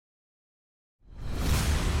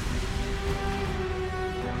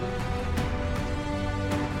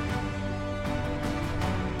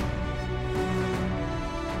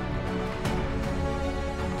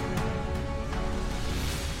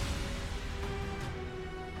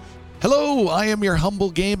Hello, I am your humble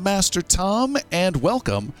Game Master Tom, and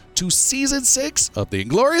welcome to Season 6 of the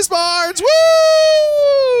Inglorious Bards!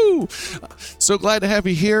 Woo! So glad to have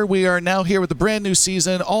you here. We are now here with a brand new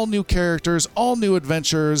season, all new characters, all new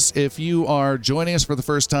adventures. If you are joining us for the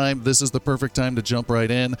first time, this is the perfect time to jump right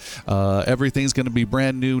in. Everything's going to be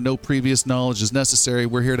brand new. No previous knowledge is necessary.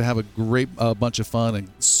 We're here to have a great bunch of fun, and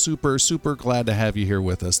super, super glad to have you here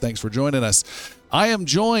with us. Thanks for joining us. I am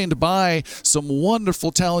joined by some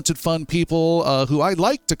wonderful, talented, fun people who I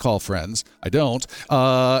like to call friends. I don't.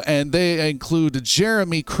 And they include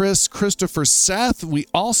Jeremy, Chris, Christopher, Seth. We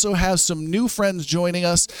also have some new friends joining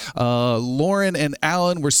us, Lauren and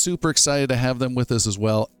Alan. We're super excited to have them with us as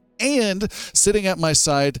well. And sitting at my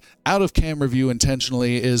side, out of camera view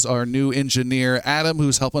intentionally, is our new engineer, Adam,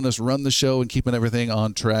 who's helping us run the show and keeping everything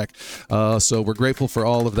on track. So we're grateful for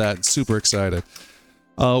all of that. Super excited.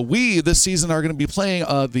 We, this season, are going to be playing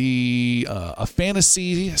a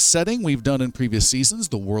fantasy setting we've done in previous seasons,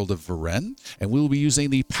 the world of Varen, and we will be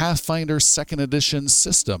using the Pathfinder 2nd Edition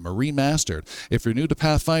system, remastered. If you're new to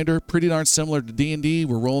Pathfinder, pretty darn similar to D&D.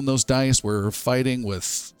 We're rolling those dice. We're fighting with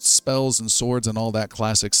spells and swords and all that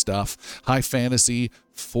classic stuff. High fantasy,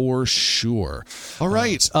 for sure. All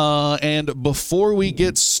right, and before we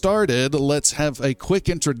get started, let's have a quick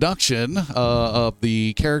introduction of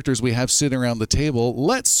the characters we have sitting around the table.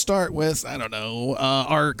 Let's start with,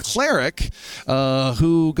 our cleric,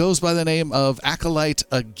 who goes by the name of Acolyte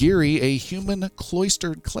Agiri, a human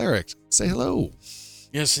cloistered cleric. Say hello.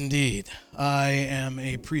 Yes, indeed. I am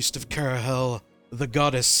a priest of Carahel, the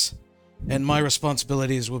goddess, and my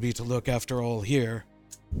responsibilities will be to look after all here.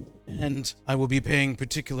 And I will be paying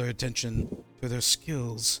particular attention to their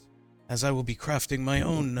skills, as I will be crafting my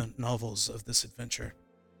own novels of this adventure.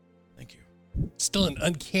 Thank you. Still an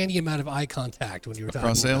uncanny amount of eye contact when you were talking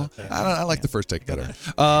Cross sale? about that. I like the first take better.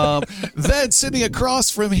 Then sitting across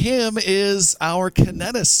from him is our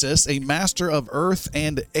kinneticist, a master of earth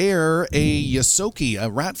and air, a Ysoki, a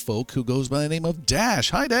rat folk who goes by the name of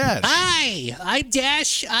Dash. Hi, Dash. Hi, I'm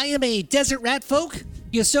Dash. I am a desert rat folk,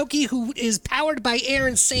 Ysoki, who is powered by air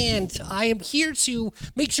and sand. I am here to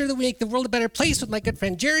make sure that we make the world a better place with my good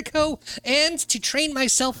friend Jericho, and to train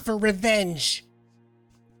myself for revenge.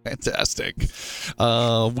 Fantastic.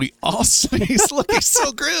 We also, he's looking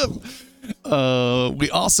so grim. We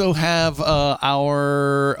also have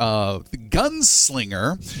our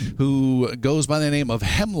gunslinger, who goes by the name of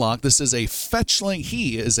Hemlock. This is a fetchling.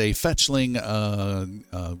 He is a fetchling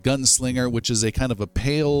gunslinger, which is a kind of a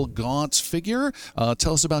pale, gaunt figure.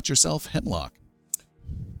 Tell us about yourself, Hemlock.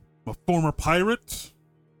 I'm a former pirate,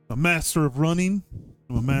 a master of running,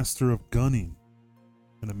 I'm a master of gunning,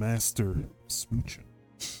 and a master of smooching.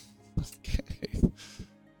 Okay.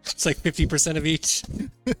 It's like 50% of each.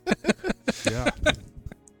 Yeah.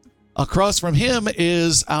 Across from him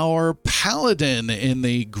is our paladin in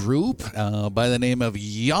the group by the name of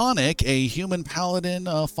Yannick, a human paladin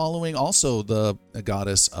following also the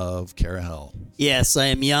goddess of Carahel. Yes, I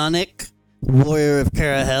am Yannick, warrior of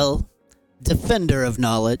Carahel, defender of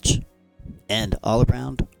knowledge, and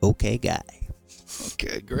all-around okay guy.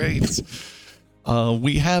 Okay, great.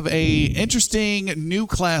 We have a interesting new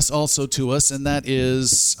class also to us, and that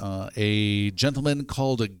is a gentleman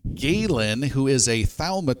called Galen, who is a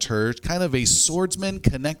thaumaturge, kind of a swordsman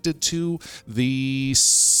connected to the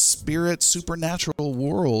spirit supernatural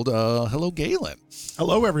world. Hello, Galen.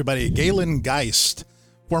 Hello, everybody. Galen Geist,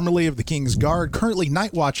 formerly of the King's Guard, currently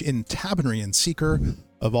Night Watch in Tabonry and seeker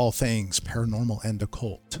of all things paranormal and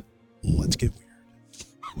occult. Let's get weird.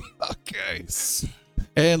 Okay.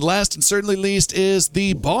 And last and certainly least is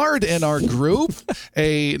the bard in our group,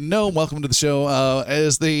 a gnome. Welcome to the show.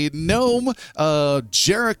 Is the gnome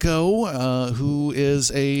Jericho, who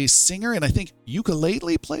is a singer and I think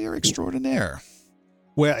ukulele player extraordinaire.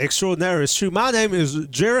 Well, extraordinary is true. My name is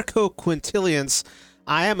Jericho Quintillions.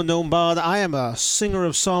 I am a gnome bard. I am a singer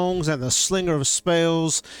of songs and a slinger of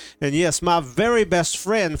spells. And yes, my very best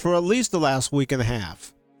friend for at least the last week and a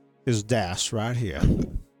half is Dash right here.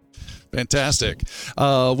 Fantastic.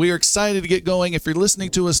 We are excited to get going. If you're listening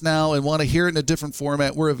to us now and want to hear it in a different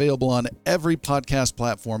format, we're available on every podcast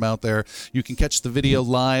platform out there. You can catch the video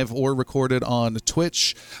live or recorded on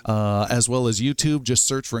Twitch, as well as YouTube. Just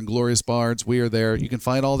search for Inglorious Bards. We are there. You can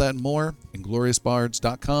find all that and more,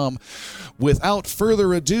 ingloriousbards.com. Without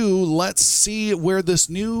further ado, let's see where this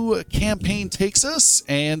new campaign takes us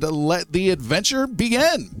and let the adventure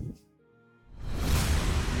begin.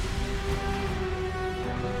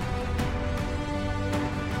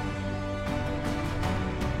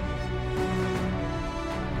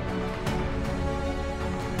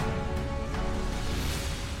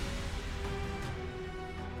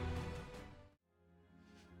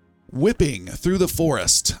 Whipping through the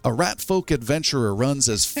forest, a ratfolk adventurer runs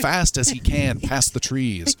as fast as he can past the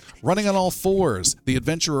trees. Running on all fours, the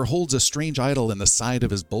adventurer holds a strange idol in the side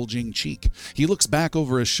of his bulging cheek. He looks back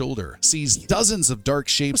over his shoulder, sees dozens of dark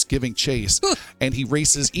shapes giving chase, and he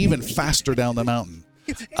races even faster down the mountain.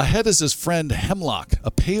 Ahead is his friend Hemlock,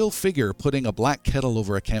 a pale figure putting a black kettle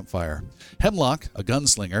over a campfire. Hemlock, a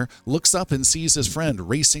gunslinger, looks up and sees his friend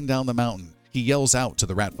racing down the mountain. He yells out to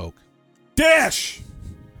the ratfolk. Dash!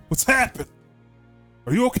 What's happened?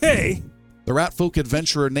 Are you okay? The ratfolk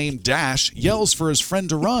adventurer named Dash yells for his friend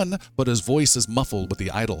to run, but his voice is muffled with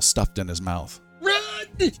the idol stuffed in his mouth.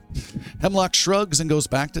 Run! Hemlock shrugs and goes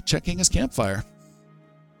back to checking his campfire.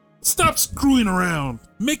 Stop screwing around.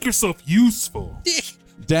 Make yourself useful.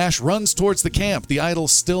 Dash runs towards the camp, the idol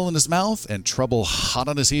still in his mouth and trouble hot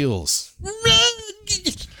on his heels. Run!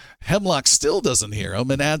 Hemlock still doesn't hear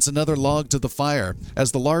him and adds another log to the fire.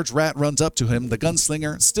 As the large rat runs up to him, the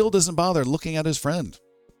gunslinger still doesn't bother looking at his friend.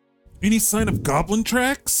 Any sign of goblin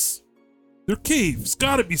tracks? Their caves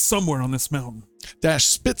gotta be somewhere on this mountain. Dash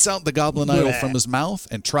spits out the goblin idol from his mouth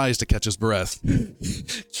and tries to catch his breath.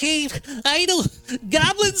 Cave, idol,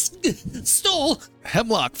 goblins stole.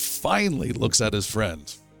 Hemlock finally looks at his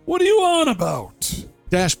friend. What are you on about?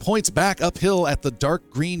 Dash points back uphill at the dark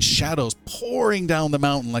green shadows pouring down the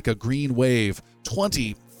mountain like a green wave.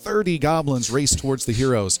 20, 30 goblins race towards the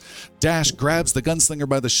heroes. Dash grabs the gunslinger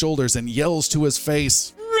by the shoulders and yells to his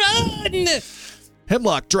face. Run!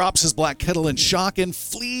 Hemlock drops his black kettle in shock and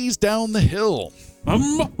flees down the hill.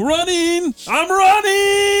 I'm running! I'm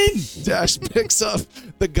running! Dash picks up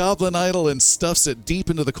the goblin idol and stuffs it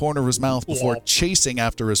deep into the corner of his mouth before chasing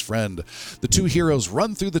after his friend. The two heroes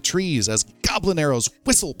run through the trees as goblin arrows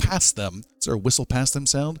whistle past them. Is there a whistle past them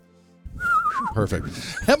sound? Perfect.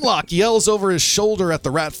 Hemlock yells over his shoulder at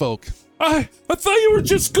the ratfolk. I thought you were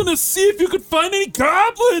just gonna see if you could find any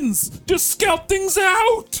goblins! Just scout things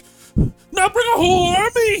out! Now bring a whole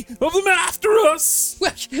army of them after us!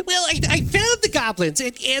 Well, I found the goblins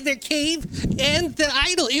and their cave and the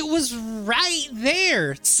idol. It was right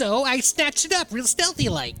there. So I snatched it up real stealthy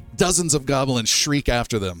like. Dozens of goblins shriek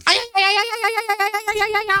after them.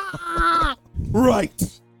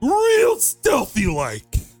 Right. Real stealthy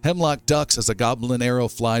like. Hemlock ducks as a goblin arrow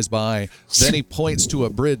flies by. Then he points to a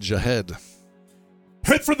bridge ahead.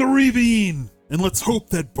 Head for the ravine, and let's hope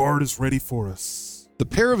that Bard is ready for us. The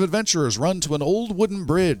pair of adventurers run to an old wooden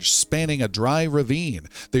bridge spanning a dry ravine.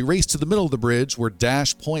 They race to the middle of the bridge where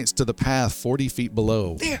Dash points to the path 40 feet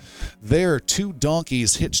below. There, two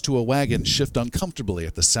donkeys hitched to a wagon shift uncomfortably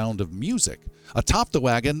at the sound of music. Atop the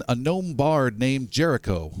wagon, a gnome bard named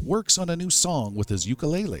Jericho works on a new song with his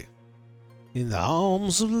ukulele. In the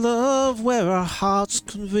arms of love where our hearts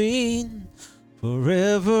convene,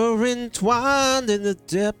 forever entwined in the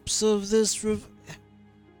depths of this river.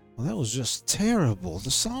 Well, that was just terrible.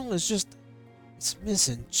 The song is just, it's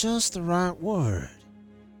missing just the right word.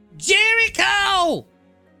 Jericho!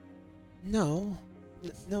 No,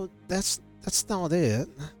 that's not it.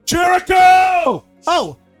 Jericho!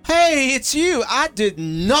 Oh, hey, it's you. I did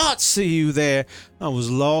not see you there. I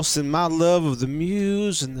was lost in my love of the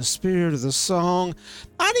muse and the spirit of the song.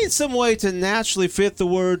 I need some way to naturally fit the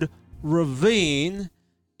word ravine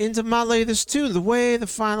into my latest tune. The way the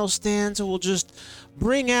final stanza will just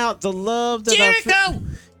bring out the love that Jericho!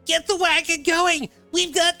 Get the wagon going!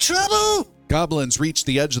 We've got trouble! Goblins reach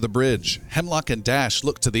the edge of the bridge. Hemlock and Dash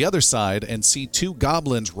look to the other side and see two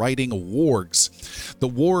goblins riding wargs. The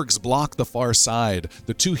wargs block the far side.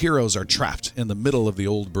 The two heroes are trapped in the middle of the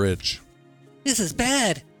old bridge. This is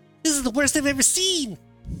bad. This is the worst I've ever seen.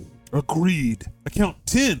 Agreed. I count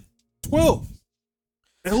 10, 12,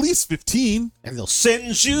 at least 15. And they'll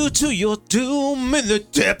send you to your doom in the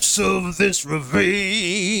depths of this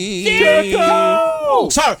ravine. Jericho!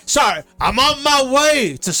 Sorry, I'm on my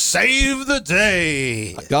way to save the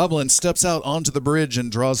day. A goblin steps out onto the bridge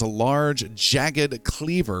and draws a large, jagged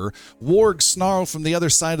cleaver. Wargs snarl from the other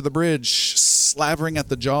side of the bridge, slavering at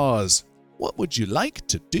the jaws. What would you like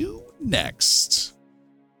to do next?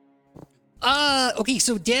 Okay,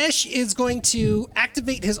 so Dash is going to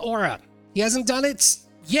activate his aura. He hasn't done it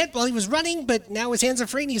yet while he was running, but now his hands are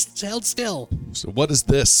free and he's held still. So what is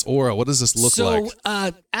this aura? What does this look like?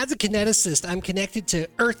 So, as a kineticist, I'm connected to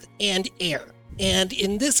earth and air. And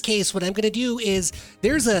in this case, what I'm going to do is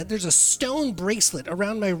there's a stone bracelet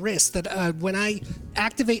around my wrist that when I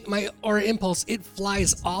activate my aura impulse, it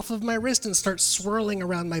flies off of my wrist and starts swirling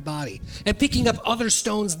around my body and picking up other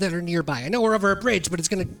stones that are nearby. I know we're over a bridge, but it's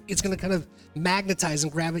gonna kind of magnetize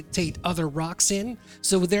and gravitate other rocks in.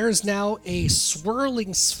 So there's now a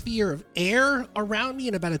swirling sphere of air around me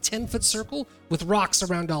in about a 10-foot circle with rocks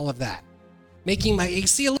around all of that. making my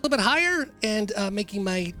AC a little bit higher and making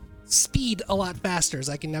my speed a lot faster, as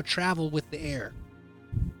I can now travel with the air.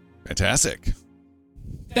 Fantastic.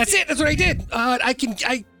 That's it. That's what I did.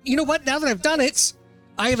 You know what? Now that I've done it,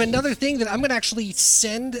 I have another thing that I'm going to actually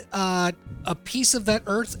send a piece of that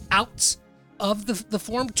earth out of the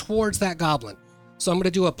form towards that goblin. So I'm going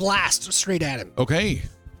to do a blast straight at him. Okay.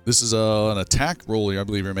 This is an attack roll, I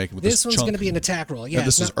believe you're making with this one's chunk. going to be an attack roll. Yeah. And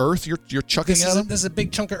this is earth you're chucking at him? This is a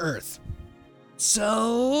big chunk of earth.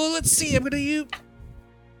 So let's see. I'm going to use.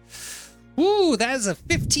 Ooh, that is a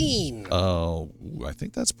 15. Oh, I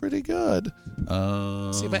think that's pretty good.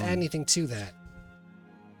 See if I add anything to that.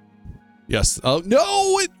 Yes. Oh,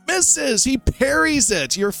 no, it misses. He parries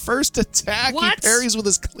it. Your first attack, What? he parries with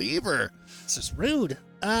his cleaver. This is rude.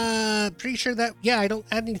 Pretty sure that, I don't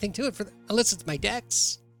add anything to it unless it's my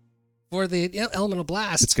dex for the elemental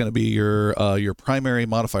blast. It's going to be your primary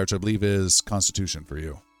modifier, which I believe is Constitution for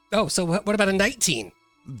you. Oh, so what about a 19?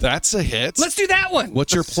 That's a hit. Let's do that one.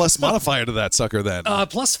 What's your plus modifier to that sucker then?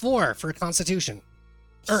 +4 for Constitution.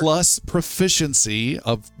 Plus proficiency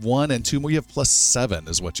of 1 and 2 more. You have +7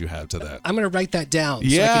 is what you have to that. I'm going to write that down.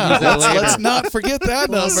 Yeah, let's not forget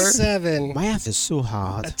that number. +7 Math is so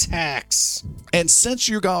hard. attacks. And since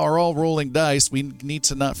you are all rolling dice, we need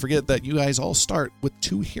to not forget that you guys all start with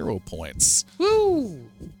 2 hero points. Woo!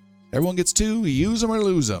 Everyone gets 2. You use them or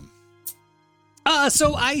lose them.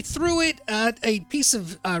 So I threw it a piece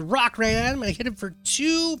of rock right at him. I hit him for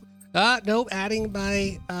 2. Nope, adding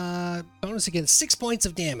my bonus again, 6 points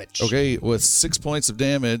of damage. Okay, with 6 points of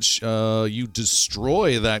damage, you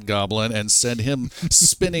destroy that goblin and send him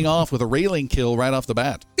spinning off with a railing kill right off the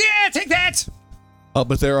bat. Yeah, take that!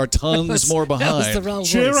 But there are tons more behind. That was the wrong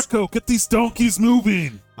voice. Jericho, get these donkeys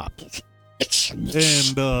moving. And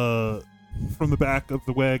from the back of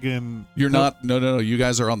the wagon. You're not. No. You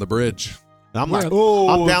guys are on the bridge. I'm like, Oh,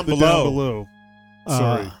 I'm down the below. Down below.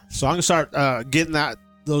 Sorry. So I'm gonna start getting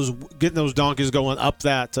those donkeys going up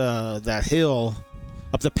that hill,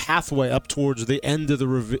 up the pathway up towards the end of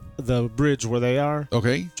the bridge where they are.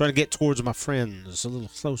 Okay. Trying to get towards my friends a little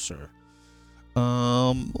closer.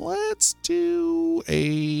 Let's do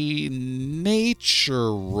a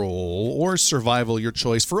nature roll or survival, your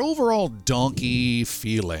choice, for overall donkey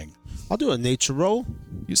feeling. I'll do a nature roll.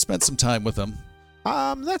 You spent some time with them.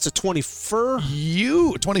 That's a 24.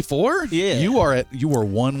 You 24? Yeah. You are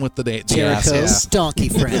 1 with the Jericho's asses. donkey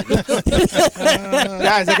friend.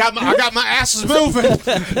 Guys, I got my asses moving.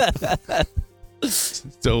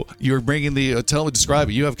 So you're bringing describe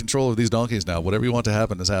it. You have control of these donkeys now. Whatever you want to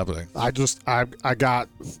happen is happening. I got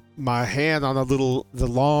my hand on the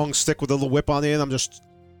long stick with a little whip on the end. I'm just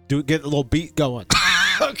getting a little beat going.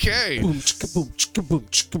 Okay. Boom, chicka, boom, chicka, boom,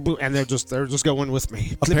 chicka, boom, and they're just going with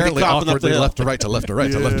me. Apparently Clippity-clopping up the awkwardly hill. left to right to left to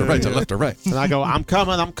right to left to right to left to right. And I go, I'm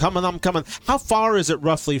coming. How far is it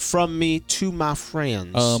roughly from me to my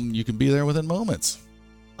friends? You can be there within moments.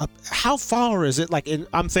 How far is it?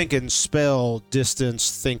 I'm thinking spell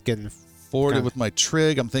distance, thinking 40 Kinda. with my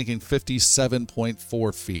trig. I'm thinking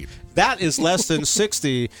 57.4 feet. that is less than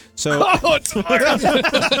 60. So,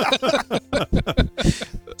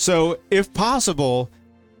 so if possible,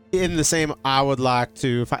 in the same, I would like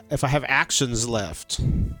to, if I have actions left,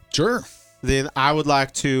 Sure. then I would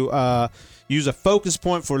like to use a focus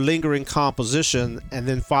point for lingering composition and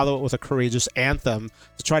then follow it with a courageous anthem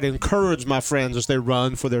to try to encourage my friends as they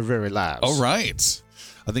run for their very lives. All right.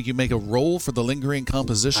 I think you make a roll for the lingering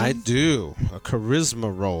composition. I do. A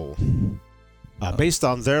charisma roll. Based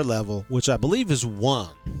on their level, which I believe is 1.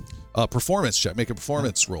 Performance check. Make a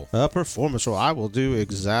performance roll. A performance roll. I will do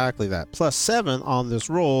exactly that. +7 on this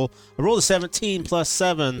roll. I rolled a 17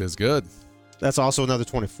 +7. Is good. That's also another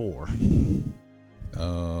 24.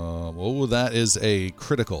 That is a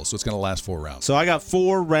critical, so it's going to last 4 rounds. So I got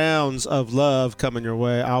 4 rounds of love coming your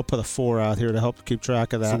way. I'll put a 4 out here to help keep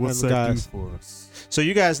track of that. So what's And that do guys, for us? so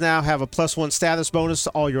you guys now have a +1 status bonus to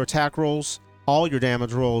all your attack rolls, all your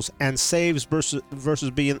damage rolls, and saves versus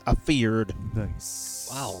being afeared. Nice.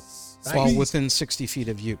 Wow. While within 60 feet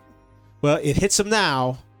of you. Well, it hits them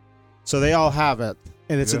now, so they all have it.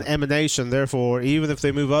 And it's an Yeah. emanation, therefore, even if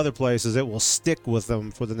they move other places, it will stick with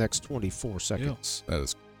them for the next 24 seconds. That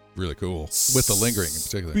is really cool. With the lingering in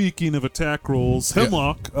particular. Speaking of attack rolls, Yeah.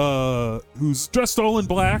 Hemlock, who's dressed all in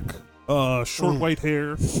black, short white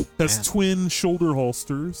hair, has twin shoulder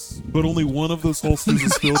holsters, but only one of those holsters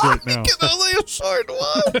is filled right now. Only a short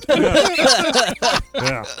one.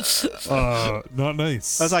 Yeah. Not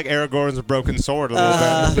nice. That's like Aragorn's broken sword a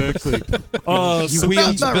little bit. Exactly. You So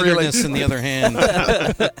wield not really. bitterness in the other hand.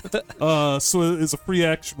 So as a free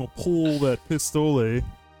action, we'll pull that pistole.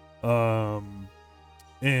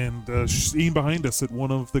 and aim behind us at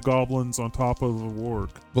one of the goblins on top of the warg.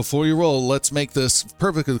 Before you roll, let's make this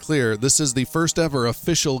perfectly clear. This is the first ever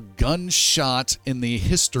official gunshot in the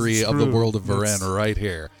history of the true. world of That's- Varen right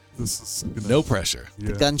here. This is gonna, No pressure.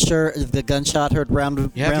 yeah. The gunshot heard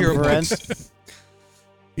round You have your end.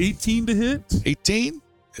 18 to hit. 18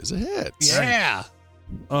 is a hit. Yeah.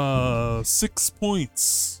 6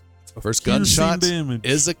 points. First Piercing gunshot damage.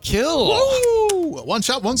 is a kill. Woo! One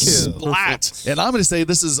shot, one kill. Splat. And I'm going to say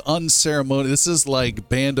this is unceremonious. This is like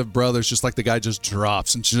Band of Brothers, just like the guy just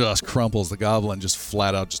drops and just crumples. The goblin just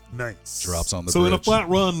flat out just Nice. drops on the So in a bridge. flat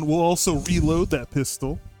run, we'll also reload that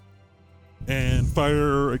pistol and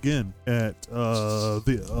fire again at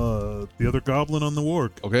the other goblin on the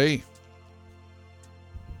warg Okay.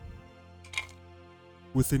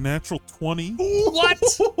 with a natural 20.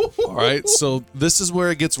 What? All right. So this is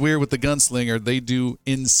where it gets weird with the gunslinger. They do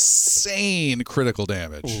insane critical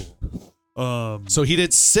damage. So he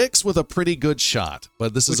did 6 with a pretty good shot,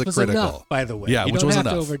 but this is Which a was critical. enough, by the way. Yeah, you which don't was have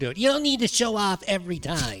enough. to overdo it. You don't need to show off every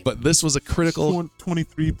time. But this was a critical.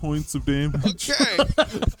 23 points of damage. Okay.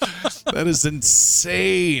 That is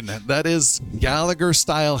insane. That is Gallagher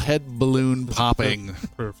style head balloon popping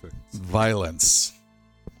Perfect. violence.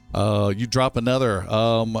 You drop another.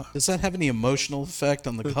 Does that have any emotional effect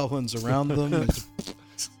on the goblins around them?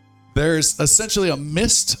 There's essentially a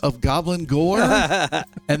mist of goblin gore,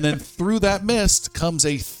 and then through that mist comes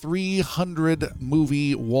a 300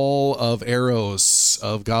 movie wall of arrows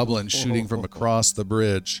of goblins shooting from across the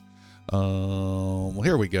bridge. Well,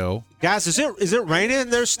 here we go. Guys, is it raining?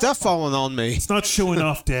 There's stuff falling on me. It's not showing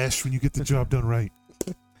off, Dash, when you get the job done right.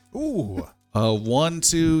 Ooh. 1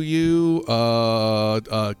 to you.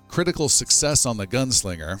 Critical success on the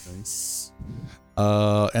gunslinger. Nice.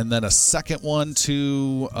 And then a second one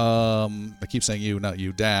to, I keep saying you, not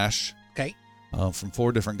you, Dash. Okay. From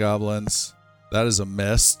 4 different goblins. That is a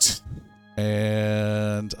miss.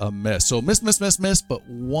 And a miss. So miss, but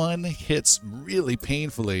one hits really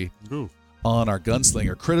painfully Ooh. on our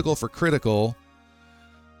gunslinger. Critical for critical.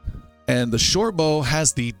 And the short bow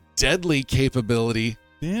has the deadly capability.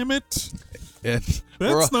 Damn it. And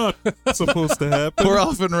That's not supposed to happen. we're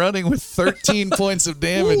off and running with 13 points of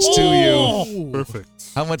damage to you. Perfect.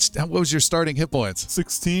 What was your starting hit points?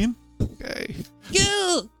 16. Okay.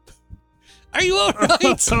 You! Are you all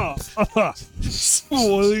right? Oh, I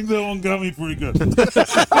think that one got me pretty good.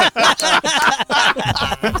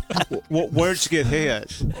 Where'd you get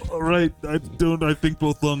hit? All right. I think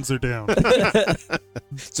both lungs are down.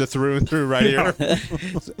 It's a through and through right here.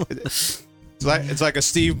 It's like a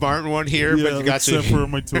Steve Martin one here, Yeah, but you got except to. for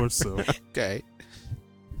my torso. Okay.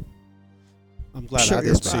 I'm glad Sure, I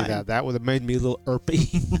you're didn't see fine. that. That would have made me a little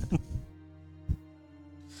irpy.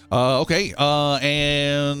 Okay.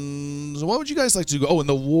 And what would you guys like to do? Oh, and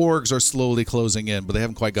the wargs are slowly closing in, but they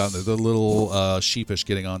haven't quite gotten there. They're a little sheepish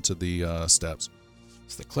getting onto the steps.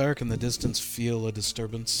 Does the cleric in the distance feel a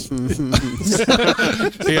disturbance?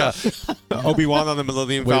 Yeah. Obi-Wan on the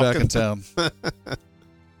Millennium Way Falcon. back in town.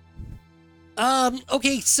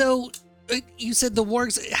 Okay, so you said the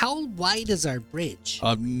wargs. How wide is our bridge?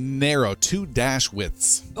 Narrow, 2 dash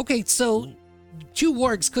widths. Okay, so 2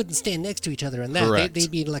 wargs couldn't stand next to each other in that. Correct.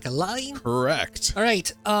 They'd be in like a line. Correct. All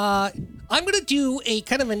right, I'm gonna do a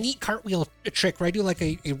kind of a neat cartwheel trick where I do like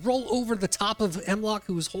a roll over the top of Hemlock,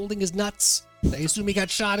 who's holding his nuts. I assume he got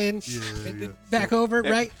shot in. Yeah. Back over,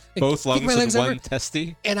 right? Both Kick my lungs legs with over. one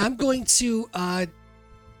testy. And I'm going to,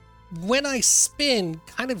 when I spin,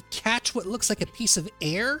 kind of catch what looks like a piece of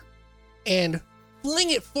air and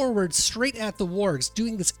fling it forward straight at the wargs,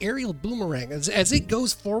 doing this aerial boomerang. As it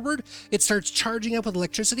goes forward, it starts charging up with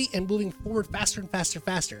electricity and moving forward faster and faster and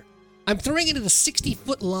faster. I'm throwing it at a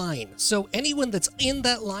 60-foot line, so anyone that's in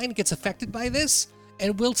that line gets affected by this,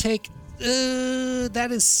 and will take, that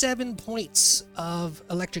is 7 points of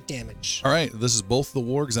electric damage. All right. This is both the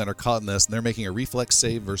wargs that are caught in this, and they're making a reflex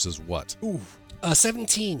save versus what?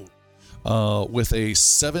 17. With a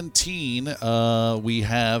 17, we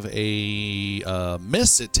have a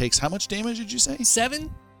miss. It takes how much damage did you say?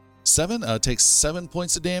 7? 7. Takes 7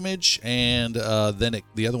 points of damage, and then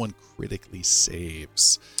the other one critically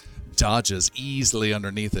saves. Dodges easily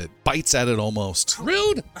underneath it. Bites at it almost.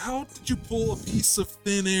 Rude! How did you pull a piece of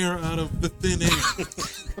thin air out of the thin air?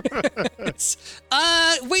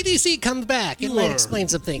 Wait till you see it comes back. It might explain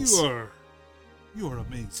some things. You are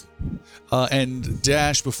amazing. And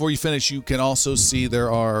Dash, before you finish, you can also see there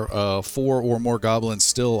are 4 or more goblins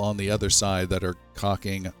still on the other side that are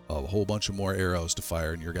cocking a whole bunch of more arrows to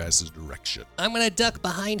fire in your guys' direction. I'm gonna duck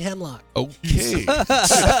behind Hemlock. Okay.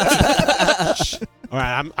 All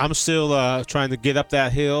right, I'm still trying to get up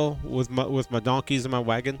that hill with my donkeys and my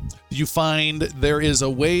wagon. You find there is a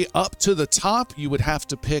way up to the top. You would have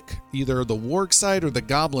to pick either the warg side or the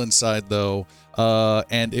goblin side, though,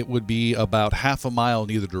 and it would be about half a mile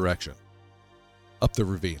in either direction up the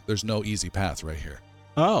ravine. There's no easy path right here.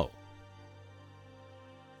 Oh.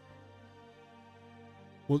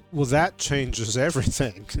 Well, that changes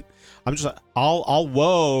everything. I'm just like, I'll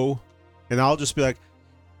whoa, and I'll just be like,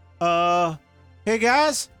 hey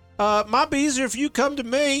guys, might be easier if you come to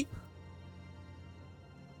me.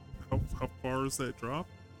 How far is that drop?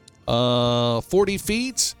 40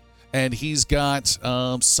 feet, and he's got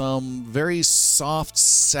some very soft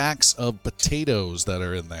sacks of potatoes that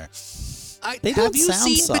are in there. They Have don't you sound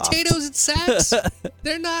seen soft. potatoes in sacks?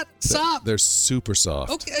 They're not soft. They're super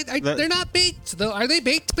soft. Okay, they're not baked though. Are they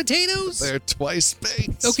baked potatoes? They're twice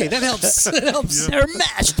baked. Okay, that helps. That helps. They're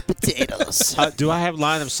mashed potatoes. Do I have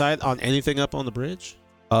line of sight on anything up on the bridge?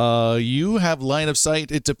 You have line of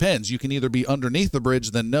sight. It depends. You can either be underneath the bridge,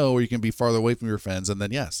 then no, or you can be farther away from your friends, and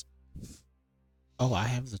then yes. Oh, I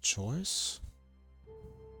have the choice.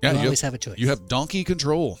 Yeah, You you always have a choice. You have donkey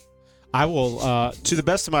control. I will, to the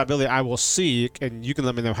best of my ability, I will seek, and you can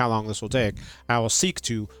let me know how long this will take. I will seek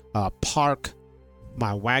to park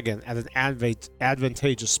my wagon at an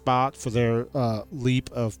advantageous spot for their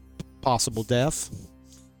leap of possible death,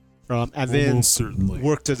 and then Almost certainly.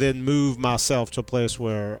 work to then move myself to a place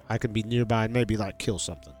where I can be nearby and maybe like kill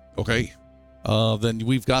something. Okay. Then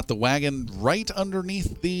we've got the wagon right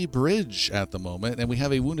underneath the bridge at the moment, and we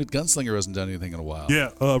have a wounded gunslinger who hasn't done anything in a while. Yeah,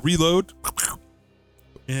 reload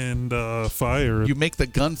and fire. You make the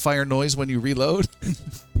gunfire noise when you reload?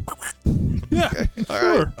 Yeah,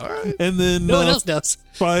 sure. All right. And then No one else knows.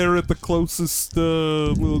 fire at the closest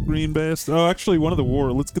little green bastard. Oh, actually, one of the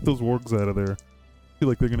let's get those wargs out of there. I feel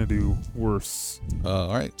like they're gonna do worse.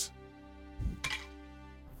 All right.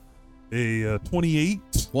 A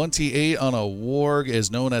 28. 28 on a warg is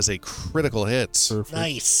known as a critical hit. Perfect.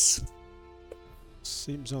 Nice.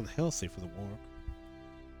 Seems unhealthy for the war.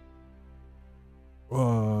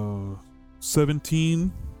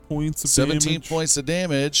 17 points of 17 damage. points of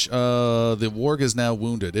damage. The warg is now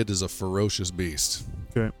wounded. It is a ferocious beast.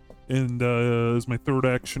 Okay. And as my third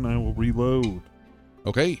action, I will reload.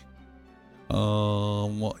 Okay.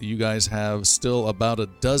 You guys have still about a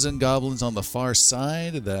dozen goblins on the far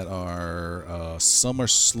side that are, some are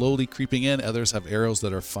slowly creeping in. Others have arrows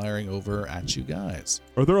that are firing over at you guys.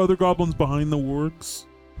 Are there other goblins behind the wargs?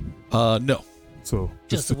 No. So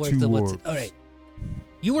Just the the work. two The wargs. All right.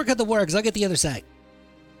 You work at the wargs. I'll get the other side.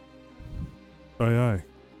 Aye, aye.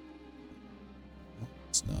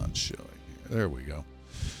 It's not showing here. There we go.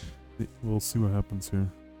 We'll see what happens here.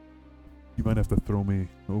 You might have to throw me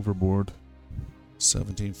overboard.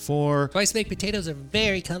 17-4. Twice baked potatoes are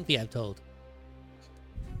very comfy, I'm told.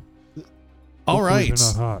 All Hopefully right. they're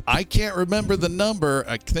not hot. I can't remember the number.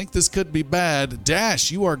 I think this could be bad.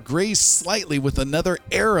 Dash, you are grazed slightly with another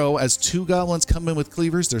arrow as two goblins come in with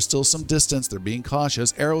cleavers. There's still some distance. They're being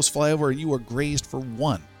cautious. Arrows fly over and you are grazed for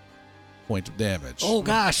 1 point of damage. Oh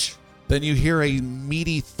gosh. Then you hear a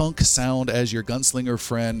meaty thunk sound as your gunslinger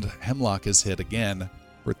friend Hemlock is hit again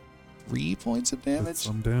for 3 points of damage.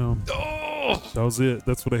 I'm down. Oh! That was it.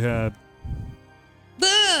 That's what I had.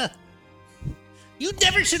 Ah! You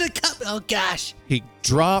never should have cut. Oh gosh. He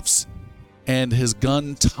drops and his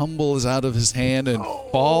gun tumbles out of his hand and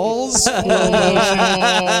falls.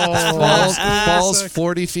 Falls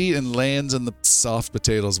 40 feet and lands in the soft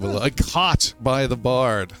potatoes below. Caught by the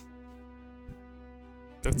bard.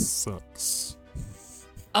 That sucks.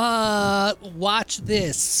 Watch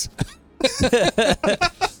this.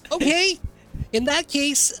 Okay. In that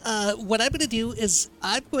case, what I'm going to do is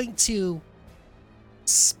I'm going to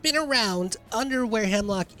spin around under where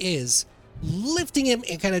Hemlock is, lifting him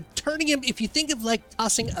and kind of turning him. If you think of like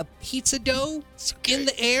tossing a pizza dough in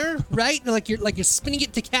the air, right? Like you're spinning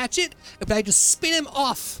it to catch it, but I just spin him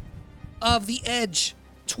off of the edge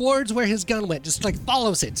towards where his gun went, just like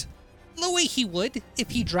follows it. The way he would if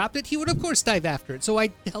he dropped it, he would of course dive after it. So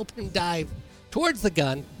I help him dive towards the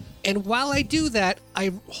gun, and while I do that,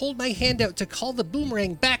 I hold my hand out to call the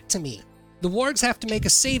boomerang back to me. The wargs have to make a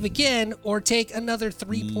save again or take another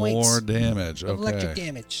 3 points More damage. of electric Okay.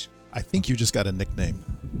 damage. I think you just got a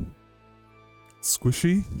nickname.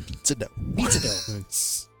 Squishy? It's a no. Pizza dough.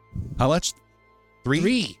 Nice. How much? 3?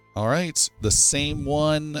 3. All right. The same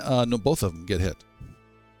one. No, both of them get hit.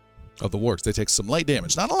 Of the wargs. They take some light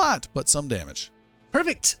damage. Not a lot, but some damage.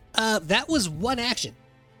 Perfect. That was one action.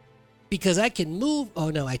 Because I can move. Oh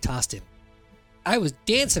no, I tossed him. I was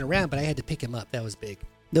dancing around, but I had to pick him up. That was big.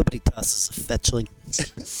 Nobody tosses a fetchling.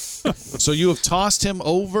 So you have tossed him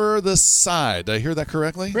over the side. Did I hear that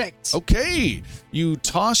correctly? Correct. Okay. You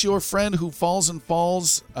toss your friend who falls and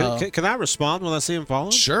falls. Can I respond when I see him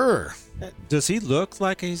falling? Sure. Does he look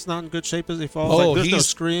like he's not in good shape as he falls? Oh, like, there's no he's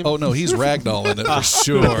scream? Oh no, he's ragdolling it for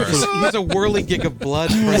sure. He's a whirling gig of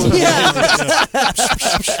blood.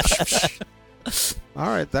 All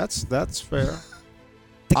right, that's fair.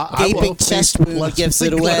 Gaping chest wound gives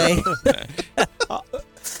it away.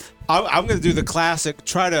 I'm going to do the classic.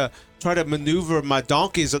 Try to maneuver my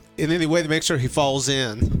donkeys in any way to make sure he falls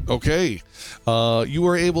in. Okay. You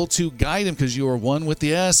were able to guide him because you are one with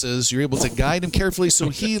the asses. You're able to guide him carefully so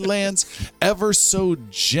he lands ever so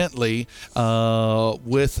gently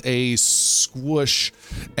with a swoosh.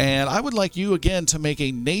 And I would like you again to make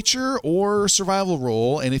a nature or survival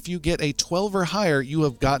roll. And if you get a 12 or higher, you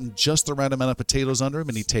have gotten just the right amount of potatoes under him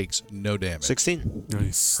and he takes no damage. 16.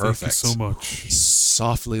 Nice. Perfect. Thank you so much.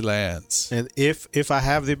 Softly lands. And if I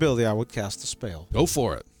have the ability, I would cast a spell. Go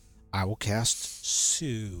for it. I will cast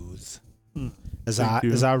Soothe. As Thank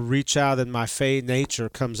you. I reach out and my fey nature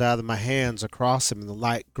comes out of my hands across him and the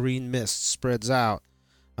light green mist spreads out,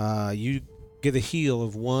 you get a heal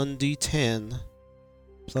of 1d10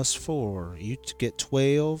 plus 4. You get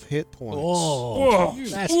 12 hit points. Oh,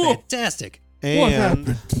 that's fantastic.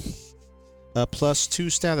 And a plus 2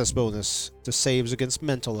 status bonus to saves against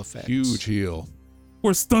mental effects. Huge heal.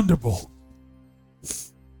 Where's Thunderbolt?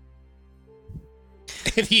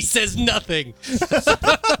 And he says nothing.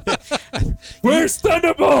 Where's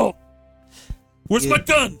Thunderbolt? Where's my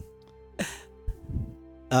gun?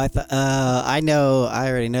 I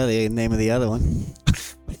already know the name of the other one.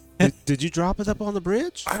 Did you drop it up on the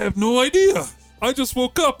bridge? I have no idea. I just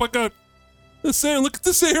woke up. I got this arrow. Look at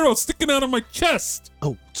this arrow sticking out of my chest.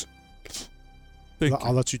 Oh, Thank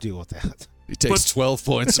I'll let you deal with that. He takes But- 12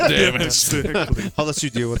 points of damage. Exactly. I'll let you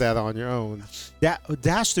deal with that on your own.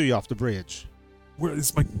 Dash threw you off the bridge. Where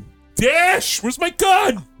is my dash? Where's my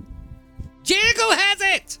gun? Jericho has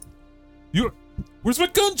it. Where's my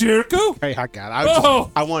gun, Jericho? Hey, I got it.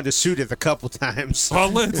 Oh! I wanted to shoot it a couple times.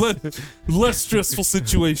 I'll let less stressful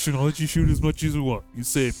situation. I'll let you shoot as much as you want. You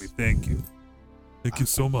saved me. Thank you. Thank you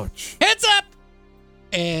so much. Heads up.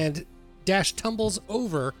 And Dash tumbles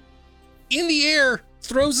over in the air,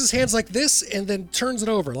 throws his hands like this, and then turns it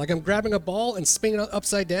over. Like I'm grabbing a ball and spinning it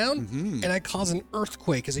upside down, and I cause an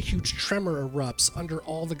earthquake as a huge tremor erupts under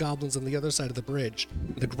all the goblins on the other side of the bridge.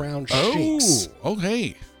 The ground shakes. Oh,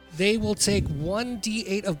 okay. They will take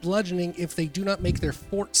 1d8 of bludgeoning if they do not make their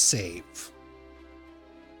fort save.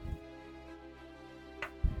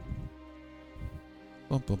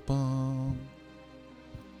 Bum, bum, bum.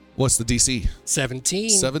 What's the DC? 17.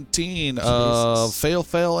 17.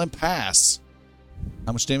 Jesus. Fail, and pass.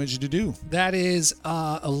 How much damage did you do? That is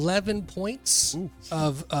 11 points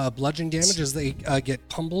of bludgeoning damage as they get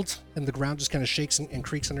pummeled and the ground just kind of shakes and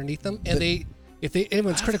creaks underneath them. And if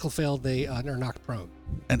anyone's critical failed, they are knocked prone.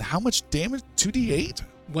 And how much damage? 2d8?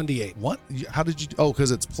 1d8 What? How did you... Oh,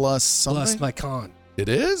 because it's plus something? plus my con. It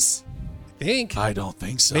is? I think. I don't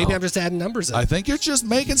think so. Maybe I'm just adding numbers in. I think you're just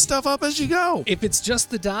making stuff up as you go. If it's just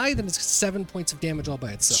the die, then it's 7 points of damage all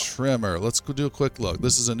by itself. Trimmer. Let's go do a quick look.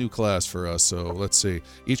 This is a new class for us, so let's see.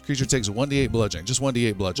 Each creature takes 1d8 bludgeoning. Just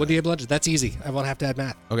 1d8 bludgeoning. 1d8 bludgeon. That's easy. I won't have to add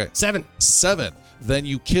math. Okay. 7. 7. Then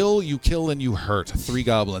you kill, and you hurt 3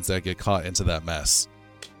 goblins that get caught into that mess.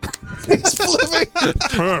 He's flipping.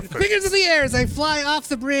 Perfect. Fingers in the air as I fly off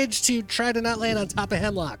the bridge to try to not land on top of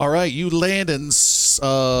Hemlock. All right, you land and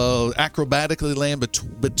acrobatically land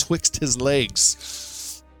betwixt his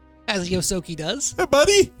legs. As Ysoki does. Hey,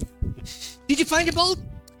 buddy. Did you find your bolt?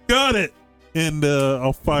 Got it. And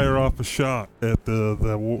I'll fire off a shot at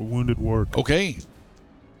the wounded warg Okay.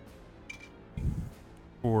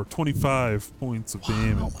 for 25 points of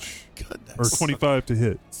damage. Oh my goodness. Or 25 to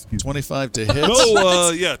hit. Excuse me. 25 to hit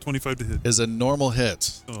No, yeah, 25 to hit. is a normal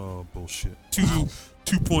hit. Oh, bullshit.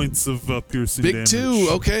 Two points of piercing Big damage. 2.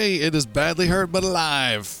 Okay, it is badly hurt but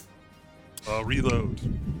alive. Reload.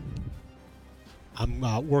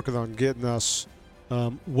 I'm working on getting us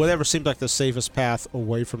whatever seemed like the safest path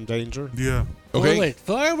away from danger. Yeah. Okay.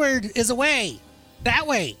 Forward is away. That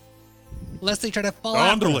way. Unless they try to fall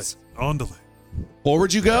after us. Ondale.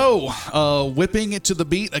 Forward you go, whipping it to the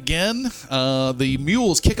beat again. The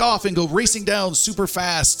mules kick off and go racing down super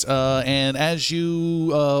fast. And as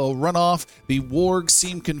you run off, the wargs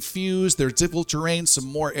seem confused. There's difficult terrain. Some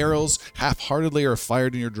more arrows half-heartedly are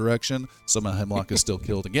fired in your direction. Somehow Hemlock is still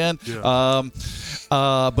killed again. Yeah.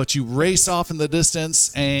 But you race off in the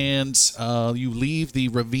distance, and you leave the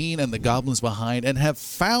ravine and the goblins behind and have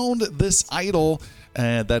found this idol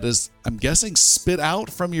And that is, I'm guessing, spit out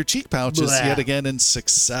from your cheek pouches Blah. yet again in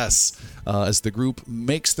success as the group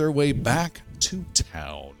makes their way back to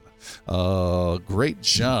town. Great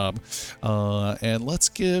job. And let's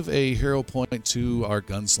give a hero point to our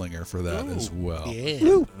gunslinger for that as well.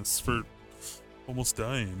 Yeah. That's for almost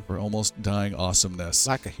dying. For almost dying awesomeness.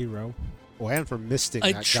 Like a hero. Oh, and for misting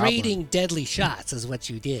Like that trading deadly shots is what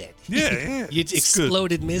you did. Yeah. You it's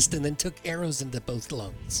exploded mist and then took arrows into both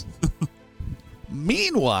lungs.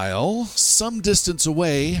 Meanwhile, some distance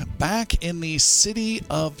away, back in the city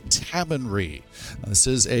of Tabonry. This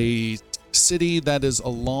is a city that is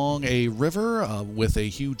along a river with a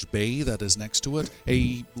huge bay that is next to it.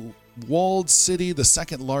 A walled city, the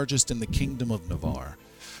second largest in the Kingdom of Navarre.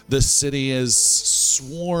 This city is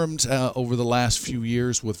swarmed over the last few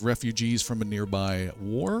years with refugees from a nearby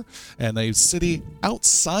war, and a city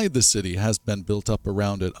outside the city has been built up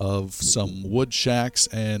around it of some wood shacks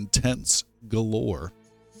and tents galore.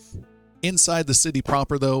 Inside the city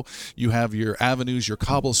proper, though, you have your avenues, your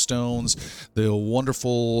cobblestones, the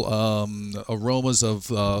wonderful aromas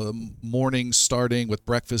of morning starting with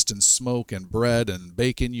breakfast and smoke and bread and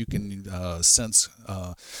bacon. You can sense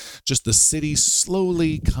just the city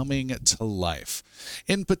slowly coming to life.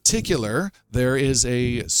 In particular, there is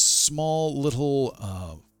a small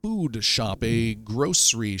little food shop, a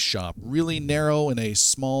grocery shop, really narrow in a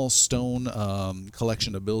small stone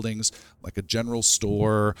collection of buildings, like a general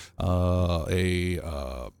store, a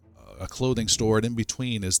clothing store, and in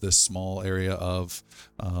between is this small area of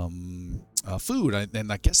food.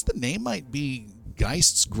 And I guess the name might be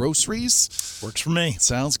Geist's Groceries. Works for me.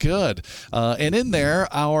 Sounds good. And in there,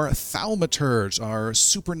 our thaumaturge, our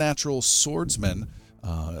supernatural swordsman,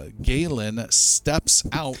 Galen, steps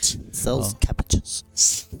out. Sells cabbages.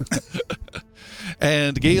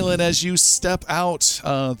 And Galen, as you step out,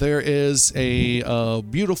 there is a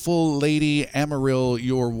beautiful lady, Amaryl,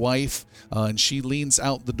 your wife, and she leans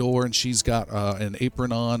out the door, and she's got an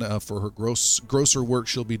apron on for her grocer work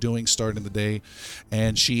she'll be doing starting the day,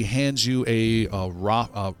 and she hands you a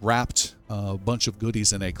wrapped bunch of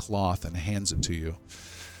goodies in a cloth and hands it to you.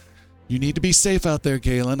 You need to be safe out there,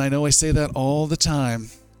 Galen. I know I say that all the time.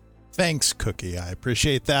 Thanks, Cookie. I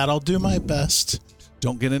appreciate that. I'll do my best.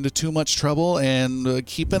 Don't get into too much trouble, and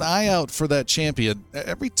keep an eye out for that champion.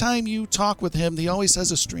 Every time you talk with him, he always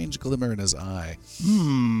has a strange glimmer in his eye.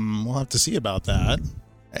 We'll have to see about that.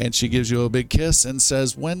 And she gives you a big kiss and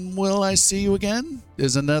says, "When will I see you again?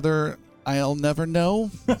 Is another I'll never know?"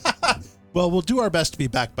 Well, we'll do our best to be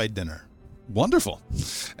back by dinner. Wonderful.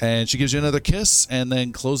 And she gives you another kiss and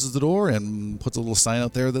then closes the door and puts a little sign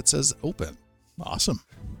out there that says open. Awesome.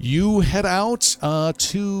 You head out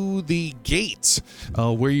to the gate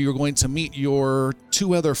where you're going to meet your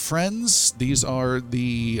two other friends. These are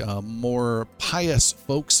the more pious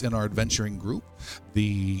folks in our adventuring group.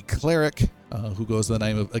 The cleric, who goes by the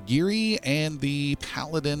name of Agiri, and the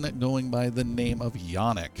paladin going by the name of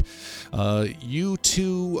Yannick. You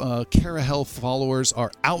two Carahel followers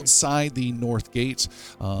are outside the north gate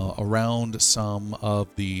around some of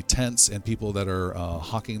the tents and people that are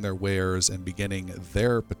hawking their wares and beginning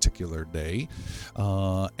their particular day.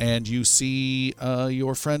 And you see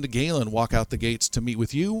your friend Galen walk out the gates to meet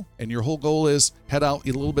with you, and your whole goal is head out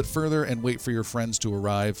a little bit further and wait for your friends to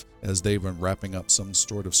arrive as they've been wrapping up some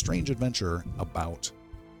sort of strange adventure about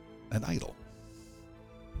an idol.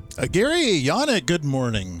 Gary, Yannick, good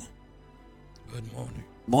morning. Good morning.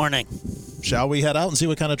 Morning. Shall we head out and see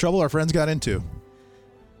what kind of trouble our friends got into?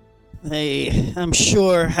 They, I'm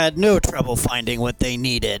sure, had no trouble finding what they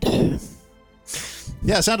needed.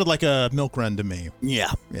 Yeah, it sounded like a milk run to me.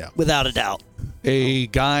 Yeah, Yeah. without a doubt. A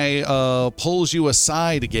guy pulls you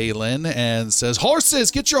aside, Galen, and says, "Horses,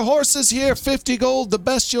 get your horses here. 50 gold, the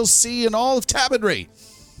best you'll see in all of Tabonry."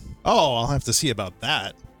 Oh, I'll have to see about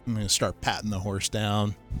that. I'm going to start patting the horse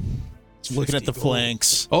down. Looking at the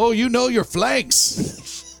flanks. Oh, you know your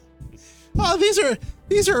flanks. Oh,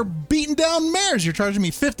 these are beaten down mares. You're charging me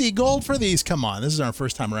 50 gold for these? Come on, this is our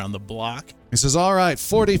first time around the block. He says, "All right,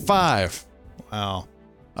 45. Wow.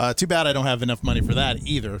 Too bad I don't have enough money for that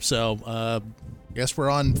either. So, guess we're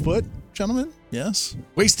on foot, gentlemen? Yes?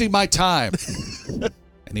 Wasting my time."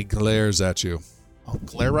 And he glares at you. I'll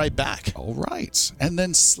glare right back. All right. And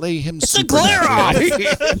then slay him It's a glare off!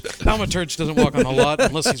 Thaumaturge doesn't walk on the lot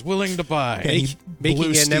unless he's willing to buy. Any Making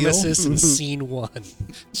blue a steel? nemesis in scene 1.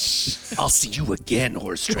 I'll see you again,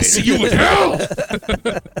 horse trader. See you in hell!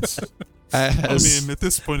 I As- mean, at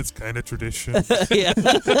this point, it's kind of tradition. Yeah.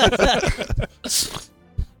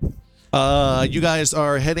 You guys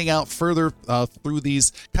are heading out further through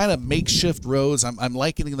these kind of makeshift roads. I'm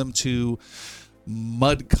likening them to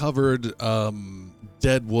mud-covered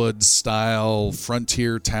Deadwood style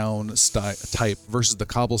frontier town type versus the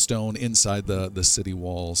cobblestone inside the city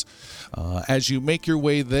walls. As you make your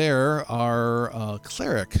way there, our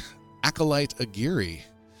cleric, Acolyte Agiri.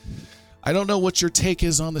 I don't know what your take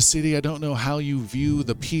is on the city. I don't know how you view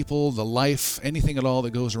the people, the life, anything at all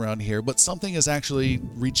that goes around here, but something is actually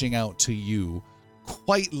reaching out to you,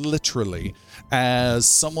 quite literally, as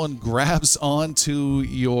someone grabs onto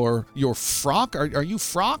your frock. Are you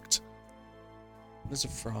frocked? What is a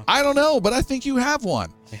frog? I don't know, but I think you have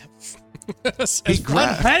one.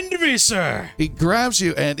 Unhand me, sir. He grabs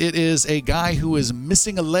you, and it is a guy who is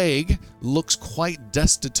missing a leg, looks quite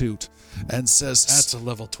destitute, and says, That's a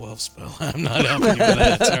level 12 spell. I'm not helping you with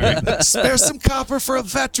that. Sorry. "Spare some copper for a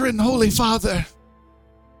veteran, Holy Father."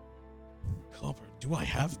 Copper. Do I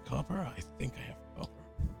have copper? I think I have copper.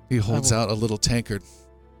 He holds out a little tankard.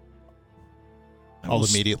 I'll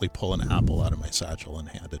immediately pull an apple out of my satchel and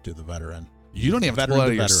hand it to the veteran. You don't even have to Veteran pull it out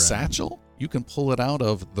to of your veteran. satchel. You can pull it out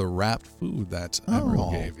of the wrapped food that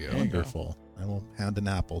Emerald gave you. Wonderful. I will hand an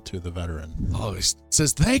apple to the veteran. Oh, he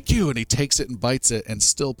says, "Thank you," and he takes it and bites it and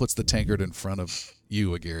still puts the tankard in front of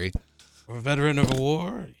you, Agiri. For a veteran of a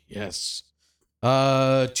war? Yes.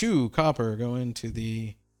 2 copper go into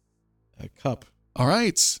the cup. All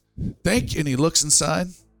right. Thank you. And he looks inside,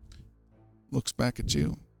 looks back at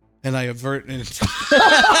you. And I avert. And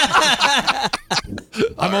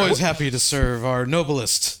I'm always happy to serve our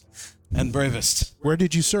noblest and bravest. Where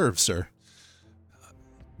did you serve, sir?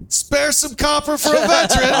 "Spare some copper for a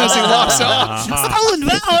veteran," as he walks out. Stolen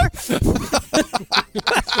valor!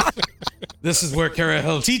 This is where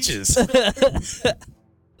Carahel teaches.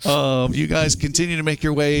 You guys continue to make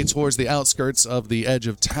your way towards the outskirts of the edge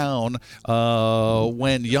of town.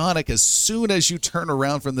 When Yannick, as soon as you turn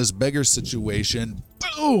around from this beggar situation,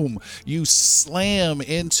 boom, you slam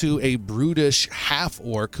into a brutish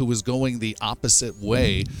half-orc who was going the opposite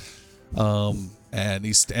way. And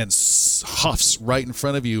he huffs right in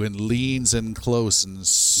front of you and leans in close and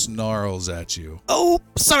snarls at you. Oh,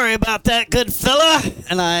 sorry about that, good fella.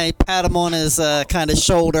 And I pat him on his kind of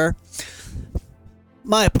shoulder.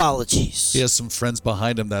 My apologies. He has some friends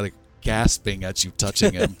behind him that are gasping at you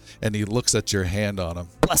touching him, and he looks at your hand on him.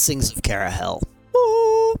 Blessings of Carahel.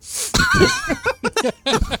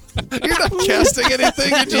 You're not casting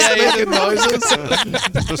anything, you're just making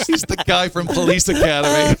noises. He's the guy from Police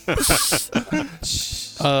Academy.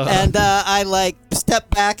 And I step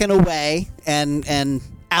back and away and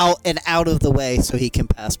out of the way so he can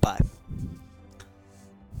pass by.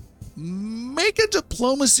 Make a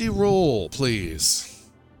diplomacy roll, please.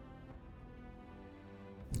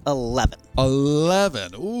 11.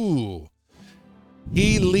 11. Ooh.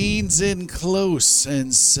 He leans in close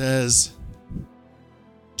and says,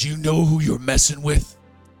 "Do you know who you're messing with?"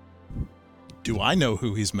 Do I know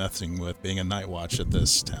who he's messing with, being a night watch at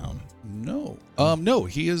this town? No. No,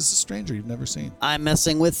 he is a stranger you've never seen. I'm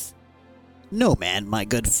messing with no man, my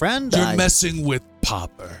good friend. You're messing with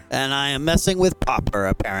Popper. And I am messing with Popper,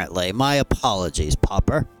 apparently. My apologies,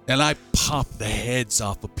 Popper. And I pop the heads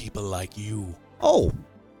off of people like you. Oh,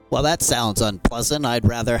 well, that sounds unpleasant. I'd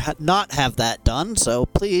rather not have that done, so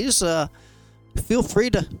please feel free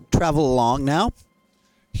to travel along now.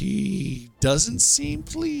 He doesn't seem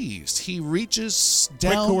pleased. He reaches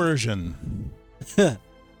down. Quick coercion.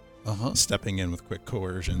 Uh-huh. Stepping in with quick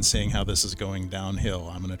coercion, seeing how this is going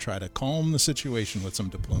downhill. I'm going to try to calm the situation with some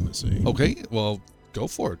diplomacy. Okay, well, go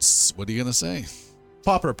for it. What are you going to say?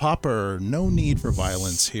 Popper, no need for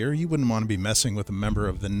violence here. You wouldn't want to be messing with a member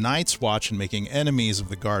of the Night's Watch and making enemies of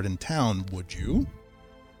the guard in town, would you?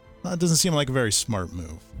 That doesn't seem like a very smart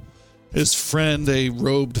move. His friend, a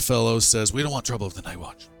robed fellow, says, "We don't want trouble with the Night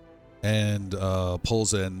Watch." And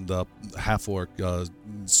pulls in the half-orc,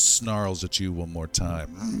 snarls at you one more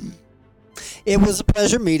time. It was a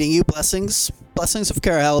pleasure meeting you. Blessings of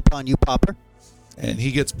Carahel upon you, Popper. And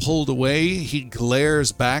he gets pulled away. He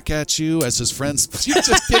glares back at you as his friends. You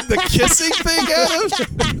just did the kissing thing at him?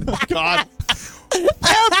 God.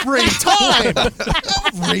 Every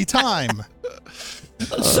time.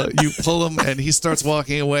 You pull him, and he starts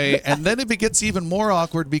walking away. And then it gets even more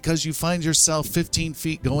awkward because you find yourself 15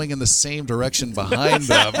 feet going in the same direction behind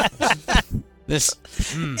them.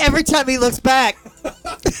 Every time he looks back.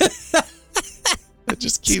 It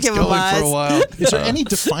just keeps give him going eyes. for a while. Is there any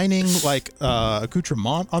defining,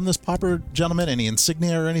 accoutrement on this Popper gentleman? Any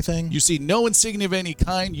insignia or anything? You see no insignia of any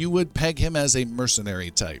kind. You would peg him as a mercenary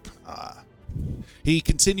type. He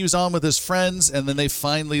continues on with his friends, and then they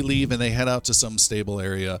finally leave, and they head out to some stable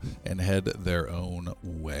area and head their own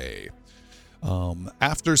way.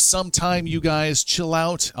 After some time, you guys chill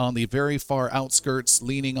out on the very far outskirts,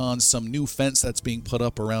 leaning on some new fence that's being put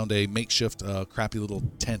up around a makeshift, crappy little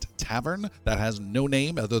tent tavern that has no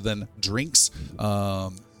name other than drinks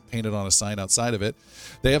painted on a sign outside of it.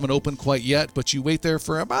 They haven't opened quite yet, but you wait there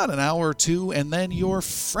for about an hour or two, and then your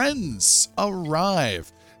friends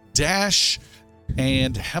arrive. Dash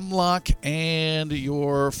and Hemlock and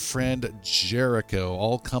your friend Jericho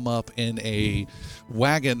all come up in a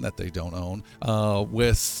wagon that they don't own,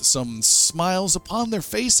 with some smiles upon their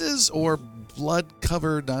faces or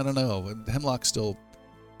blood-covered, I don't know. And Hemlock's still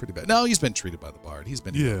pretty bad. No, he's been treated by the bard. He's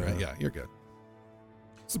been healed, right? Yeah, you're good.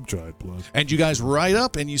 Some dried blood. And you guys ride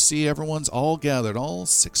up, and you see everyone's all gathered, all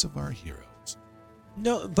 6 of our heroes.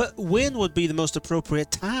 No, but when would be the most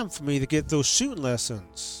appropriate time for me to get those shooting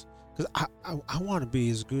lessons? Because I want to be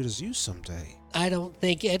as good as you someday. I don't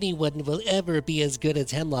think anyone will ever be as good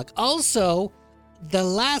as Hemlock. Also, the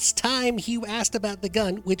last time he asked about the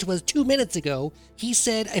gun, which was 2 minutes ago, he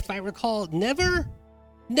said, if I recall, never.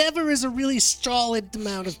 Never is a really solid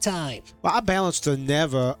amount of time. Well, I balanced the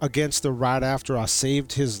never against the right after I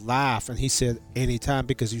saved his life, and he said anytime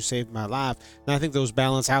because you saved my life. And I think those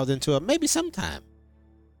balance out into a maybe sometime.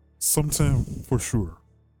 Sometime for sure.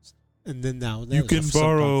 And then now You can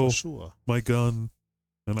borrow for sure. my gun,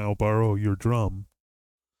 and I'll borrow your drum.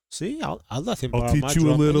 See, I'll let him I'll borrow my teach you a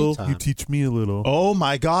drum little. anytime. You teach me a little. Oh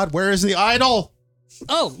my God, where is the idol?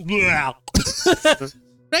 Oh, yeah.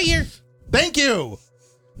 Right here. Thank you.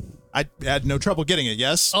 I had no trouble getting it,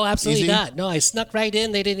 yes? Oh, absolutely Easy? not. No, I snuck right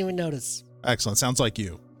in. They didn't even notice. Excellent. Sounds like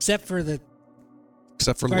you. Except for the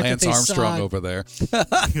Except for Part that Lance they Armstrong saw- over there.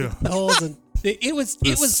 Yeah. holes. And it was I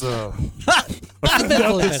uneventful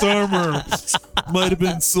forgot this event. armor might have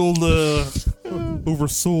been sold,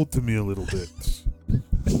 oversold to me a little bit.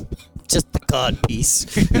 Just the cod piece.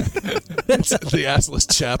 The assless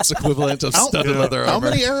chaps equivalent of studded leather How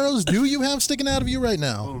armor. many arrows do you have sticking out of you right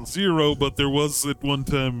now? 0, but there was at one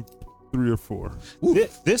time 3 or 4.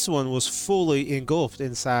 This one was fully engulfed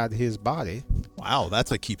inside his body. Wow,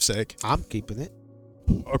 that's a keepsake. I'm keeping it.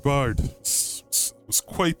 Our bard was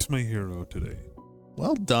quite my hero today.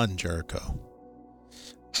 Well done, Jericho.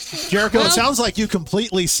 Jericho, it sounds like you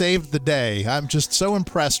completely saved the day. I'm just so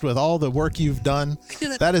impressed with all the work you've done.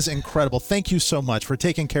 That is incredible. Thank you so much for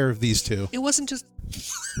taking care of these two. It wasn't just.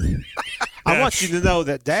 I want you to know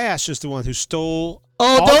that Dash is the one who stole.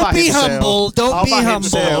 Oh, all don't by be himself. humble. Don't All be by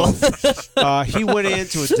humble. himself. He went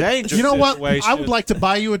into a dangerous You know what? situation. I would like to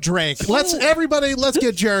buy you a drink. Let's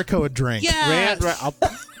get Jericho a drink. Yeah.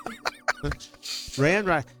 Ran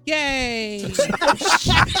right. Yay.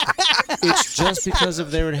 It's just because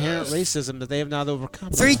of their inherent racism that they have not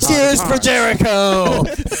overcome. 3 cheers for Jericho.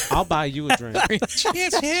 I'll buy you a drink.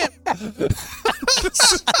 Yes, him.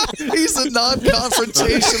 He's a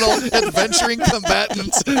non-confrontational adventuring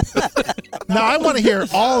combatant. Now I want to hear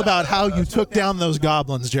all about how you took down those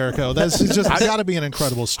goblins, Jericho. This is just got to be an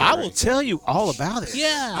incredible story. I will tell you all about it.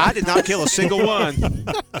 Yeah. I did not kill a single one.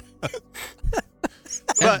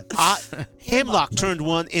 But Hemlock turned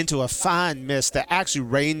one into a fine mist that actually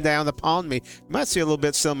rained down upon me. You might see a little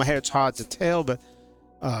bit still in my hair. It's hard to tell, but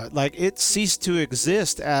like it ceased to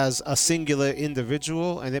exist as a singular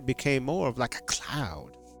individual, and it became more of like a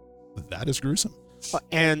cloud. That is gruesome.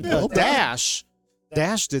 And Dash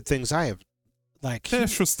did things I have like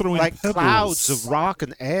Dash was throwing like pebbles. clouds of rock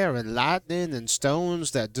and air and lightning and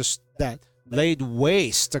stones that laid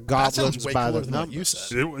waste to That sounds goblins way by cooler the than what number. you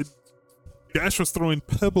said. Dash was throwing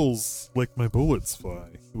pebbles like my bullets fly.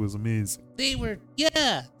 It was amazing. They were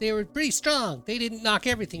pretty strong. They didn't knock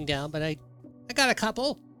everything down, but I got a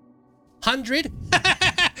couple. 100.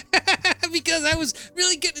 Because I was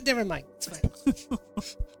really good. Never mind. It's fine.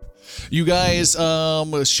 You guys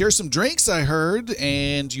share some drinks, I heard,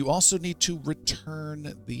 and you also need to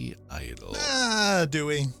return the idol. Do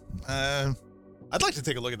we? I'd like to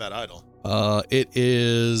take a look at that idol. It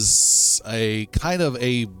is a kind of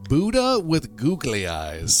a Buddha with googly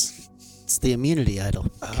eyes. It's the immunity idol.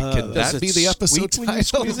 Can that be the episode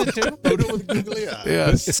title? Buddha with googly eyes.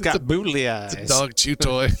 Yes. It's got boodly eyes. It's a dog chew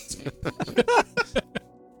toy.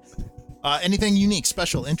 Anything unique,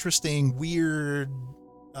 special, interesting, weird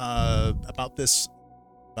about this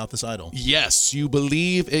idol? Yes, you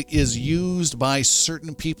believe it is used by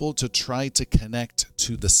certain people to try to connect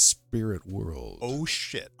to the spirit world. Oh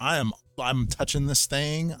shit! I'm touching this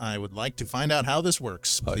thing. I would like to find out how this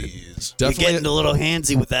works, please. You're Definitely. getting a little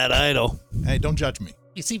handsy with that idol. Hey, don't judge me.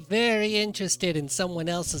 You seem very interested in someone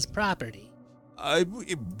else's property.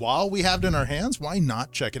 While we have it in our hands, why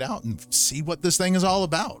not check it out and see what this thing is all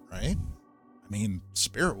about, right? I mean,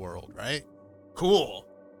 spirit world, right? Cool.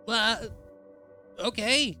 Well,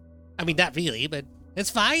 okay. I mean, not really, but it's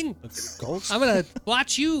fine. Gold, I'm gonna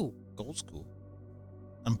watch you. gold school.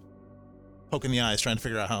 Poking the eyes, trying to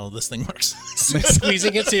figure out how this thing works.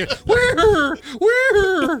 Squeezing it to where?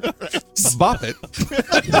 Bop it.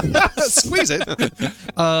 Squeeze it.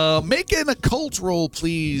 Make an occult roll,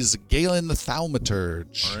 please, Galen the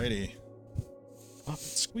thaumaturge. Alrighty. Pop it,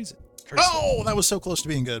 squeeze it. Oh, that was so close to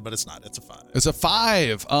being good, but it's not. It's a 5. It's a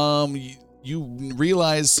 5. You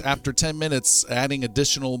realize after 10 minutes, adding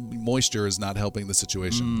additional moisture is not helping the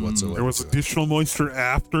situation whatsoever. There was additional moisture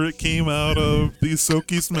after it came out of the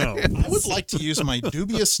Ysoki's mouth. I would like to use my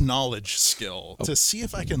dubious knowledge skill to see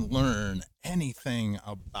if I can learn anything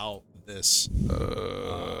about this.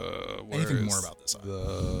 Anything more about this?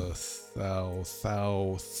 The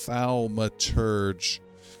thaumaturge.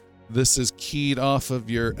 This is keyed off of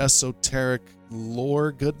your esoteric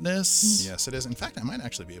lore goodness. Yes, it is. In fact, I might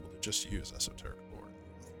actually be able to just use esoteric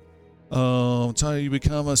lore. Tell you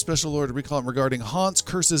become a special lord to recall it regarding haunts,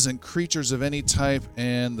 curses, and creatures of any type,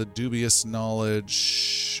 and the dubious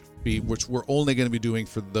knowledge feat, which we're only going to be doing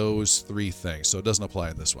for those 3 things, so it doesn't apply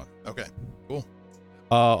in this one. Okay, cool.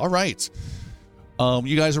 All right.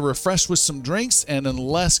 You guys are refreshed with some drinks, and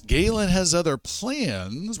unless Galen has other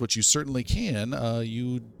plans, which you certainly can,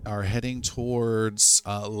 you are heading towards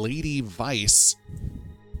Lady Vice,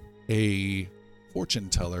 a fortune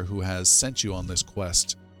teller who has sent you on this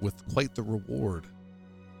quest with quite the reward.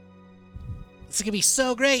 This is gonna be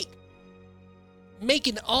so great.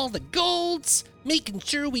 Making all the golds, making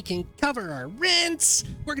sure we can cover our rents.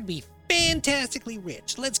 We're gonna be fantastically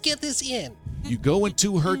rich. Let's get this in. You go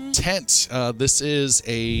into her tent. This is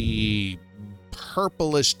a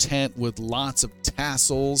purplish tent with lots of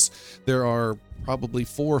tassels. There are probably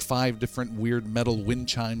 4 or 5 different weird metal wind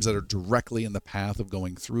chimes that are directly in the path of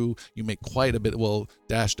going through. You make quite a bit. Well,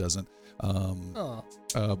 Dash doesn't.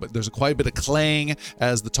 But there's quite a bit of clang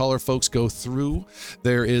as the taller folks go through.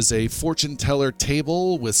 There is a fortune teller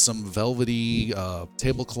table with some velvety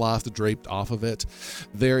tablecloth draped off of it.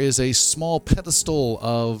 There is a small pedestal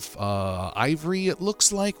of ivory, it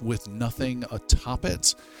looks like, with nothing atop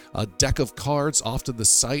it. A deck of cards off to the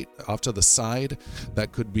side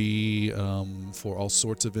that could be for all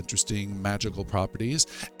sorts of interesting magical properties.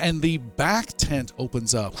 And the back tent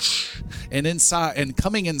opens up, and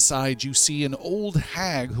coming inside, you see an old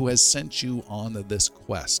hag who has sent you on this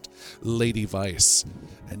quest, Lady Vice.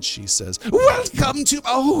 And she says, "Welcome to...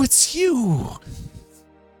 Oh, it's you!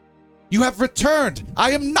 You have returned!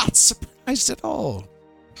 I am not surprised at all."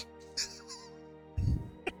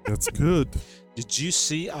 That's good. Did you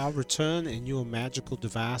see our return in your magical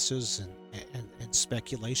devices and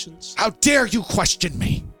speculations? How dare you question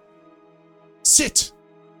me? Sit!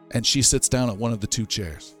 And she sits down at one of the 2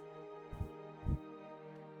 chairs.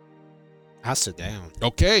 I sit down.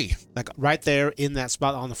 Okay. Like right there in that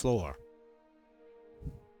spot on the floor.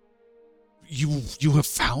 You have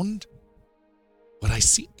found what I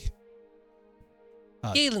seek?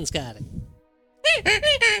 Galen's got it.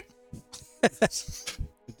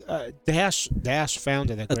 Dash found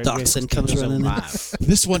it. A dachshund comes running in.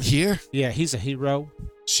 This one here? Yeah, he's a hero.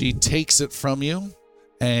 She takes it from you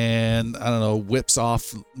and, I don't know, whips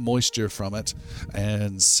off moisture from it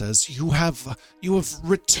and says, You have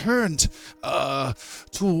returned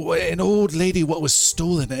to an old lady what was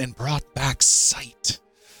stolen and brought back sight.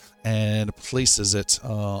 And places it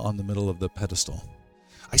on the middle of the pedestal.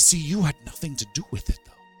 I see you had nothing to do with it,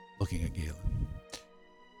 though, looking at Galen.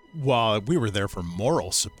 Well, we were there for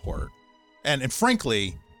moral support. And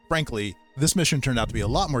frankly, this mission turned out to be a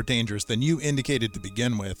lot more dangerous than you indicated to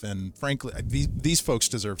begin with. And frankly, these folks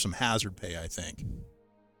deserve some hazard pay, I think.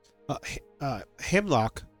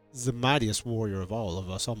 Hemlock, the mightiest warrior of all of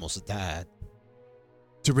us, almost died.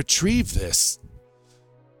 To retrieve this,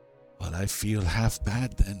 but I feel half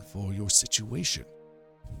bad then for your situation.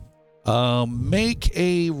 Make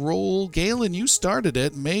a roll. Galen, you started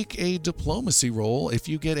it. Make a diplomacy roll. If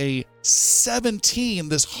you get a 17,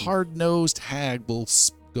 this hard-nosed hag will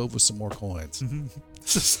go for some more coins.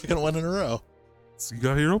 It's the second one in a row. So you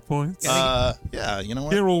got hero points. Yeah, you know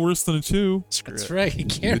what? Can't roll worse than a 2. Screw That's it. right. You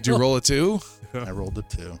can't. Did you roll a 2? I rolled a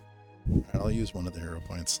 2. All right, I'll use one of the hero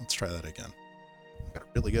points. Let's try that again. Got a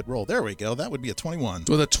really good roll. There we go. That would be a 21.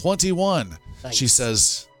 With a 21, Nice. she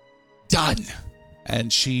says, "Done."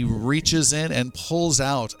 And she reaches in and pulls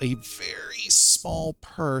out a very small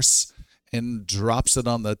purse and drops it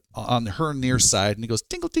on her near side, and he goes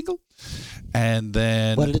tinkle tinkle, and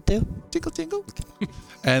then What did it do? tinkle tinkle,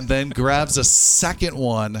 and then grabs a second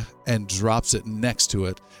one and drops it next to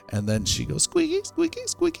it, and then she goes squeaky squeaky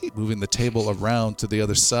squeaky, moving the table around to the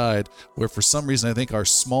other side, where for some reason I think our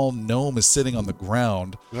small gnome is sitting on the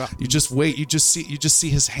ground. Yeah. You just wait, you just see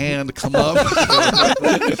his hand come up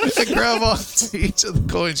and grab onto each of the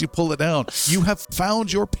coins. You pull it down. You have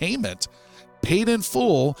found your payment, paid in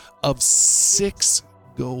full, of 6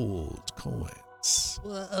 gold coins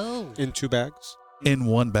Whoa. In 2 bags. in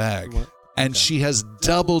one bag. What? And she has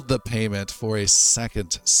doubled the payment for a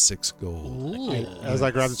second 6 gold. Ooh. As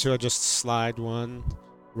I grab the 2, I just slide one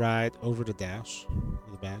right over the dash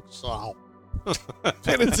of the bags.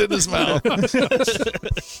 And it's in his mouth.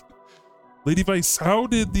 Lady Vice, how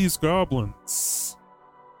did these goblins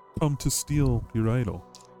come to steal your idol?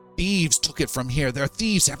 Thieves took it from here. There are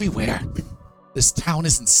thieves everywhere. This town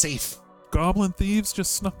isn't safe. Goblin thieves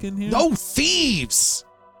just snuck in here? No thieves!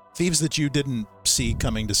 Thieves that you didn't see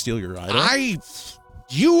coming to steal your idol.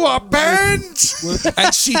 You are banned!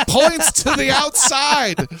 And she points to the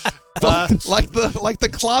outside. Like the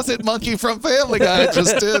closet monkey from Family Guy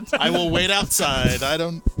just did. I will wait outside. I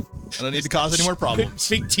don't need to cause any more problems.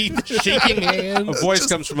 Big teeth, shaking hands. A voice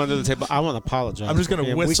comes from under the table. I want to apologize. I'm just gonna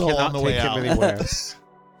We whistle cannot on the way take him out. anywhere.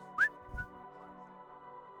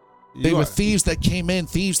 They were thieves that came in,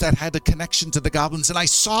 thieves that had a connection to the goblins, and I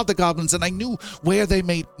saw the goblins, and I knew where they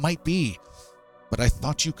might be. But I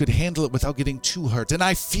thought you could handle it without getting too hurt, and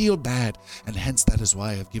I feel bad, and hence that is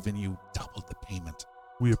why I've given you double the payment.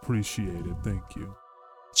 We appreciate it. Thank you.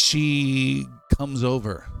 She comes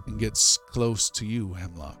over and gets close to you,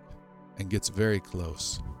 Hemlock, and gets very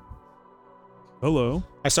close. Hello.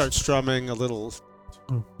 I start strumming a little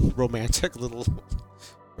romantic little.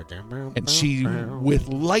 And she, with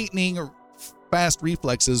lightning fast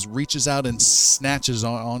reflexes, reaches out and snatches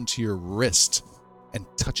onto your wrist and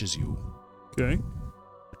touches you. Okay.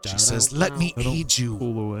 She says, "Let me I don't aid you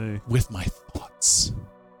pull away. with my thoughts."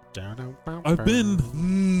 I've been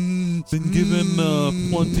given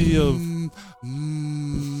plenty of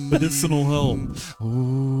medicinal help.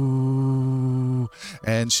 Ooh.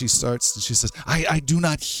 And she says, I do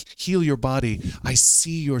not heal your body. I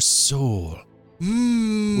see your soul.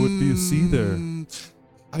 What do you see there?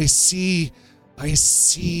 I see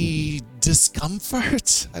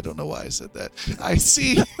discomfort. I don't know why I said that. I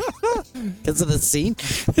see Because of the scene?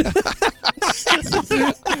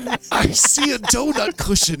 I see a donut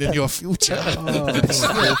cushion in your future.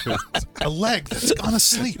 A leg that's gone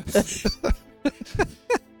asleep.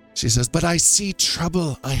 She says, but I see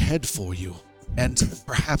trouble ahead for you, and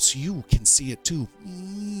perhaps you can see it too.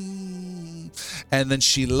 And then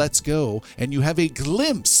she lets go, and you have a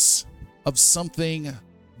glimpse of something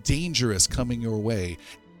dangerous coming your way.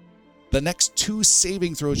 The next 2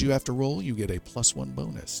 saving throws you have to roll, you get a +1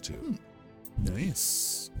 bonus to.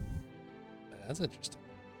 Nice. That's interesting.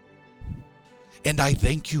 And I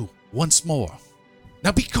thank you once more.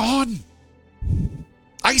 Now be gone.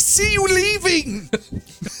 I see you leaving.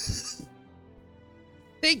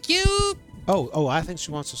 Thank you. Oh, I think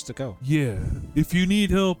she wants us to go. Yeah. If you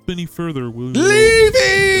need help any further, we'll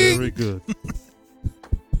Leaving. Very good.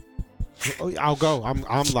 Oh, I'll go. I'm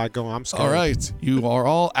like going. I'm scared. All right, you are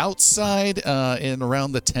all outside and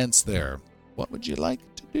around the tents there. What would you like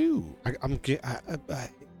to do? I I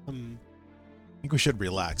think we should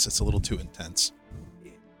relax. It's a little too intense.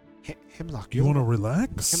 Hemlock. You want to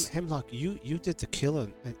relax? Hemlock, you did the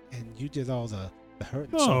killing and you did all the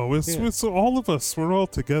hurting. No, it's all of us. We're all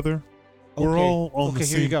together. We're all on the Okay,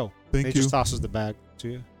 same. here you go. Thank He you. just tosses the bag to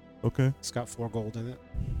you. Okay. It's got 4 gold in it.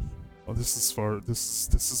 Oh, this is far. This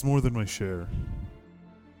is more than my share.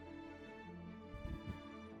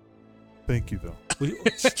 Thank you, though.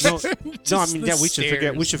 No, I mean, yeah, we should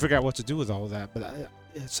stares. figure out what to do with all of that. But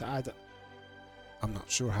I'm not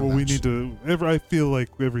sure how. Well, we need to. I feel like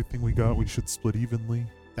everything we got, we should split evenly.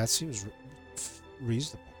 That seems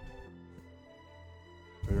reasonable.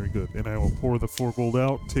 Very good. And I will pour the 4 gold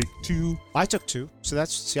out. Take 2. I took 2, so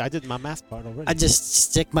I did my math part already. I just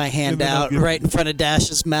stick my hand And then I'll out give- right in front of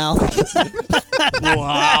Dash's mouth.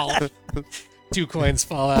 Wow. 2 coins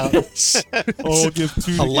fall out. Oh, I'll give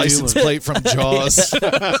 2 to A license Galen. plate from Jaws.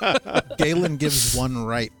 Galen gives 1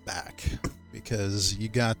 right back because you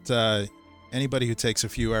got anybody who takes a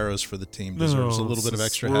few arrows for the team deserves a little bit of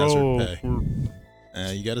extra hazard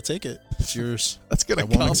pay. You got to take it. It's yours. That's going I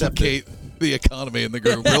to won't accept complicate the economy in the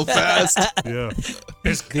group real fast. Yeah.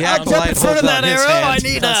 The I grab in front of that arrow. I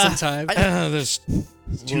need a. time. There's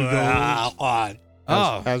 2 gold.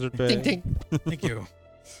 Oh, hazard pay. Ding ding. thank you.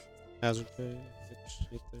 Hazard pay.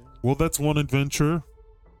 Well, that's one adventure.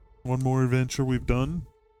 One more adventure we've done.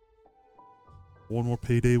 One more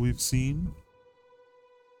payday we've seen.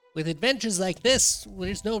 With adventures like this,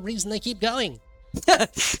 there's no reason they keep going.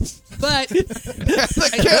 But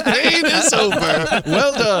The campaign is over.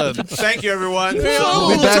 Well done. Thank you, everyone.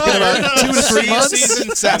 We'll be back in about 2 to 3 months.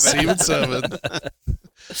 Season 7. Season 7.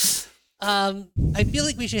 I feel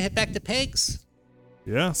like we should head back to Pegs.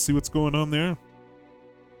 Yeah, see what's going on there.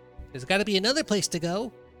 There's got to be another place to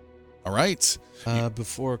go. All right.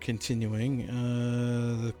 Before continuing,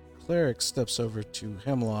 the cleric steps over to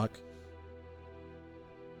Hemlock.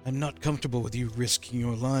 I'm not comfortable with you risking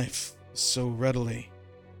your life so readily.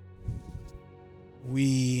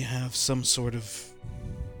 We have some sort of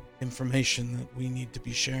information that we need to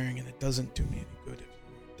be sharing, and it doesn't do me any good if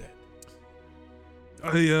you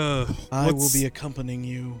are dead. I will be accompanying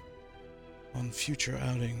you on future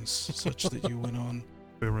outings such that you went on.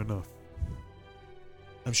 Fair enough.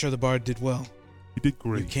 I'm sure the bard did well. You did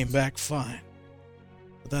great. You came back fine.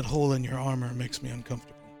 But that hole in your armor makes me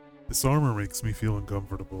uncomfortable. This armor makes me feel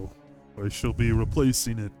uncomfortable. I shall be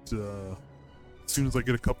replacing it as soon as I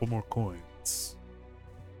get a couple more coins.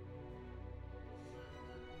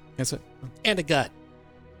 That's it. And a gun.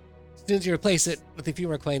 As soon as you replace it with a few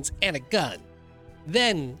more coins and a gun,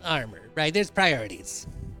 then armor, right? There's priorities.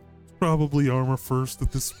 Probably armor first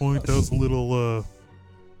at this point. That was a little,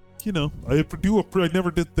 I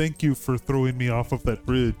never did thank you for throwing me off of that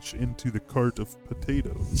bridge into the cart of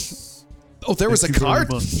potatoes. Oh, there was a cart?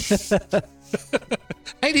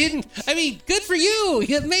 I didn't. I mean, good for you.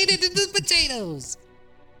 You made it into the potatoes.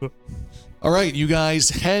 All right, you guys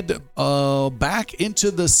head back into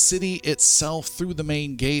the city itself through the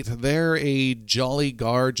main gate. There, a jolly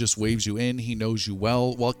guard just waves you in. He knows you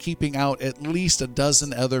well, while keeping out at least a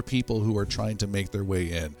dozen other people who are trying to make their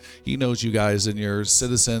way in. He knows you guys and your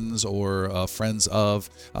citizens or friends of,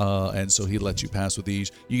 and so he lets you pass with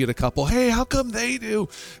ease. You get a couple, hey, how come they do?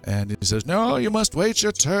 And he says, no, you must wait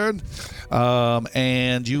your turn.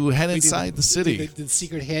 And you head inside the city. The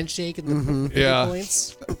secret handshake and the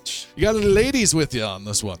points. You got the ladies with you on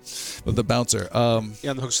this one, with the bouncer.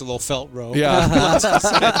 Yeah, and hooks a little felt robe.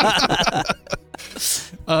 Yeah.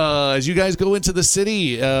 As you guys go into the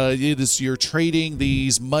city, you're trading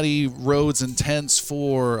these muddy roads and tents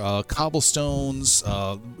for cobblestones,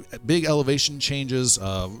 big elevation changes,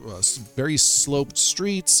 very sloped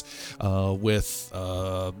streets with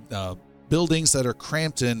buildings that are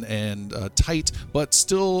cramped and tight, but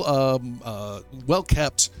still well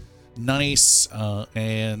kept. Nice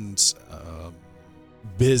and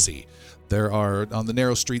busy. There are, on the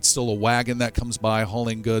narrow streets, still a wagon that comes by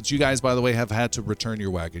hauling goods. You guys, by the way, have had to return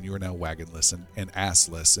your wagon. You are now wagonless and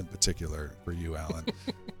assless in particular for you, Alan.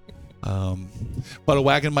 But a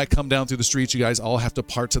wagon might come down through the streets. You guys all have to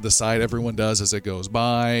part to the side. Everyone does as it goes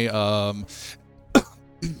by.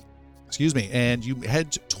 Excuse me, and you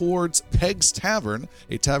head towards Peg's Tavern,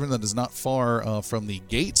 a tavern that is not far from the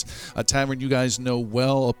gate. A tavern you guys know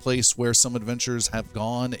well, a place where some adventurers have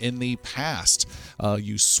gone in the past.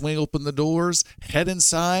 You swing open the doors, head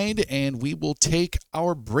inside, and we will take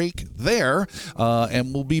our break there,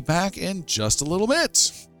 and we'll be back in just a little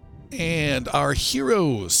bit. And our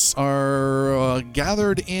heroes are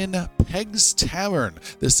gathered in Peg's Tavern.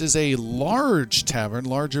 This is a large tavern,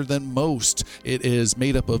 larger than most. It is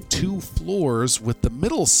made up of 2 floors, with the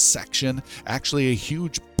middle section actually a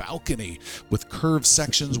huge balcony with curved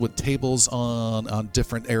sections with tables on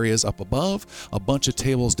different areas up above, a bunch of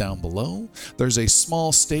tables down below. There's a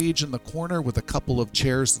small stage in the corner with a couple of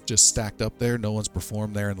chairs just stacked up there. No one's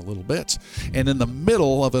performed there in a little bit. And in the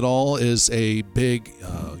middle of it all is a big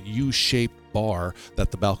U-shaped bar that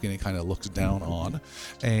the balcony kind of looks down on.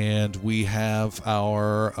 And we have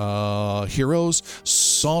our heroes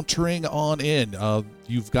sauntering on in.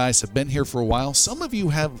 You guys have been here for a while. Some of you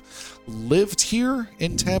have lived here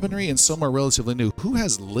in Tabonry, and some are relatively new. Who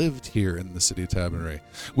has lived here in the city of Tabonry?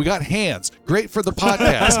 We got hands. Great for the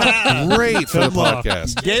podcast. Great for the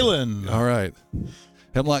podcast. Galen. All right.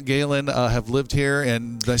 Hemlock, Galen have lived here,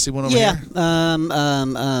 and did I see one over Yeah, here?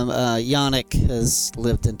 Yannick has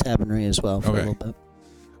lived in Tabonry as well for a little bit.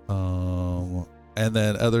 And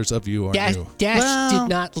then others of you are new. Dash did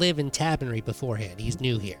not live in Tabonry beforehand. He's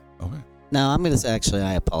new here. Okay. No, I'm going to say, actually,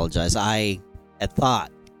 I apologize. I had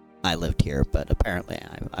thought I lived here, but apparently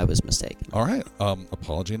I was mistaken. All right.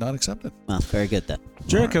 Apology not accepted. Well, very good then.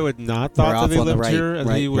 Jericho had not thought that he lived here, and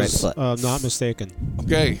he was not mistaken.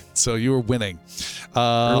 Okay, so you were winning. Early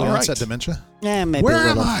All right. onset dementia? Yeah, maybe Where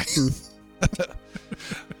a little. am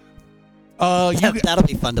I? That'll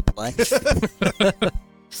be fun to play.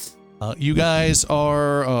 You guys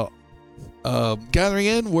are gathering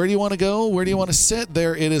in. Where do you want to go? Where do you want to sit?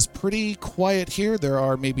 There, it is pretty quiet here. There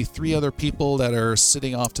are maybe 3 other people that are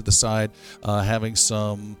sitting off to the side, having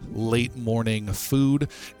some late morning food.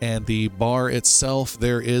 And the bar itself,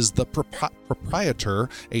 there is the proprietor,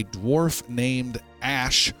 a dwarf named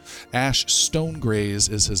Ash. Ash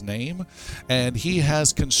Stonegraze is his name, and he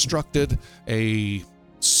has constructed a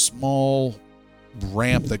small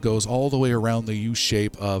ramp that goes all the way around the U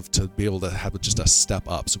shape to be able to have just a step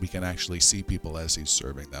up so we can actually see people as he's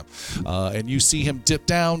serving them. And you see him dip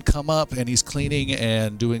down, come up, and he's cleaning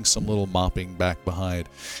and doing some little mopping back behind.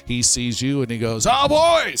 He sees you and he goes, "Oh,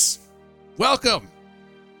 boys, welcome.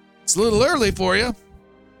 It's a little early for you.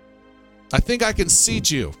 I think I can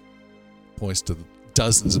seat you." Points to the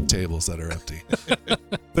dozens of tables that are empty.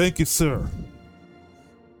 Thank you, sir.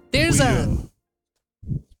 There's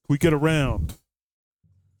We get a round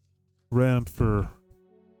for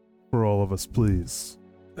all of us, please.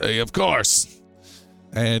 Hey, of course.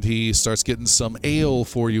 And he starts getting some ale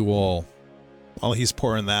for you all. While he's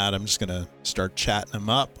pouring that, I'm just going to start chatting him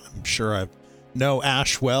up. I'm sure I know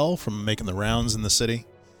Ash well from making the rounds in the city.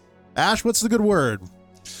 Ash, what's the good word?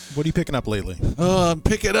 What are you picking up lately? I'm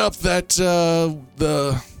picking up that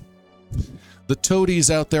the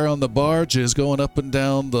toadies out there on the barges going up and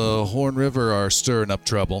down the Horn River are stirring up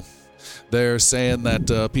trouble. They're saying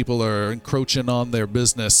that people are encroaching on their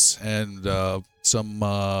business, and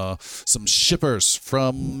some shippers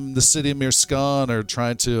from the city of Mirskan are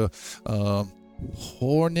trying to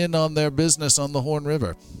horn in on their business on the Horn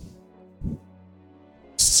River.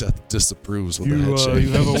 Seth disapproves with a head shake.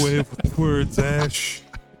 You have a way with words, Ash.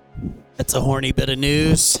 That's a horny bit of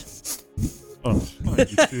news. Oh, you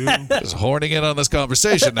do. Just horning in on this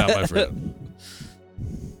conversation now, my friend.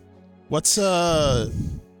 What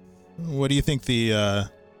do you think the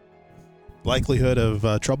likelihood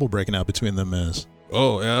of trouble breaking out between them is?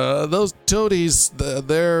 Those toadies,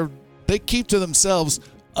 they keep to themselves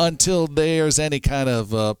until there's any kind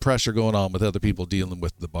of pressure going on with other people dealing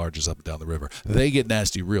with the barges up and down the river. They get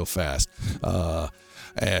nasty real fast.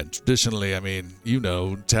 And traditionally, I mean,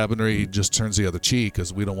 Tabonry just turns the other cheek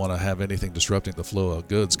because we don't want to have anything disrupting the flow of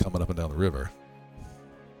goods coming up and down the river.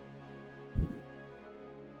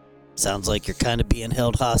 Sounds like you're kind of being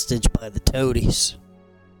held hostage by the toadies.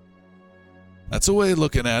 That's a way of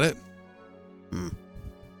looking at it.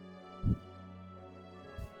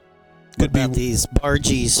 What about these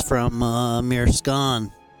bargies from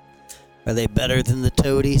Mirskan? Are they better than the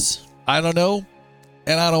toadies? I don't know,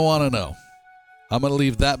 and I don't want to know. I'm going to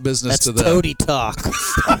leave that business to them. Toady talk.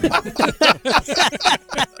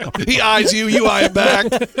 He eyes you, you eye him back.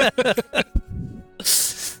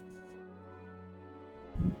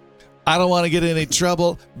 I don't want to get in any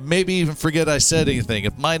trouble. Maybe even forget I said anything.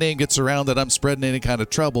 If my name gets around that I'm spreading any kind of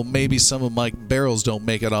trouble, maybe some of my barrels don't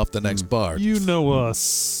make it off the next barge. You know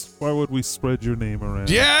us. Why would we spread your name around?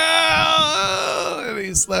 Yeah! And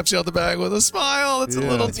he slaps you on the back with a smile. It's a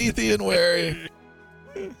little teethy and wary.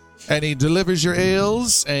 And he delivers your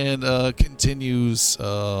ales and continues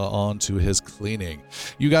on to his cleaning.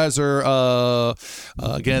 You guys are,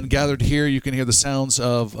 again, gathered here. You can hear the sounds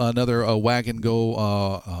of another wagon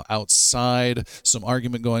go outside, some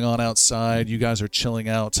argument going on outside. You guys are chilling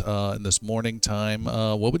out in this morning time.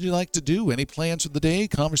 What would you like to do? Any plans for the day?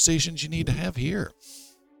 Conversations you need to have here?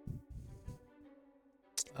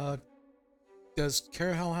 Does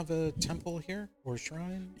Carahel have a temple here or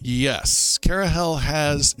shrine? Yes. Carahel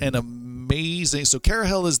has an amazing... So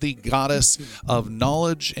Carahel is the goddess of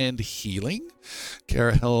knowledge and healing.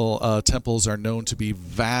 Carahel temples are known to be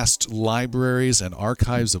vast libraries and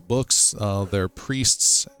archives of books. They're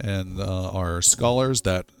priests and are scholars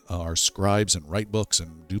that are scribes and write books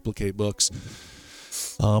and duplicate books.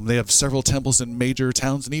 They have several temples in major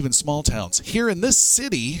towns and even small towns. Here in this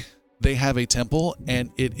city... They have a temple, and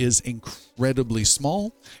it is incredibly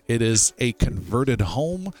small. It is a converted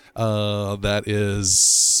home that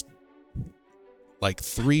is like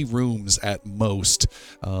 3 rooms at most,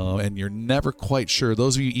 and you're never quite sure.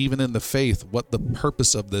 Those of you even in the faith, what the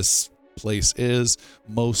purpose of this place is.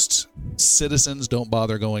 Most citizens don't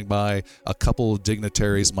bother going by. A couple of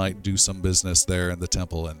dignitaries might do some business there in the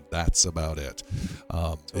temple, and that's about it.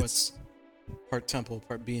 So it's part temple,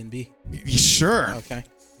 part B&B? Sure. Okay.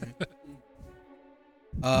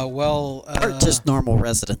 Or just normal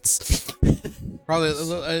residents.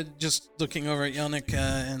 Probably just looking over at Yannick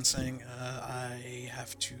and saying, I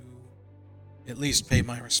have to at least pay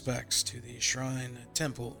my respects to the shrine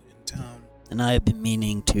temple in town. And I have been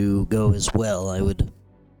meaning to go as well. I would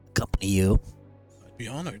accompany you. I'd be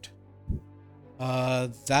honored.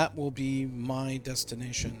 That will be my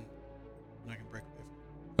destination when I can break away.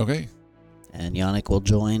 Okay. And Yannick will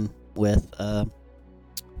join with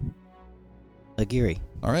Agiri.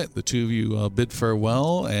 All right, the two of you bid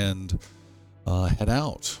farewell and head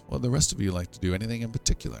out. What do the rest of you like to do? Anything in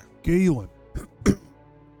particular? Galen,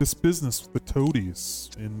 this business with the toadies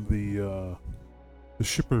and the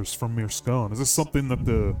shippers from Mirskon, is this something that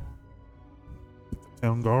the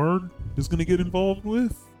town guard is going to get involved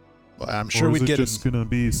with? Well, I'm sure or we'd is it get just going to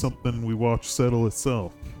be something we watch settle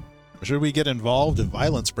itself? I'm sure we get involved if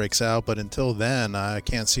violence breaks out, but until then, I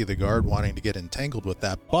can't see the guard wanting to get entangled with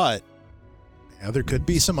that. But there could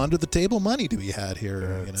be some under-the-table money to be had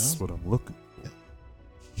here. That's what I'm looking for.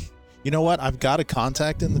 You know what? I've got a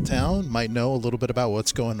contact in the town, might know a little bit about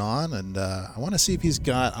what's going on, and I want to see if he's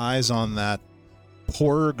got eyes on that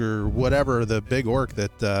porg or whatever, the big orc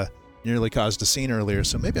that nearly caused a scene earlier.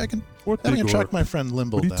 So maybe I can track my friend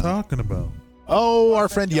Limble What are you down. talking about? Oh, our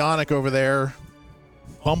friend Yannick over there,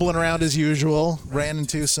 bumbling around as usual, ran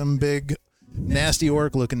into some big, nasty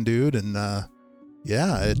orc-looking dude, and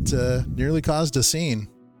it nearly caused a scene.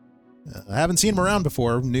 I haven't seen him around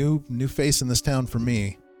before. New face in this town for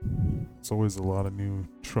me. It's always a lot of new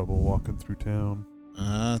trouble walking through town.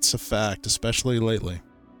 That's a fact, especially lately.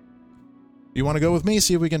 You want to go with me,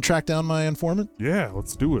 see if we can track down my informant? Yeah,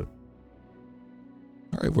 let's do it.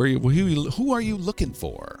 All right, who are you looking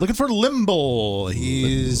for? Looking for Limble.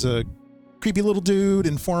 He's a creepy little dude,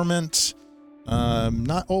 informant.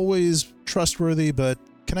 Not always trustworthy, but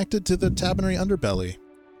connected to the Tabonry underbelly.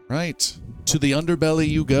 Right. To the underbelly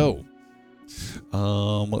you go.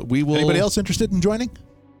 We will. Anybody else interested in joining?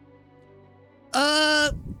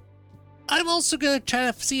 I'm also gonna try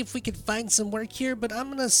to see if we can find some work here, but I'm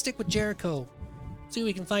gonna stick with Jericho. See what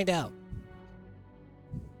we can find out.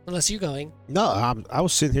 Unless you're going. No, I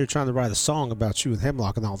was sitting here trying to write a song about you and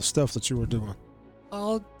Hemlock and all the stuff that you were doing.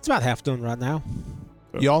 Oh, It's about half done right now.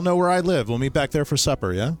 Y'all know where I live. We'll meet back there for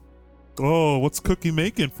supper, yeah? Oh, what's Cookie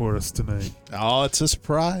making for us tonight? Oh, it's a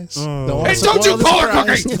surprise. Oh. Hey, don't you call her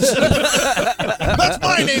Cookie! That's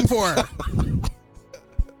my name for her.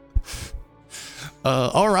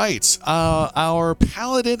 All right. Our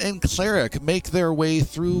paladin and cleric make their way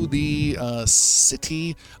through the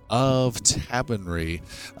city of Tabonry.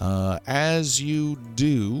 As you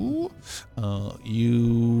do,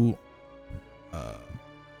 you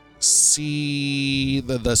see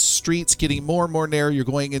the streets getting more and more narrow. You're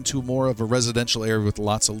going into more of a residential area with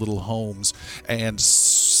lots of little homes, and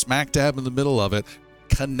smack dab in the middle of it,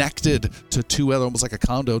 connected to two other, almost like a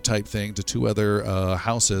condo type thing, to two other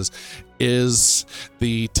houses, is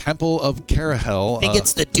the Temple of Carahel. I think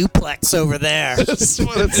it's the duplex over there. That's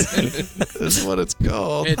what it's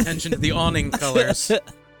called. Pay attention to the awning colors.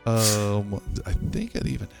 I think it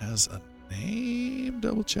even has a name.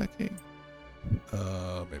 Double checking.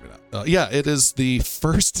 Maybe not. Yeah, it is the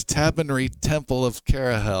First Tabonry Temple of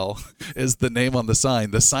Carahel is the name on the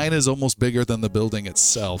sign. The sign is almost bigger than the building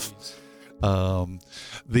itself.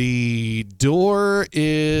 The door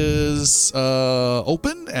is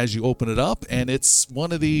open as you open it up, and it's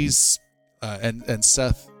one of these, and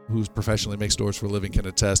Seth, who professionally makes doors for a living, can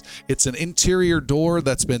attest. It's an interior door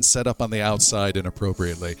that's been set up on the outside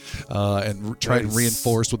inappropriately, and tried and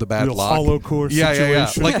reinforced with a bad Real lock. hollow core Yeah.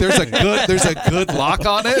 situation. Like there's a good lock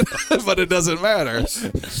on it, but it doesn't matter.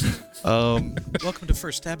 Welcome to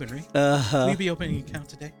First Tabonry. Will you be opening an account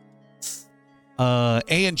today?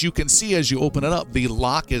 And you can see as you open it up, the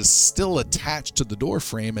lock is still attached to the door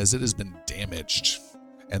frame as it has been damaged.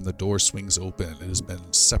 And the door swings open. It has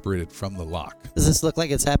been separated from the lock. Does this look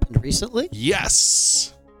like it's happened recently?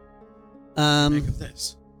 Yes. Make of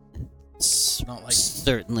this. Not like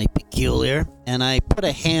Certainly peculiar. And I put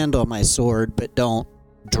a hand on my sword, but don't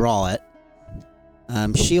draw it.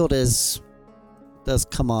 Shield does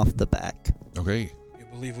come off the back. Okay. you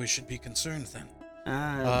believe we should be concerned then.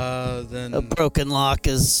 Then A broken lock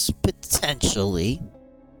is potentially.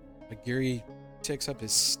 Agiri takes up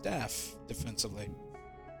his staff defensively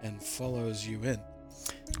and follows you in.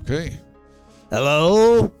 Okay.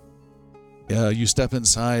 Hello? You step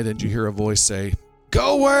inside and you hear a voice say,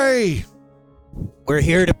 "Go away! We're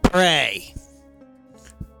here to pray.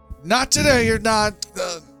 Not today, you're not.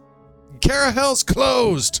 Carahel's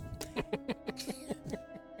closed."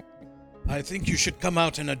 I think you should come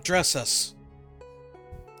out and address us.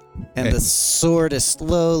 And Hey. the sword is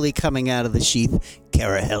slowly coming out of the sheath.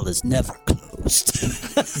 Carahel is never closed.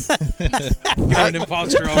 You're an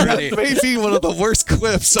imposter already. That may be one of the worst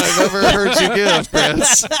quips I've ever heard you give,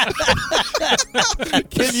 Chris.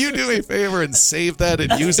 Can you do me a favor and save that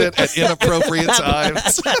and use it at inappropriate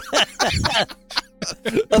times?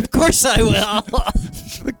 Of course I will.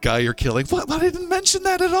 The guy you're killing. What? I didn't mention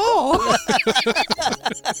that at all.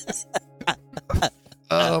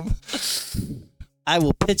 I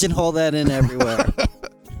will pigeonhole that in everywhere.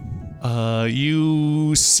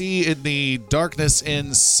 You see in the darkness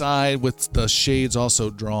inside, with the shades also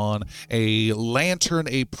drawn, a lantern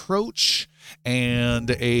approach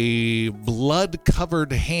and a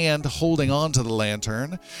blood-covered hand holding onto the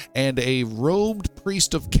lantern, and a robed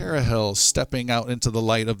priest of Carahel stepping out into the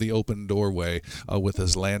light of the open doorway with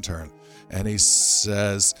his lantern. And he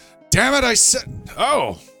says, "Damn it, I said...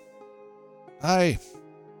 Oh! I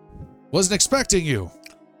wasn't expecting you.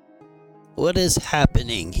 What is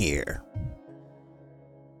happening here?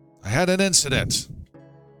 I had an incident.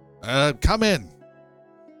 Come in.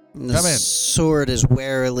 The Come in. sword is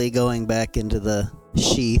warily going back into the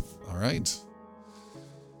sheath. All right.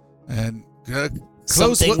 And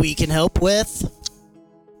close Something we can help with?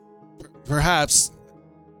 perhaps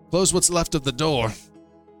close what's left of the door.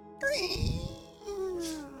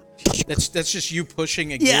 That's just you pushing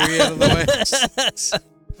Agiri out of the way.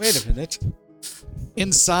 Wait a minute.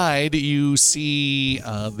 Inside, you see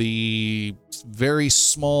the very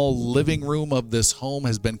small living room of this home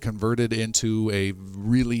has been converted into a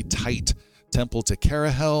really tight temple to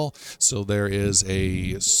Carahel. So there is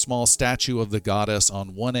a small statue of the goddess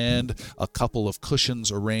on one end, a couple of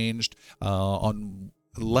cushions arranged. On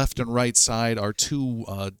left and right side are two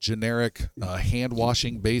generic hand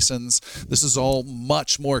washing basins. This is all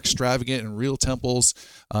much more extravagant in real temples.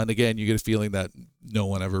 And again, you get a feeling that no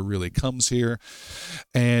one ever really comes here.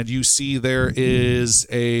 And you see there is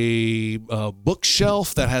a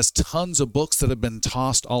bookshelf that has tons of books that have been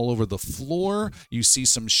tossed all over the floor. You see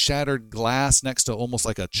some shattered glass next to almost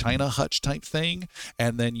like a china hutch type thing.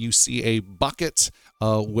 And then you see a bucket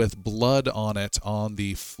with blood on it on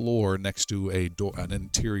the floor next to an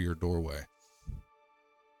interior doorway.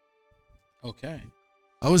 Okay.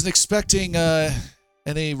 I wasn't expecting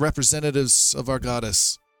any representatives of our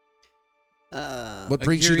goddess. What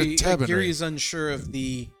brings you to Tabonry? Agiri is unsure of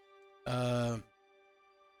the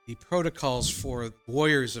protocols for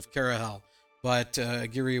warriors of Carahel, but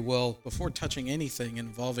Agiri will, before touching anything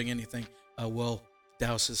involving anything, will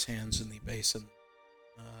douse his hands in the basin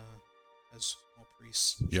as all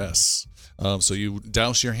priests. Yes. So you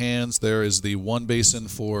douse your hands. There is the one basin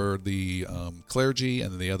for the clergy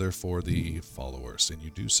and the other for the followers, and you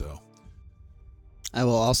do so. I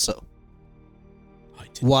will also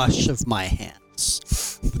wash of my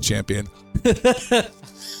hands. The champion.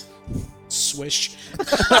 Swish.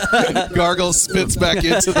 Gargle spits back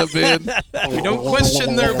into the bin. We don't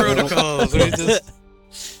question their protocols. We just...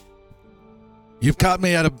 You've caught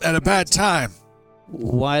me at a bad time.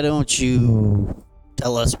 Why don't you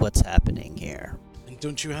tell us what's happening here? And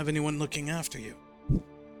don't you have anyone looking after you?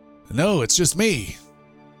 No, it's just me.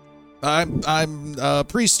 I'm a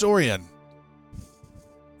priestorian.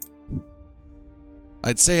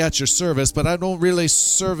 I'd say at your service, but I don't really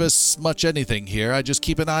service much anything here. I just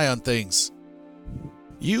keep an eye on things.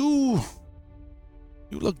 You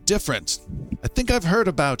look different. I think I've heard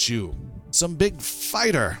about you. Some big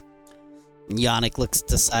fighter. Yannick looks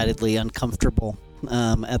decidedly uncomfortable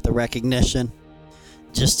at the recognition.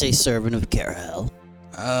 Just a servant of Carahel.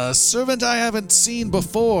 A servant I haven't seen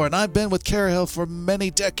before, and I've been with Carahel for many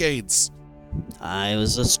decades. I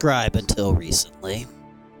was a scribe until recently.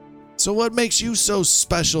 So what makes you so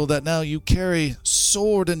special that now you carry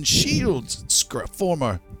sword and shield,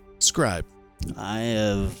 former scribe?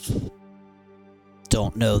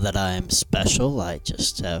 Don't know that I am special. I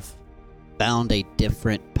just have found a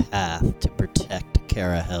different path to protect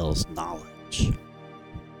Carahel's knowledge.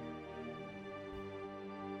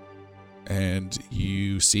 And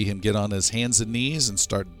you see him get on his hands and knees and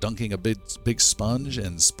start dunking a big sponge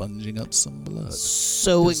and sponging up some blood.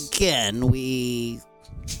 So again, we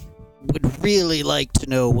would really like to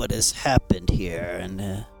know what has happened here,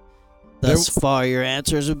 and thus far your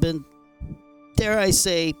answers have been, dare I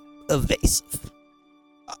say, evasive.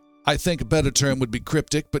 I think a better term would be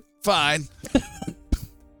cryptic, but fine.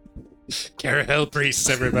 Carahel priests,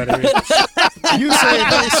 everybody. You say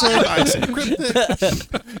evasive, I say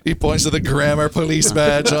cryptic. He points to the grammar police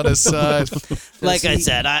badge on his side. Like I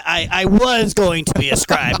said, I was going to be a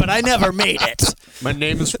scribe, but I never made it. My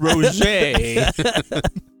name is Roger.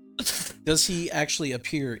 Does he actually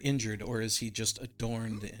appear injured, or is he just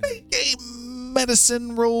adorned in... A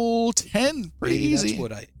medicine roll 10. Pretty easy. That's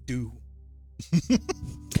what I do.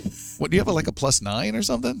 What, do you have like a +9 or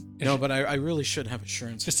something? No, but I really should have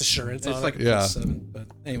assurance. Just assurance It's on like it. a Yeah. +7, but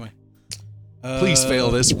anyway. Please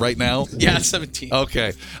fail this right now. Yeah, 17.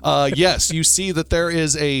 Okay. Yes, you see that there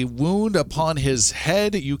is a wound upon his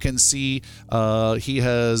head. You can see he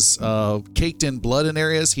has caked in blood in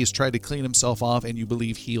areas. He's tried to clean himself off, and you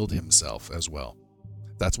believe healed himself as well.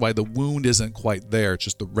 That's why the wound isn't quite there. It's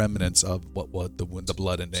just the remnants of what the wound, the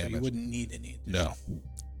blood and So damage. you wouldn't need any. No.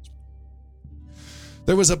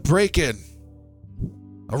 There was a break-in.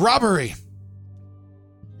 A robbery.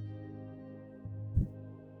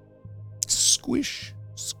 Squish.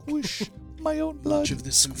 Squish. My own blood. Much of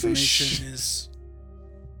this Squish. information is.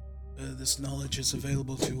 This knowledge is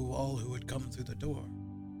available to all who would come through the door.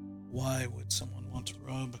 Why would someone want to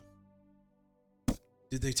rob?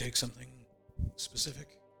 Did they take something specific?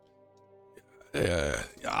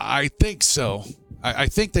 I think so. I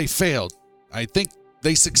think they failed. I think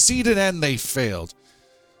they succeeded and they failed.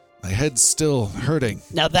 My head's still hurting.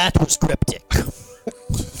 Now that was cryptic.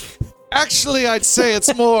 Actually, I'd say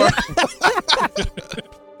it's more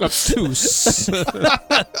Obtuse.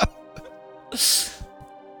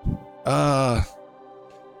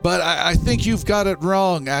 But I think you've got it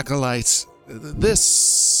wrong, acolytes.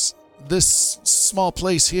 This small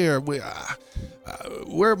place here,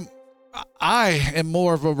 I am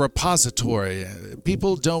more of a repository.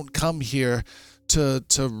 People don't come here to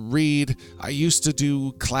read. I used to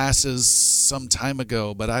do classes some time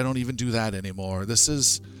ago, but I don't even do that anymore. This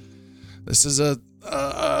is a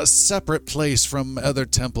separate place from other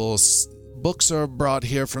temples. Books are brought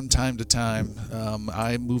here from time to time.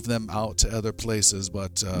 I move them out to other places,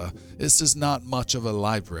 but this is not much of a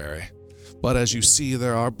library. But as you see,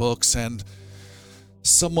 there are books, and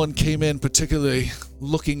someone came in particularly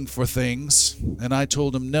looking for things, and I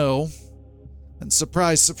told him no. And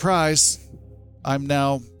surprise, surprise, I'm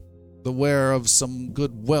now the wearer of some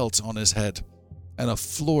good welt on his head and a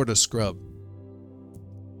floor to scrub.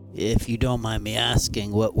 If you don't mind me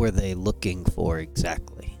asking, what were they looking for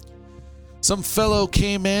exactly? Some fellow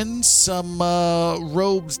came in, some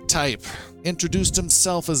robed type, introduced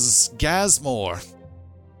himself as Gazmore.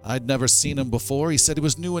 I'd never seen him before. He said he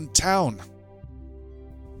was new in town.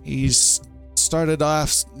 He started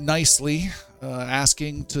off nicely,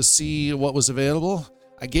 asking to see what was available.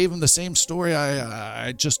 I gave him the same story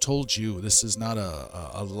I just told you. This is not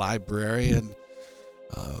a library, and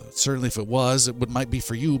certainly if it was, it might be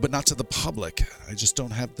for you, but not to the public. I just don't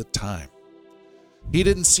have the time. He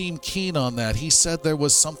didn't seem keen on that. He said there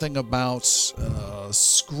was something about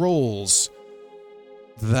scrolls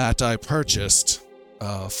that I purchased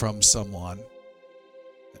from someone.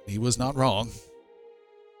 He was not wrong,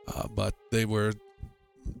 but they were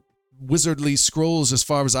wizardly scrolls as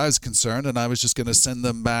far as I was concerned, and I was just going to send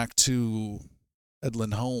them back to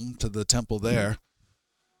Edlin home, to the temple there.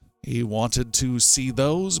 He wanted to see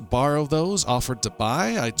those, borrow those, offered to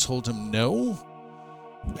buy. I told him no.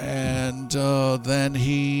 And then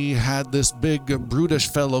he had this big brutish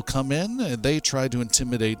fellow come in, and they tried to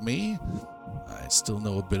intimidate me. I still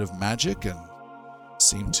know a bit of magic and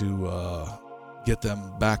seemed to get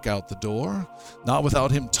them back out the door. Not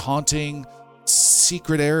without him taunting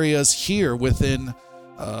secret areas here within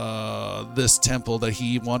this temple that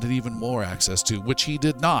he wanted even more access to, which he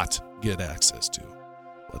did not get access to.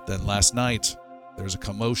 But then last night, there's a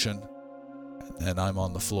commotion, and I'm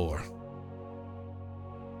on the floor.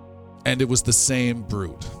 And it was the same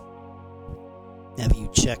brute. Have you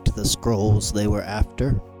checked the scrolls they were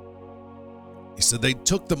after? He said they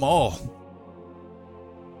took them all.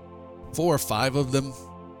 4 or 5 of them.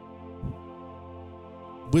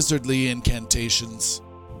 Wizardly incantations.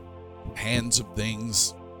 Hands of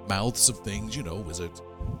things. Mouths of things. You know, wizards.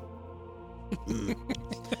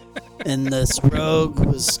 And this rogue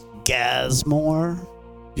was Gazmore?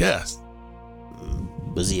 Yes.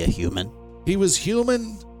 Was he a human? He was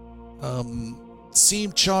human.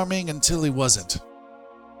 Seemed charming until he wasn't.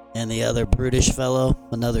 And the other brutish fellow,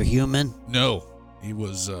 another human? No. He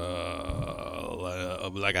was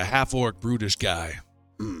like a half-orc brutish guy.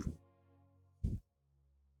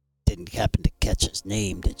 Didn't happen to catch his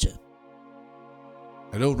name, did you?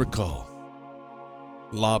 I don't recall.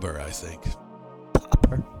 Lobber, I think.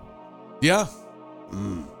 Popper? Yeah.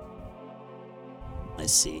 I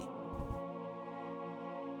see.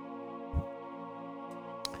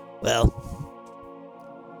 Well,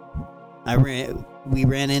 we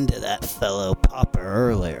ran into that fellow Popper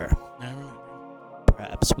earlier. I remember.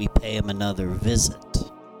 Perhaps we pay him another visit.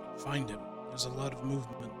 Find him. There's a lot of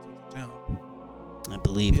movement through the town. I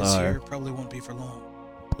believe His our here probably won't be for long.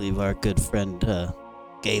 good friend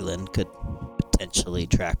Galen could potentially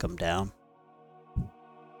track him down.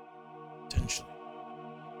 Potentially.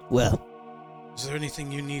 Well, Is there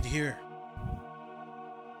anything you need here?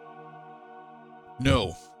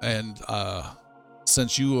 No. And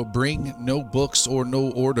since you bring no books or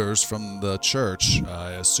no orders from the church,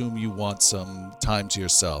 I assume you want some time to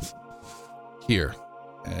yourself. Here.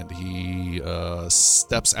 And he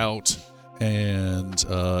steps out and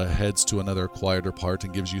heads to another quieter part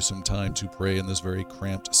and gives you some time to pray in this very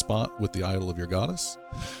cramped spot with the idol of your goddess.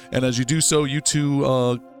 And as you do so, you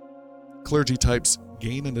two clergy types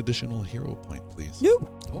gain an additional hero point, please.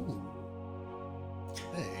 Oh.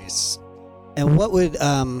 Nice. And what would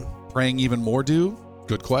Praying even more do?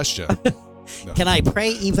 Good question. No. can I pray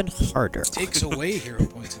even harder? Takes away hero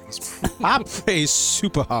points at this point. I pray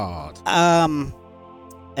super hard.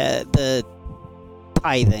 The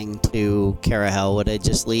tithing to Carahel, would I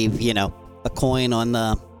just leave, a coin on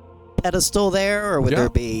the pedestal there, or would there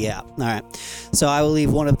be? Yeah. All right. So I will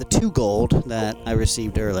leave one of the 2 gold that I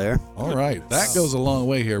received earlier. All right. That goes a long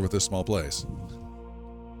way here with this small place.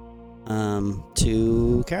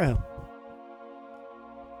 To Carahel.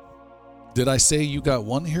 Did I say you got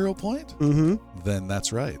 1 hero point? Mm-hmm. Then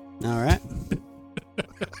that's right. All right.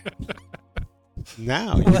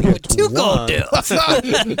 Now you What get would 2 gold one. do?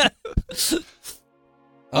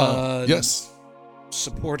 Yes.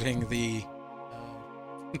 Supporting the.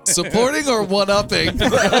 Supporting or one-upping?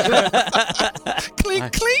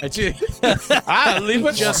 Clink, clink. I'll leave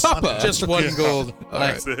it Just 1 gold. All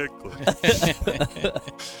right. Exactly.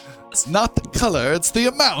 It's not the color, it's the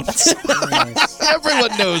amount.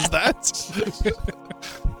 Everyone knows that.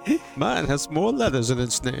 Mine has more letters in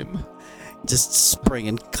its name. Just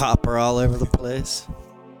springing copper all over the place.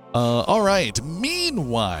 All right.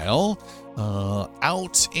 Meanwhile,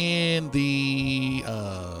 out in the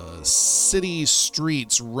city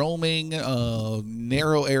streets, roaming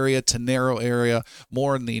narrow area to narrow area,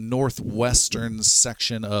 more in the northwestern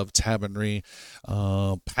section of Tabonry,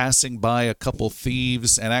 passing by a couple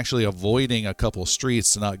thieves and actually avoiding a couple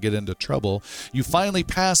streets to not get into trouble, you finally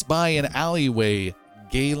pass by an alleyway.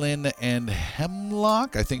 Galen and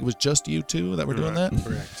Hemlock, I think it was just you two that were doing that.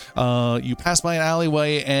 Correct. You pass by an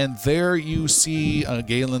alleyway, and there you see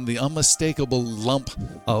Galen, the unmistakable lump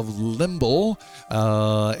of Limble,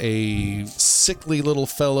 a sickly little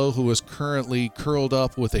fellow who is currently curled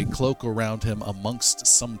up with a cloak around him amongst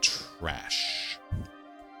some trash.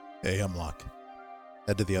 Hey, Hemlock.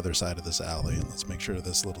 Head to the other side of this alley and let's make sure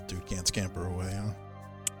this little dude can't scamper away, huh?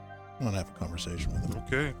 I want to have a conversation with him.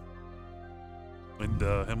 Okay. And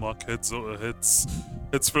Hemlock heads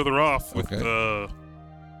further off with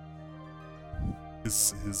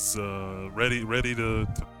his ready to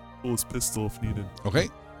pull his pistol if needed. Okay.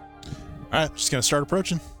 All right, just going to start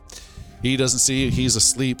approaching. He doesn't see you. He's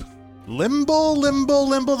asleep. Limbo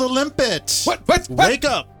the limpet. What? Wake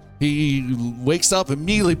up. He wakes up,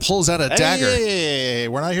 immediately pulls out a dagger. Hey,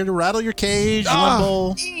 we're not here to rattle your cage,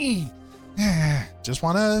 Limbo. Just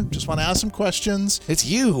want to ask some questions. It's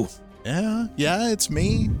you. Yeah, it's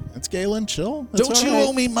me. It's Galen. Chill. It's Don't you all right.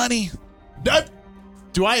 owe me money?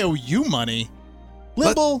 Do I owe you money?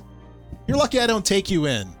 Limble, you're lucky I don't take you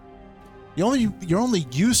in. You're only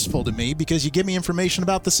useful to me because you give me information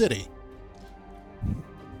about the city.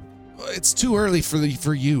 It's too early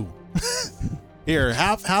for you. Here,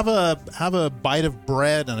 have a bite of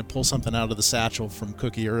bread, and I pull something out of the satchel from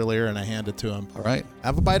Cookie earlier, and I hand it to him. All right.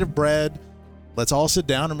 Have a bite of bread. Let's all sit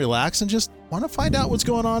down and relax and just want to find out what's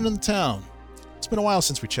going on in the town. It's been a while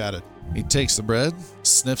since we chatted. He takes the bread,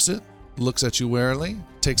 sniffs it, looks at you warily,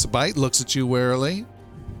 takes a bite, looks at you warily.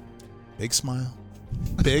 Big smile.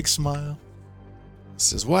 Big smile.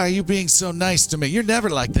 Says, "Why are you being so nice to me? You're never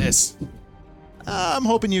like this." I'm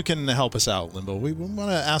hoping you can help us out, Limbo. We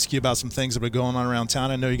want to ask you about some things that have been going on around town.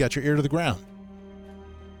 I know you got your ear to the ground.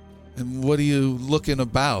 And what are you looking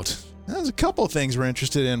about? There's a couple of things we're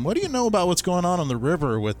interested in. What do you know about what's going on the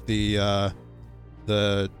river with the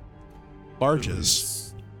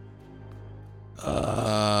barges?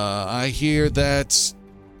 I hear that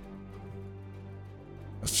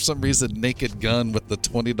for some reason Naked Gun with the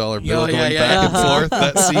 $20 bill going back and forth.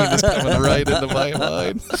 That scene is coming right into my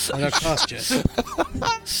mind. That cost you.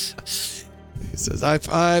 He says,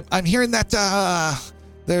 I'm hearing that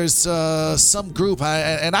there's some group,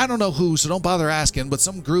 and I don't know who, so don't bother asking, but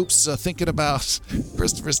some groups thinking about,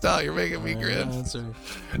 Christopher Stout, you're making me grin.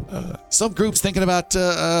 Some groups thinking about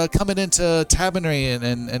coming into Tabonry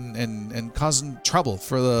and causing trouble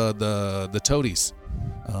for the toadies.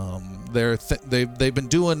 They've been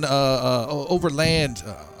doing overland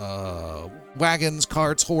wagons,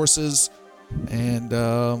 carts, horses,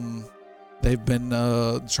 and they've been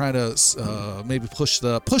trying to maybe push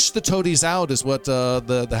the toadies out, is what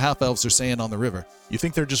the half elves are saying on the river. You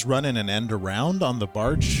think they're just running an end around on the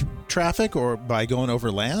barge traffic, or by going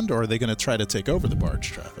over land, or are they going to try to take over the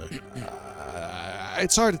barge traffic?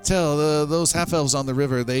 It's hard to tell. Those half elves on the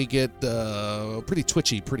river, they get pretty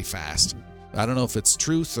twitchy pretty fast. I don't know if it's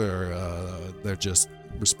truth or they're just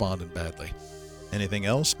responding badly. Anything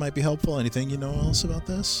else might be helpful? Anything you know else about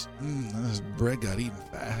this? This bread got eaten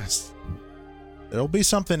fast. There'll be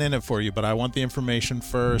something in it for you, but I want the information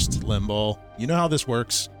first, Limbo. You know how this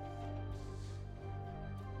works.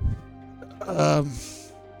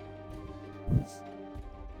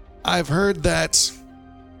 I've heard that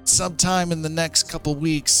sometime in the next couple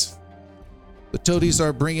weeks, the Toadies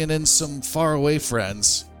are bringing in some faraway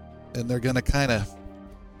friends, and they're going to kind of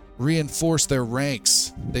reinforce their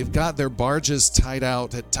ranks. They've got their barges tied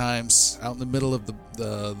out at times out in the middle of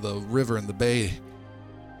the river and the bay.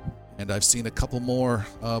 And I've seen a couple more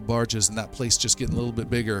barges, and that place just getting a little bit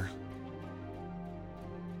bigger.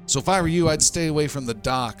 So if I were you, I'd stay away from the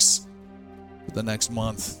docks for the next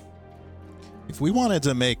month. If we wanted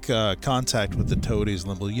to make contact with the Toadies,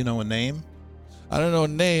 Limbo, you know a name? I don't know a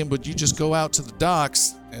name, but you just go out to the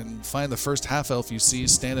docks and find the first half-elf you see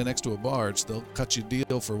standing next to a barge. They'll cut you a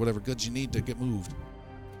deal for whatever goods you need to get moved.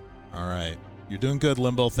 All right. You're doing good,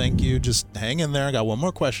 Limbo. Thank you. Just hang in there. I got one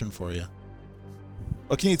more question for you.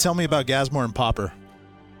 What can you tell me about Gazmore and Popper?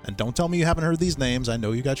 And don't tell me you haven't heard these names. I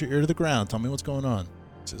know you got your ear to the ground. Tell me what's going on.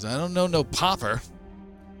 Says, I don't know no Popper.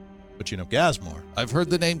 But you know Gazmore. I've heard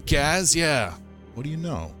the name Gaz, yeah. What do you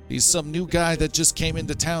know? He's some new guy that just came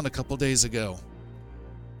into town a couple days ago.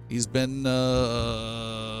 He's been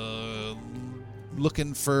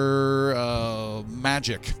looking for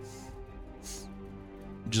magic.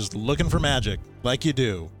 Just looking for magic, like you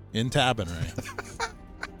do in Tabonry.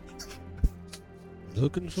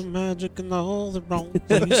 Looking for magic in all the wrong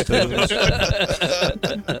places.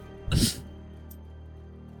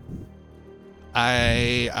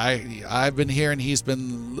 I've been hearing he's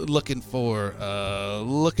been looking for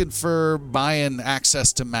buying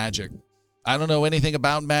access to magic. I don't know anything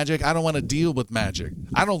about magic. I don't want to deal with magic.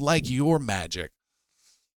 I don't like your magic.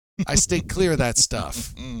 I stay clear of that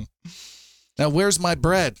stuff. Now, where's my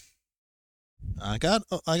bread? I got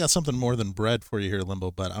something more than bread for you here, Limbo,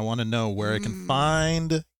 but I want to know where I can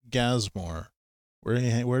find Gazmore.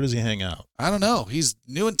 Where does he hang out? I don't know. He's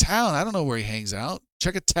new in town. I don't know where he hangs out.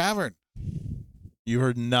 Check a tavern. You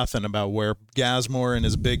heard nothing about where Gazmore and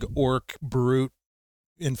his big orc brute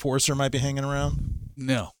enforcer might be hanging around?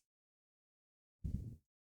 No.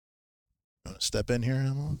 Want to step in here,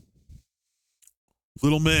 Hemlock?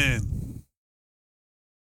 Little man,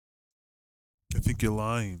 I think you're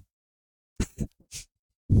lying.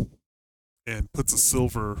 And puts a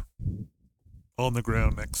silver on the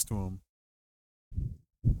ground next to him.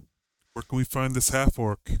 Where can we find this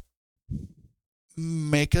half-orc?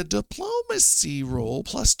 Make a diplomacy roll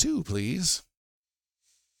 +2, please.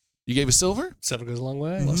 You gave a silver? Silver goes a long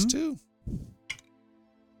way. +2.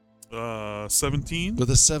 17. With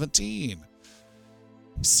a 17.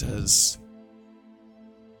 He says,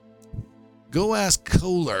 go ask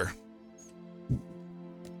Kohler.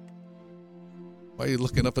 Why are you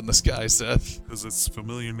looking up in the sky, Seth? Because it's a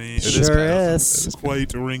familiar name. It is Sure kind of. is. It is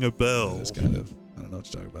Quite ring a bell. It is kind of. I don't know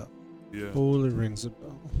what you're talking about. Yeah. Holy rings a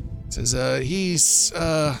bell. Says he's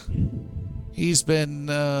been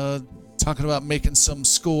talking about making some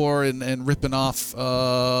score and ripping off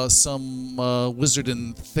some wizard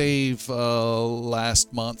and thave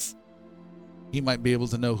last month. He might be able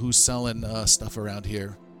to know who's selling stuff around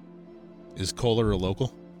here. Is Kohler a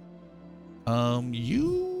local?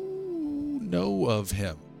 You know of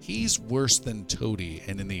him. He's worse than Toady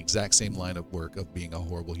and in the exact same line of work of being a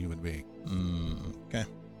horrible human being. Okay.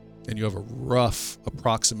 And you have a rough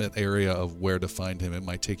approximate area of where to find him. It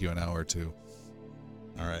might take you an hour or two.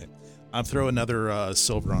 All right. I'll throw another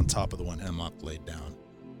silver on top of the one Hemlock laid down.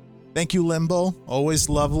 Thank you, Limbo. Always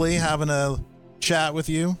lovely having a chat with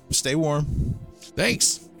you. Stay warm.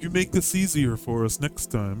 Thanks. If you make this easier for us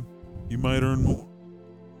next time, you might earn more.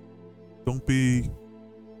 Don't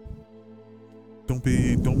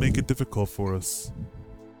make it difficult for us.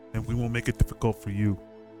 And we won't make it difficult for you.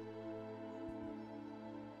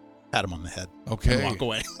 Pat him on the head. Okay. And walk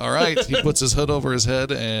away. All right. He puts his hood over his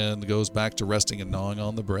head and goes back to resting and gnawing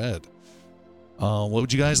on the bread. What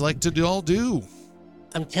would you guys like to all do?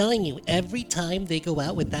 I'm telling you, every time they go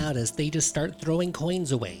out without us, they just start throwing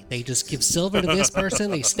coins away. They just give silver to this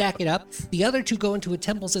person, they stack it up. The other two go into a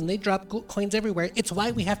temples and they drop coins everywhere. It's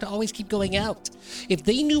why we have to always keep going out. If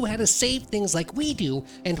they knew how to save things like we do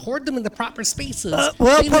and hoard them in the proper spaces...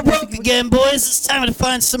 Well, we're broke again, boys. It's time to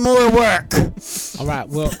find some more work. All right,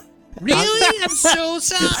 well... Really? I'm so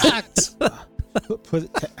shocked. I'm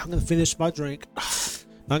going to finish my drink.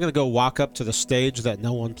 I'm going to go walk up to the stage that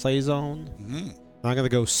no one plays on. Mm-hmm. I'm going to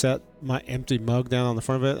go set my empty mug down on the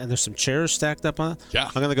front of it, and there's some chairs stacked up on it. Yeah.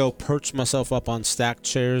 I'm going to go perch myself up on stacked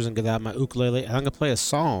chairs and get out my ukulele, and I'm going to play a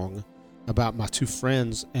song about my two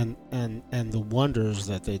friends and the wonders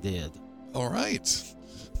that they did. All right.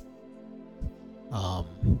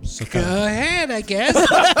 So Go ahead, I guess.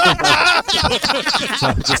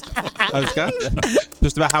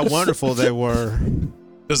 just about how wonderful they were.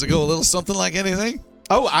 Does it go a little something like anything?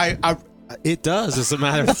 Oh, it does, as a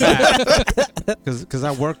matter of fact, because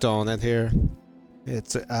I worked on it here.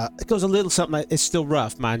 It goes a little something. It's still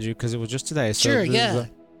rough, mind you, because it was just today. So Sure, yeah.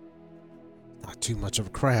 Not too much of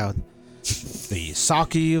a crowd. The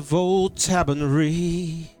Ysoki of old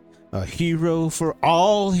Tabonry, a hero for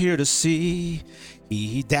all here to see.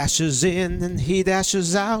 He dashes in and he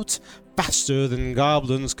dashes out, faster than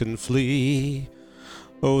goblins can flee.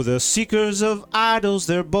 Oh, the seekers of idols,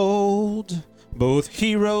 they're bold, both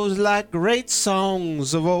heroes like great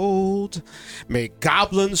songs of old. Make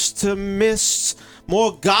goblins to mist,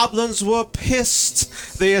 more goblins were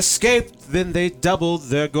pissed. They escaped, then they doubled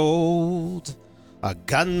their gold. A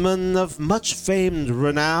gunman of much famed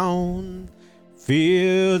renown,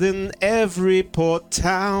 feared in every port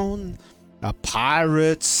town. A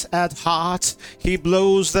pirate at heart, he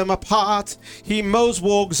blows them apart. He mows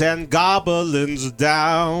wargs and goblins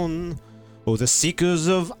down. Oh, the seekers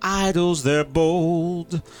of idols, they're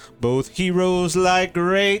bold, both heroes like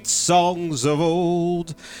great songs of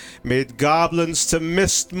old. Made goblins to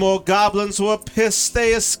mist, more goblins were pissed.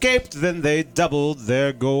 They escaped, then they doubled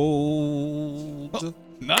their gold. Oh,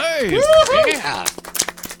 nice. Yeah.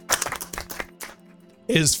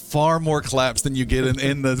 Is far more claps than you get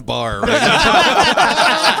in the bar right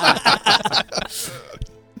now.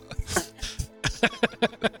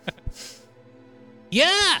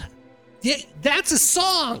 Yeah. Yeah, that's a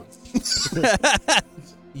song.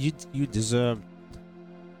 You deserve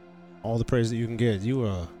all the praise that you can get. You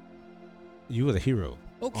were the hero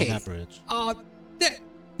on that bridge.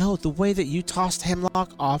 No, the way that you tossed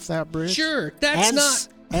Hemlock off that bridge. Sure, that's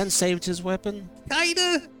and saved his weapon.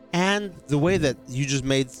 Kinda. And the way that you just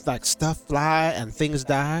made like stuff fly and things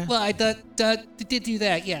die. Well, I did do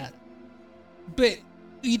that, yeah. But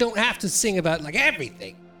you don't have to sing about like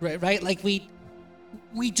everything, right? Like we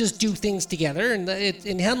just do things together, and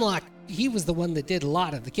in Hemlock, he was the one that did a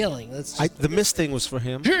lot of the killing. The mist thing was for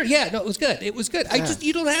him. Sure, yeah, no, it was good. It was good. Yeah.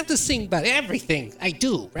 You don't have to sing about everything. I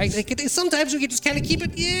do, right? Like, sometimes we can just kind of keep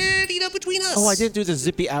it, between us. Oh, I didn't do the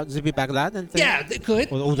zippy out, zippy back that thing. Yeah, it could.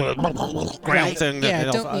 Oh, the ground thing. Yeah,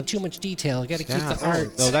 that, don't need too much detail. You got to keep the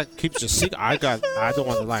art. No, that keeps your secret. I don't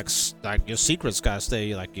want to like your secrets gotta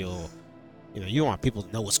stay like you don't want people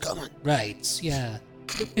to know what's coming. Right. Yeah.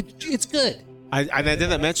 It's good. I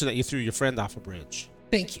didn't mention that you threw your friend off a bridge.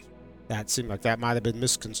 Thank you. That seemed like that might have been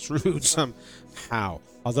misconstrued somehow.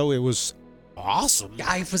 Although it was awesome.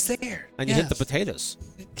 I was there. And you hit the potatoes.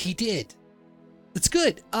 He did. It's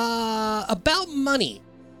good. About money.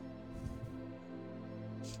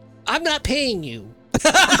 I'm not paying you.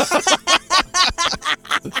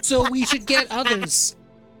 So we should get others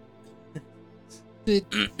to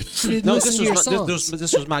listen to your songs.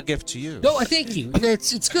 This was my gift to you. No, I thank you.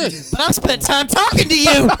 It's good. But I've spent time talking to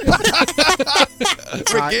you.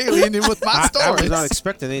 Regaling him with my I stories. was not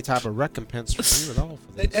expecting any type of recompense from you at all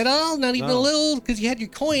for this. At all? Not even a little? Because you had your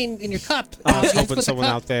coin in your cup. I was You hoping put the someone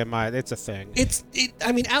cup- out there might. It's a thing.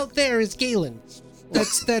 Out there is Galen.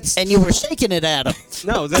 That's. And you were shaking it at him.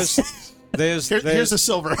 No, there's Here's a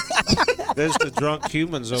silver. there's the drunk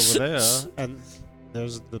humans over there, and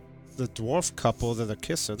there's the dwarf couple that are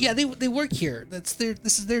kissing. Yeah, they work here. This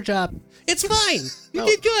is their job. It's fine. You No.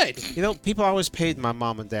 did good. You know, people always paid my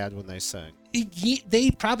mom and dad when they sang.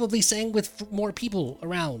 They probably sang with more people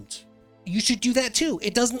around. You should do that too.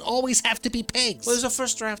 It doesn't always have to be pegs. Well, it was the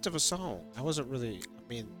first draft of a song. I wasn't really.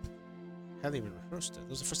 I hadn't even rehearsed it. It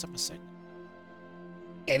was the first time I sang.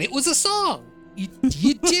 And it was a song. You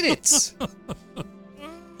did it.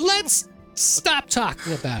 Let's stop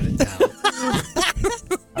talking about it now.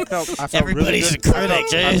 I felt Everybody's really a good. critic, I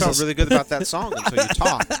felt Jesus. really good about that song until you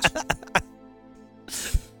talked.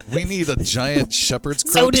 We need a giant shepherd's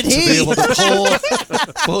So crook did to be he. able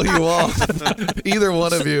to pull you off, either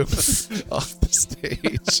one of you, off the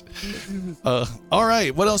stage. All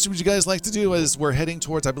right, what else would you guys like to do as we're heading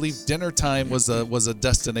towards? I believe dinner time was a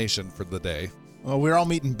destination for the day. Well, we're all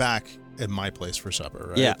meeting back at my place for supper,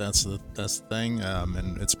 right? Yeah. That's the thing.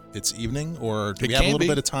 And it's evening, or do It we have a can little be.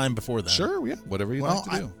 bit of time before then? Sure, yeah, whatever you'd Well,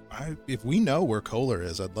 like to do. if we know where Kohler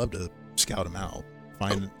is, I'd love to scout him out.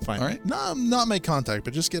 Find. all right. No, not make contact,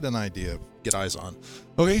 but just get an idea, get eyes on.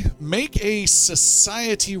 Okay, make a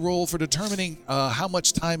society roll for determining how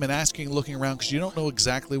much time and asking, looking around, because you don't know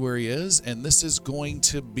exactly where he is, and this is going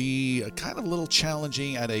to be kind of a little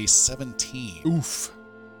challenging at a 17. Oof.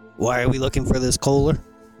 Why are we looking for this Kohler?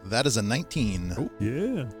 That is a 19.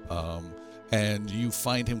 Yeah. and you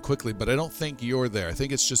find him quickly, but I don't think you're there. I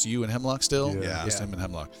think it's just you and Hemlock still. Yeah. Just him and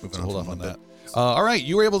Hemlock. Moving So on hold off from on one that. All right,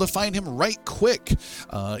 you were able to find him right quick.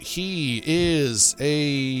 He is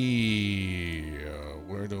a...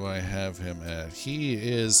 where do I have him at? He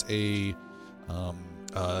is a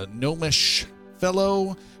gnomish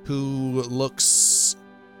fellow who looks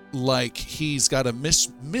like he's got a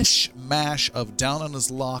mishmash of down on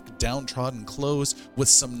his luck, downtrodden clothes with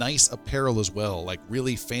some nice apparel as well, like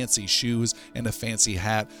really fancy shoes and a fancy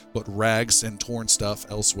hat, but rags and torn stuff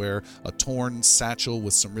elsewhere. A torn satchel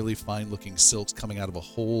with some really fine-looking silks coming out of a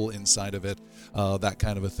hole inside of it, that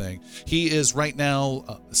kind of a thing. He is right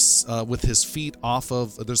now with his feet off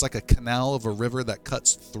of, there's like a canal of a river that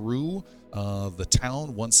cuts through the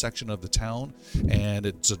town, one section of the town, and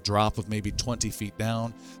it's a drop of maybe 20 feet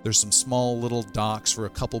down. There's some small little docks for a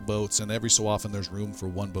couple boats, and every so often there's room for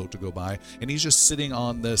one boat to go by. And he's just sitting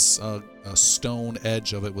on this stone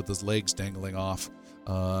edge of it with his legs dangling off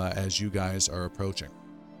as you guys are approaching.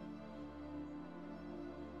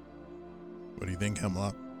 What do you think,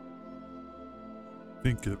 Hemlock? I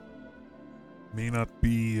think it may not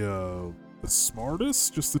be the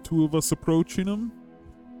smartest, just the two of us approaching him.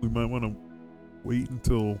 We might want to wait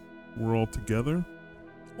until we're all together.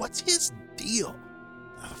 What's his deal?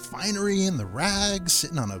 The finery and the rags,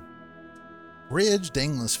 sitting on a bridge,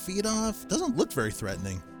 dangling his feet off. Doesn't look very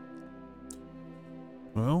threatening.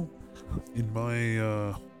 Well, in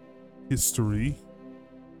my history,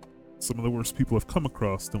 some of the worst people I've come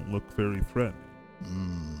across don't look very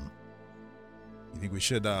threatening. You think we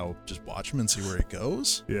should just watch him and see where he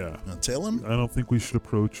goes? Yeah. Tail him? I don't think we should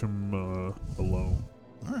approach him alone.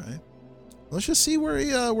 All right. Let's just see where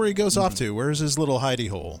he goes off to. Where's his little hidey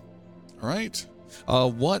hole? All right.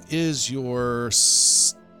 What is your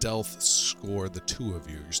stealth score, the two of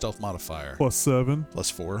you? Your stealth modifier? +7.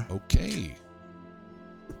 +4. Okay.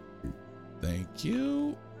 Thank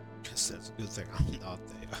you. Guess that's a good thing I'm not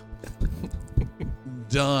there.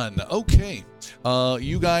 Done. Okay.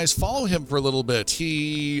 You guys follow him for a little bit.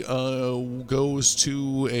 He goes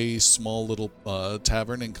to a small little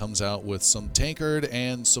tavern and comes out with some tankard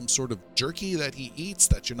and some sort of jerky that he eats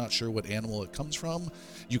that you're not sure what animal it comes from.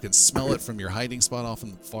 You can smell it from your hiding spot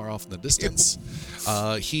far off in the distance.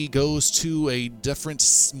 He goes to a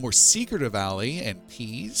different, more secretive alley and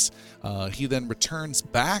pees. He then returns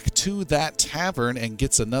back to that tavern and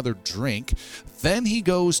gets another drink. Then he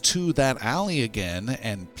goes to that alley again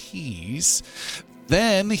and pees.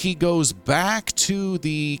 Then he goes back to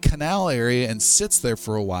the canal area and sits there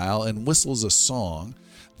for a while and whistles a song.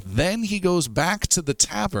 Then he goes back to the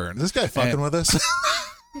tavern. Is this guy fucking with us?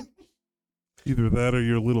 Either that or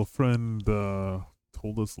your little friend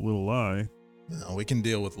told us a little lie. No, we can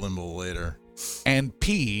deal with Limbo later. And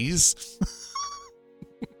pees.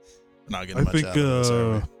 Not getting I much think out of this,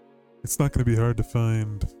 are we? it's not going to be hard to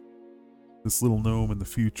find this little gnome in the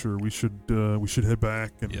future. We should head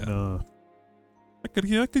back and I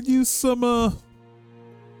could use some of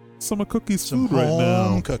Cookie's Some food right now.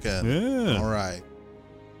 home cooking. Yeah. All right.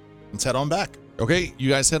 Let's head on back. Okay, you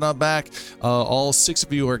guys head on back. All six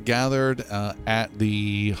of you are gathered at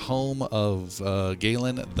the home of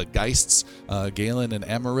Galen the Geists. Galen and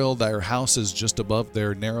Amaryl, their house is just above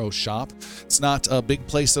their narrow shop. It's not a big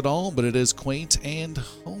place at all, but it is quaint and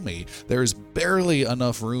homey. There's barely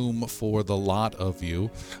enough room for the lot of you,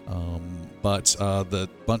 but the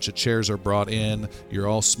bunch of chairs are brought in. You're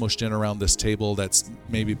all smushed in around this table that's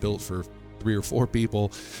maybe built for 3 or 4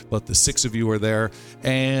 people, but the 6 of you are there.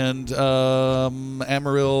 And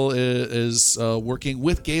Amaryl is working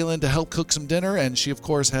with Galen to help cook some dinner, and she, of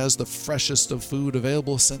course, has the freshest of food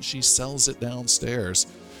available since she sells it downstairs.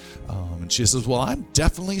 And she says, well, I'm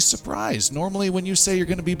definitely surprised. Normally, when you say you're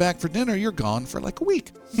going to be back for dinner, you're gone for like a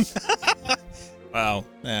week. Wow.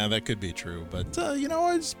 Yeah, that could be true. But, I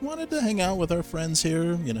just wanted to hang out with our friends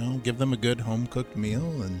here, give them a good home-cooked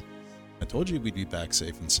meal. And I told you we'd be back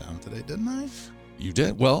safe and sound today, didn't I? You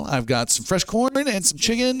did. Well, I've got some fresh corn and some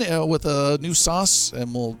chicken with a new sauce,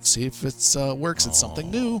 and we'll see if it works. It's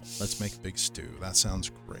something new. Let's make a big stew. That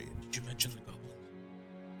sounds great. Did you mention the goblin?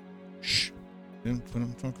 Shh.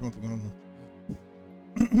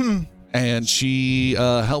 And she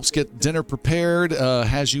helps get dinner prepared,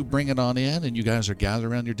 has you bring it on in, and you guys are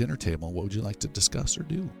gathered around your dinner table. What would you like to discuss or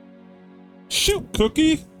do? Shoot,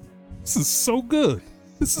 Cookie! This is so good.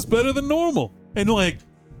 This is better than normal. And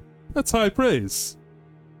that's high praise.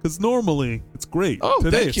 Because normally it's great. Oh,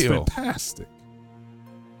 Today thank it's you. fantastic.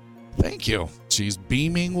 Thank you. She's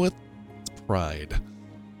beaming with pride.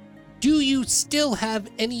 Do you still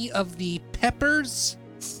have any of the peppers?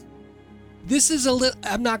 This is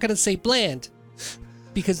I'm not going to say bland,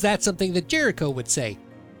 because that's something that Jericho would say.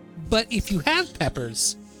 But if you have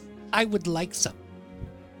peppers, I would like some.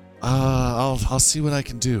 I'll see what I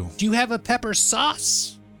can do. Do you have a pepper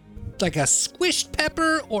sauce? Like a squished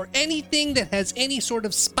pepper or anything that has any sort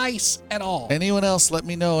of spice at all? Anyone else let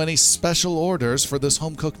me know any special orders for this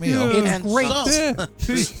home-cooked meal? It's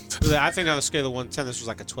great. I think on a scale of 1 to 10, this was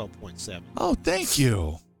like a 12.7. Oh, thank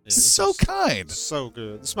you. this So is kind. So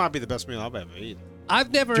good. This might be the best meal I've ever eaten.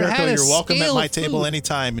 I've never Jericho, had a you're welcome at scale my of table food.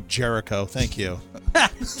 anytime, Jericho. Thank you.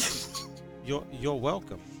 You're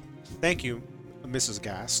welcome. Thank you, Mrs.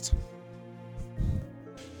 Gast.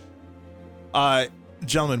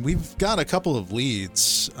 Gentlemen, we've got a couple of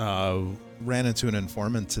leads. Ran into an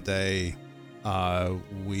informant today.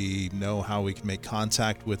 We know how we can make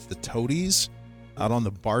contact with the toadies out on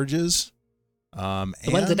the barges. The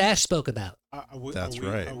ones that Ash spoke about. That's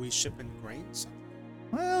right. Are we shipping grains?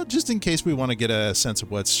 Well, just in case we want to get a sense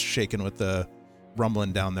of what's shaking with the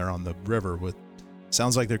rumbling down there on the river.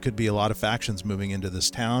 Sounds like there could be a lot of factions moving into this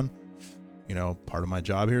town. You know, part of my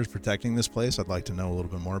job here is protecting this place. I'd like to know a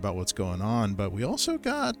little bit more about what's going on. But we also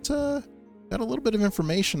got a little bit of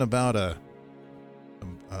information about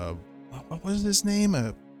what was his name?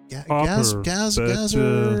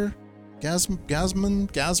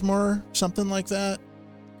 Gasmor, something like that.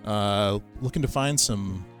 Looking to find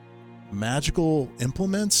some magical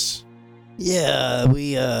implements. Yeah,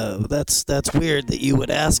 we that's weird that you would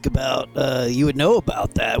ask about you would know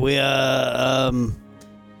about that. We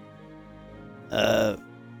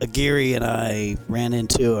Agiri and I ran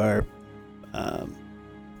into our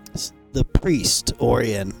the priest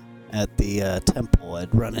Orion at the temple.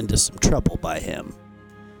 I'd run into some trouble by him.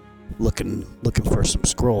 Looking for some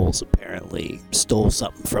scrolls, apparently. Stole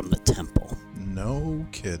something from the temple. No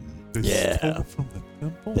kidding. They Yeah. stole from the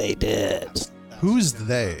temple? They did. Who's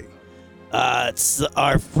they? It's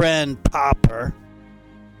our friend Popper,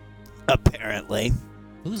 apparently.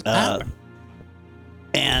 Who's Popper?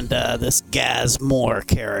 And this Gazmore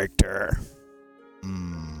character.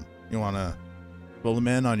 You want to fill them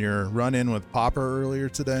in on your run-in with Popper earlier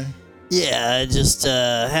today? Yeah, I just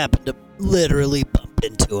happened to literally bump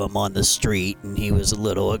into him on the street, and he was a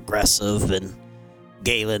little aggressive, and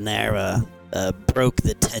Galen there broke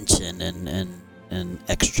the tension and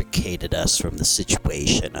extricated us from the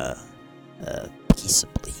situation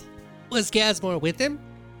peaceably. Was Gazmore with him?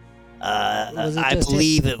 Was it I just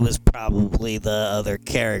believe it was probably the other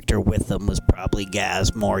character with him was probably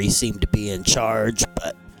Gazmore. He seemed to be in charge,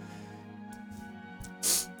 but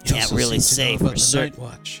can't really say for certain.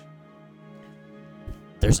 Night watch.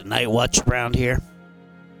 There's a night watch around here.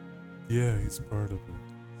 Yeah, he's part of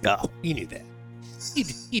it. Oh, You knew that.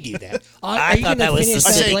 You knew that. I Are you thought gonna that was finish the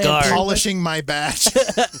that city bland guard. food? Polishing my badge.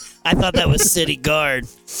 I thought that was city guard.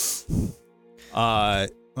 Oh,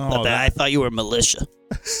 I thought you were militia.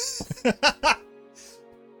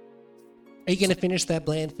 Are you gonna finish that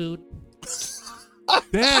bland food?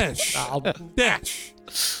 Dash! Dash!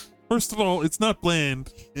 First of all, it's not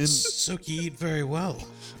bland. And Ysoki eat very well.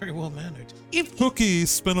 Very well mannered. If Cookie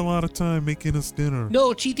spent a lot of time making us dinner.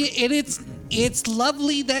 no, she did, and it's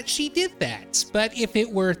lovely that she did that. But if it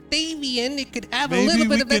were Thavian, it could have a little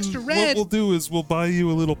bit of extra red. What we'll do is we'll buy you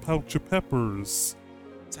a little pouch of peppers.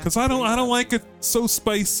 Because I don't like it so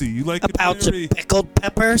spicy. You like A it pouch very of pickled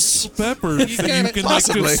peppers. peppers. You So you gotta- can like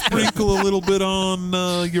Possibly. just sprinkle a little bit on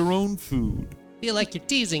your own food. Feel like you're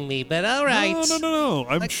teasing me, but all right. No.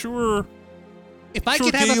 I'm Like- sure. If I sure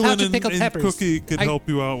could have a Galen pouch of pickled and peppers, Cookie could I- help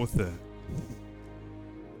you out with that.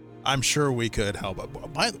 I'm sure we could help.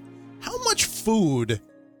 How much food?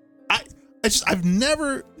 I've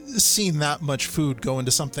never seen that much food go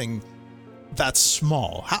into something that's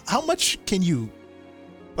small. How much can you?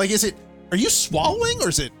 Like, are you swallowing or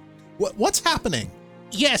is it? What's happening?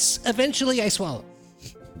 Yes, eventually I swallow.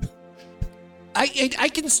 I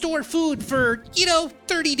can store food for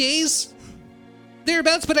 30 days,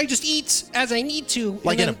 thereabouts, but I just eat as I need to.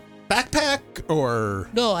 Like in a backpack or?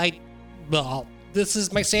 Well, this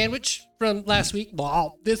is my sandwich from last week.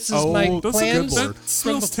 Well, this is Oh, my That's plans a good from That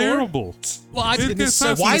smells before. terrible. Well, It gets so-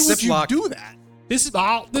 nasty. Why in a would you Ziploc. do that?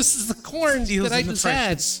 this is the corn Seals that I in the just had.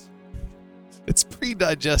 trenches. It's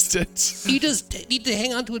pre-digested. You just need to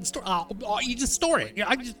hang on to it and store. You just store it.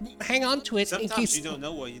 I just hang on to it in Sometimes case. you don't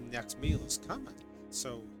know what your next meal is coming.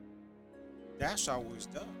 So Dash always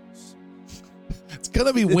does. It's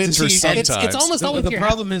gonna be winter he- sometimes. It's almost always The your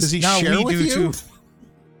problem Does is he now share we with do you? too.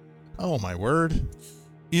 Oh my word!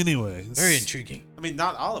 Anyways. Very intriguing. I mean,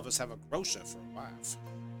 not all of us have a grocer for a wife.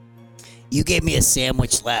 You gave me a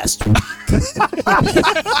sandwich last week.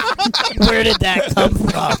 Where did that come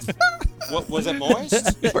from? What was it,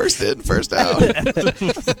 moist? First in, first out.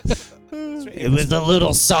 It's It was a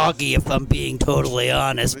little soggy, if I'm being totally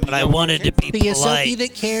honest, but I wanted to be The Ysoki polite.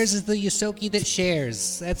 that cares is the Ysoki that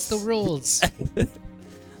shares. That's the rules.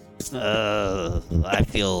 I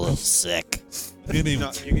feel a little sick.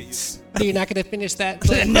 Anyway, You're not going to finish that?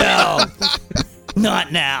 No,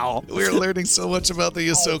 not now. We're learning so much about the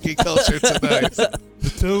Ysoki culture tonight.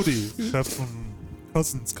 the toadies have some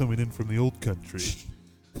cousins coming in from the old country.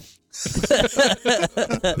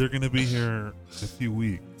 They're going to be here in a few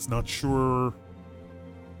weeks. Not sure,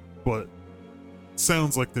 but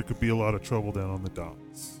sounds like there could be a lot of trouble down on the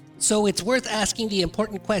docks. So it's worth asking the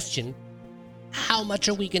important question. How much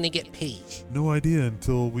are we going to get paid? No idea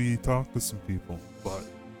until we talk to some people. But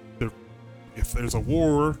if there's a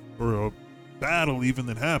war or a battle even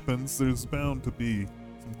that happens, there's bound to be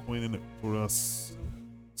some coin in it for us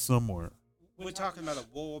somewhere. We're talking about a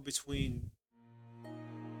war between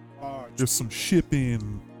barge. There's some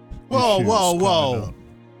shipping. Whoa, issues whoa, coming whoa. up.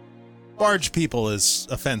 Barge people is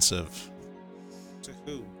offensive. To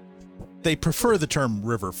who? They prefer the term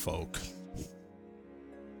river folk.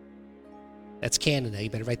 That's Canada. You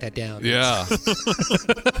better write that down. Yeah.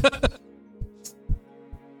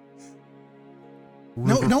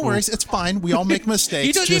 No worries. It's fine. We all make mistakes.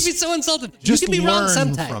 You don't need just, to be so insulted. just You can be wrong learn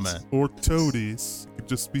sometimes. from it. Or toadies. You could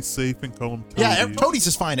just be safe and call them toadies. Yeah, toadies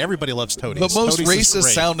is fine. Everybody loves toadies. The most Toadies is racist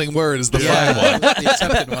great. sounding word is the Yeah. fine one, The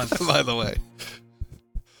accepted one. by the way.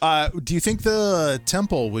 Do you think the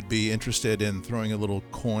temple would be interested in throwing a little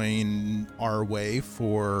coin our way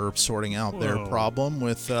for sorting out their Whoa. problem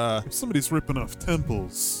with? If somebody's ripping off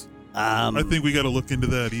temples, I Um, think we got to look into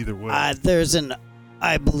that either way. there's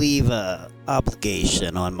I believe,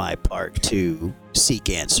 obligation on my part to seek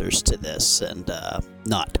answers to this and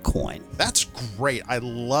not coin. That's great. I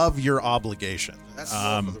love your obligation. That's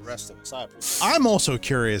more for the rest of us. I'm also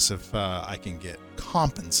curious if I can get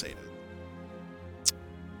compensated.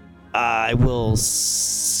 I will see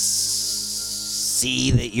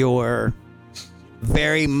that you're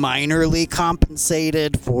very minorly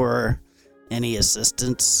compensated for any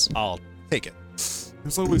assistance. I'll take it.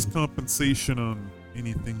 There's always compensation on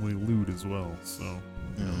anything we loot as well, so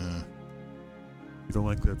you don't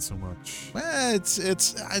like that so much.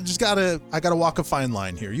 It's I gotta walk a fine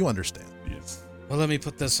line here. You understand? Yes. Well, let me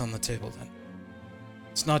put this on the table then.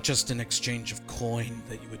 It's not just an exchange of coin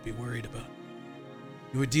that you would be worried about.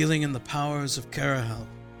 You are dealing in the powers of Carahel,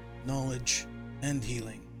 knowledge and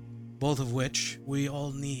healing, both of which we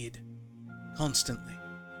all need constantly.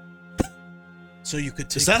 So you could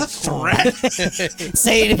take Is that a the coin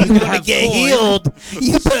Say it if you want to have get coin. healed.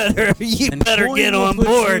 You and better coin get will on put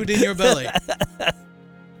board. food in your belly.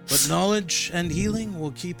 But knowledge and healing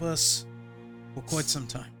will keep us for quite some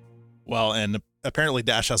time. Well, and apparently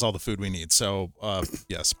Dash has all the food we need. So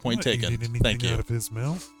yes, point Not taken. eating anything Thank you. out of his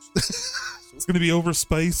mouth. It's going to be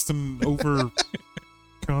overspiced and over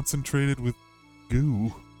concentrated with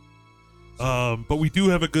goo. But we do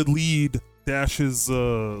have a good lead. Dash's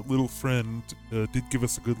little friend did give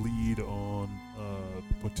us a good lead on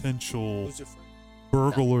potential Who's your friend?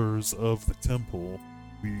 burglars of the temple.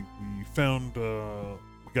 We found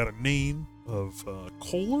we got a name of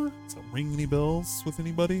Kohler. Does that ring any bells with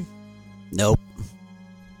anybody? Nope.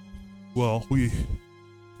 Well, we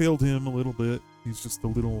failed him a little bit. He's just a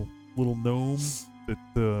little gnome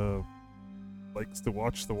that likes to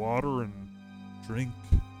watch the water and drink.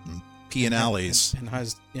 Pee in alleys. And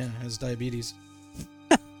has diabetes.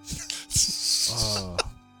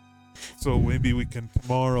 So maybe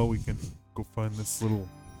tomorrow we can go find this little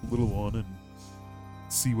one and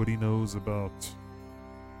see what he knows about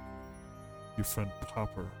your friend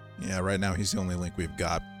Popper. Yeah, right now he's the only link we've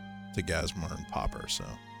got to Gazmar and Popper, so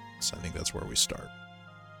I think that's where we start.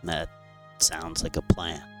 That sounds like a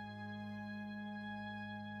plan.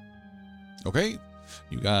 Okay,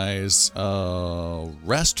 you guys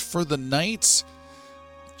rest for the night.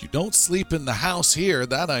 You don't sleep in the house here,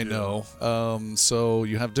 that I know. So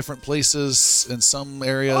you have different places in some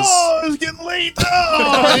areas. Oh, it's getting late.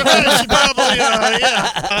 Oh, you guys should probably,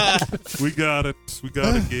 yeah. We got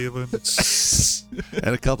it, Galen.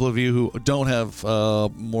 And a couple of you who don't have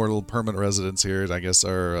mortal permanent residence here, I guess,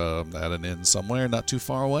 are at an inn somewhere not too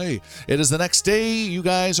far away. It is the next day. You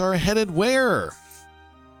guys are headed where?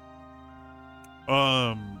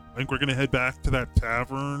 I think we're gonna head back to that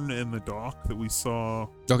tavern in the dock that we saw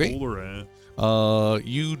Okay. Kohler at.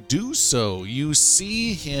 You do so. You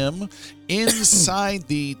see him inside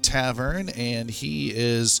the tavern, and he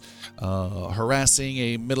is harassing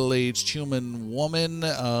a middle-aged human woman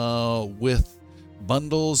with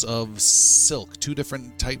bundles of silk, 2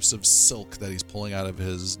 different types of silk that he's pulling out of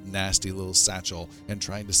his nasty little satchel and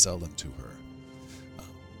trying to sell them to her.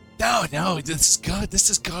 No, this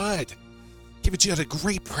is good. Give it to you at a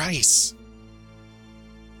great price.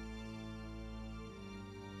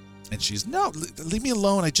 And she's, no, leave me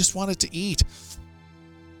alone. I just wanted to eat.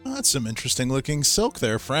 Oh, that's some interesting looking silk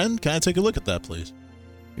there, friend. Can I take a look at that, please?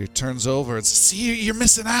 He turns over and says, see, you're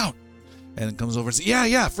missing out. And comes over and says,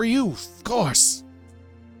 yeah, for you, of course.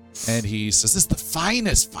 And he says, this is the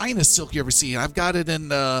finest silk you ever see. I've got it in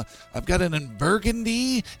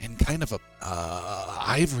burgundy and kind of a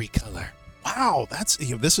ivory color. Wow,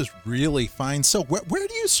 this is really fine silk. Where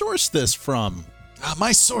do you source this from?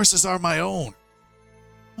 My sources are my own.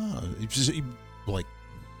 Oh, like,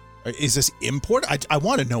 is this import? I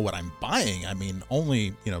want to know what I'm buying. I mean,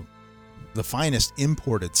 only, the finest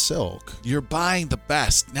imported silk. You're buying the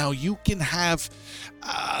best. Now, you can have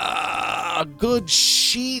a good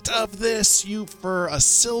sheet of this for a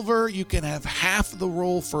silver. You can have half the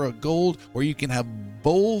roll for a gold, or you can have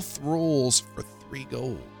both rolls for 3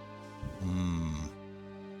 gold.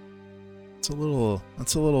 That's a little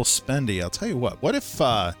spendy. I'll tell you what. What if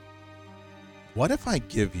I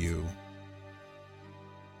give you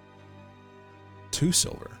 2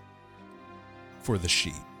 silver for the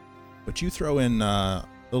sheet, but you throw in a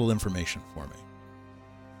little information for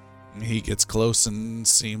me? He gets close and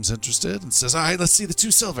seems interested and says, all right, let's see the 2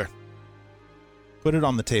 silver. Put it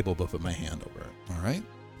on the table, but put my hand over it. All right.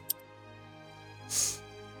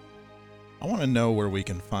 I want to know where we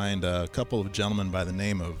can find a couple of gentlemen by the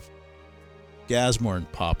name of Gasmore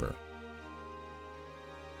and Popper.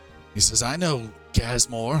 He says, I know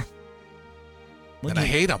Gasmore, and I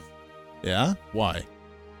hate him. Yeah? Why?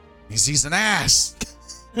 He's an ass.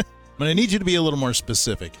 But I need you to be a little more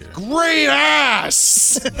specific here. Great ass!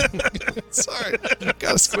 Sorry,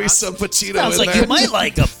 gotta squeeze some Pacino Sounds in like there. you might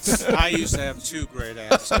like him. I used to have 2 great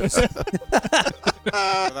asses. But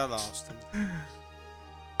I lost them.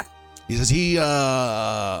 He says he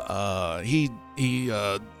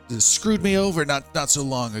screwed me over not so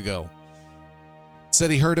long ago. Said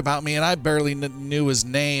he heard about me and I barely knew his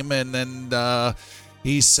name, and then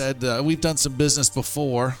he said we've done some business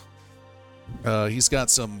before. He's got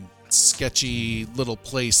some sketchy little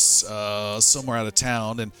place somewhere out of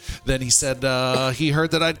town, and then he said he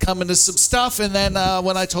heard that I'd come into some stuff, and then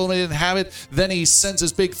when I told him I didn't have it, then he sends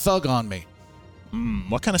his big thug on me.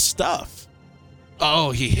 What kind of stuff?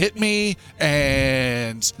 Oh, he hit me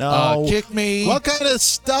and kicked me. What kind of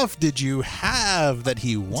stuff did you have that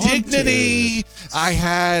he wanted? Dignity. I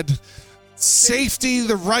had safety,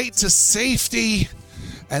 the right to safety,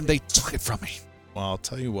 and they took it from me. Well, I'll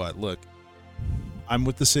tell you what. Look, I'm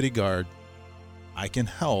with the city guard. I can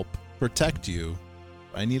help protect you.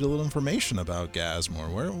 I need a little information about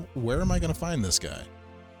Gasmore. Where am I going to find this guy?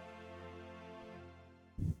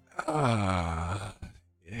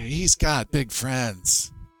 He's got big friends,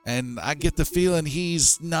 and I get the feeling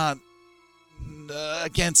he's not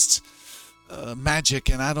against magic,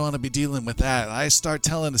 and I don't want to be dealing with that. I start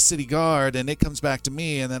telling the city guard, and it comes back to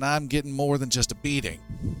me, and then I'm getting more than just a beating.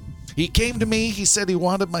 He came to me. He said he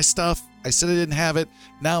wanted my stuff. I said I didn't have it.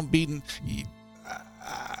 Now I'm beaten.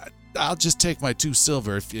 I'll just take my 2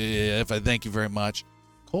 silver if I thank you very much.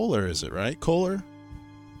 Kohler, is it right? Kohler?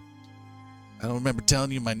 I don't remember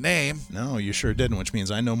telling you my name. No, you sure didn't, which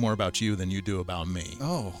means I know more about you than you do about me.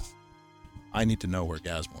 Oh. I need to know where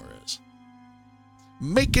Gasmore is.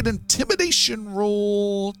 Make an intimidation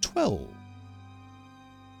roll 12. I'm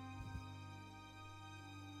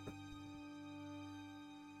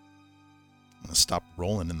going to stop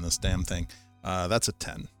rolling in this damn thing. That's a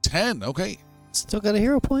 10. 10, okay. Still got a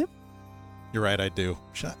hero point. You're right, I do.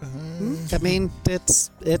 I mean,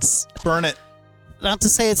 it's Burn it. not to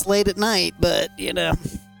say it's late at night, but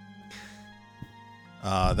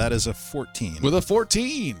That is a 14. With a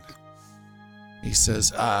 14. He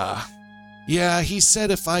says, yeah, he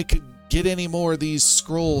said if I could get any more of these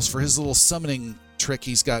scrolls for his little summoning trick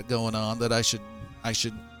he's got going on, that I should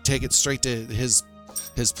take it straight to his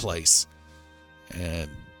place. And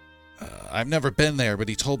I've never been there, but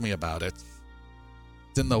he told me about it.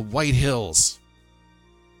 It's in the White Hills.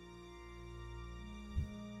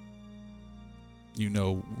 You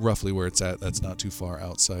know roughly where it's at. That's not too far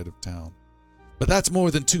outside of town. But that's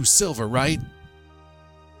more than 2 silver, right?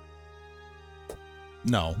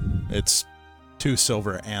 No, it's 2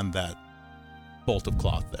 silver and that bolt of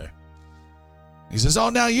cloth there. He says, oh,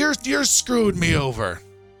 now you're screwed me over.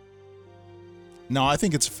 No, I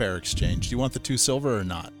think it's a fair exchange. Do you want the 2 silver or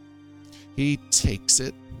not? He takes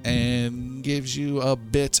it and gives you a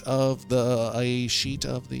bit of a sheet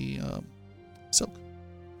of the silk.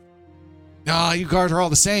 Ah, you guard her all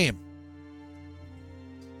the same.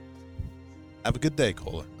 Have a good day,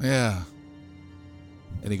 Kohler. Yeah.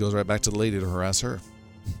 And he goes right back to the lady to harass her.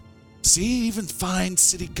 See, even fine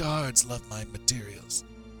city guards love my materials.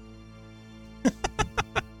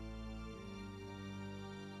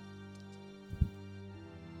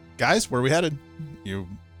 Guys, where are we headed? You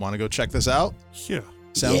want to go check this out? Yeah.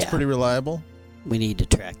 Sounds Yeah. pretty reliable. We need to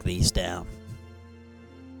track these down.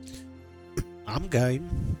 I'm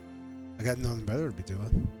game. I got nothing better to be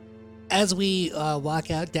doing. As we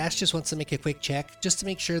walk out, Dash just wants to make a quick check just to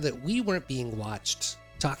make sure that we weren't being watched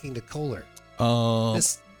talking to Kohler.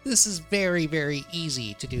 This is very, very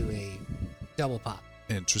easy to do a double pop.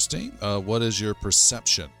 Interesting. What is your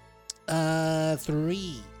perception?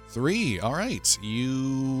 3. 3. All right.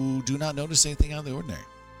 You do not notice anything out of the ordinary.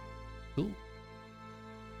 Cool.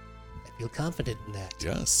 I feel confident in that.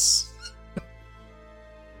 Yes.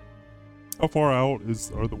 How far out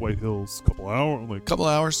are the White Hills? Couple hours? Like Couple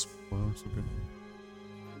hours. couple hours? Okay.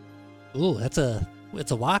 Ooh, it's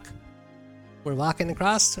a walk? We're walking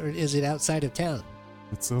across, or is it outside of town?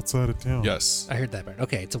 It's outside of town. Yes. I heard that part.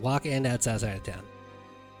 Okay, it's a walk and it's outside of town.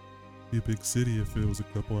 Be a big city if it was a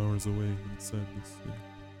couple hours away inside this city.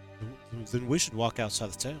 Then we should walk outside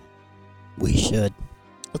of town. We should.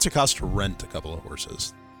 What's it cost to rent a couple of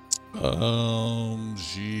horses?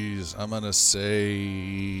 Geez, I'm gonna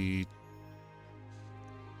say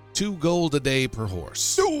 2 gold a day per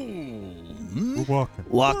horse. We're walking.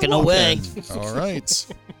 Walking away. All right.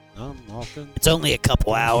 I'm walking. It's only a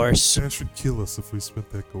couple hours. That should kill us if we spent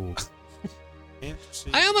that gold.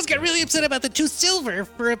 I almost got really upset about the 2 silver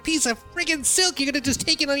for a piece of friggin' silk you could have just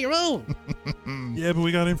taken on your own. Yeah, but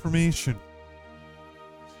we got information.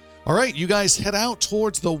 All right, you guys head out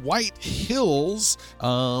towards the White Hills.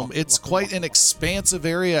 It's quite an expansive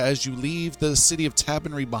area as you leave the city of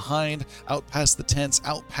Tabonry behind, out past the tents,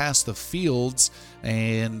 out past the fields,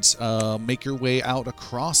 and make your way out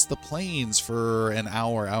across the plains for an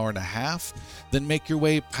hour, hour and a half. Then make your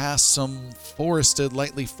way past some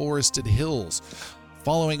lightly forested hills.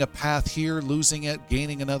 Following a path here, losing it,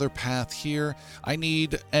 gaining another path here. I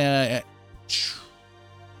need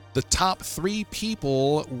the top 3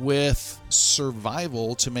 people with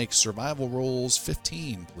survival to make survival rolls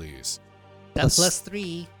 15, please. That's plus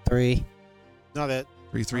 3. 3. Not it.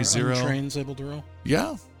 330. Trains able to roll?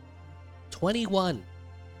 Yeah. 21.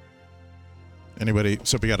 Anybody?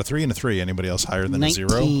 So we got a 3 and a 3. Anybody else higher than 19. a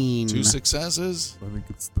 0? 2 successes. I think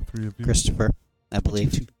it's the 3 of you. Christopher, I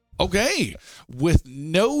believe. Okay. With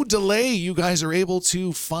no delay, you guys are able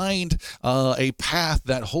to find a path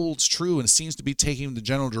that holds true and seems to be taking the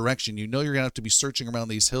general direction. You know you're going to have to be searching around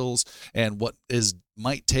these hills, and what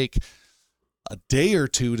might take a day or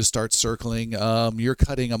 2 to start circling, you're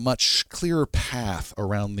cutting a much clearer path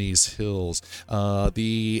around these hills. The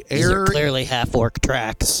These are air clearly half-orc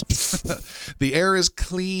tracks. the air is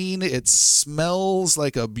clean. It smells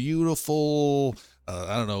like a beautiful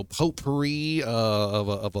potpourri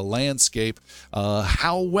of a landscape.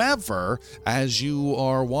 However, as you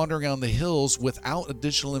are wandering on the hills without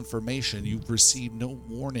additional information, you've received no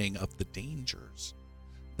warning of the dangers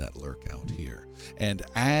that lurk out here. And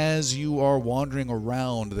as you are wandering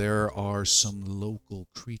around, there are some local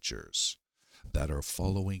creatures that are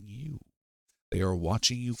following you. They are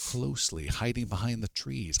watching you closely, hiding behind the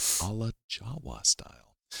trees, a la Jawa style.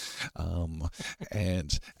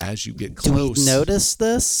 And as you get close, Do we notice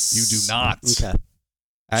this? you do not. Okay.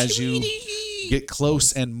 As you get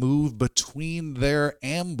close and move between their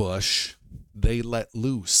ambush, they let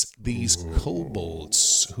loose these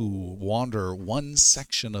kobolds who wander one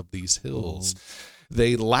section of these hills.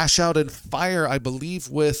 They lash out and fire, I believe,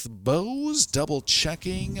 with bows, double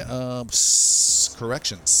checking,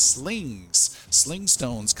 slings. Sling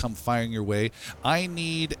stones come firing your way. I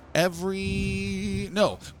need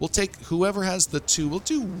we'll take whoever has the 2. We'll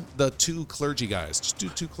do the 2 clergy guys. Just do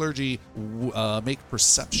 2 clergy, make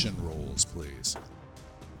perception rolls, please.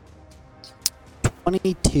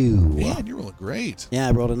 22. Man, you're rolling great. Yeah,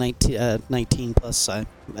 I rolled a 19 plus. I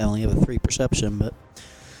only have a 3 perception, but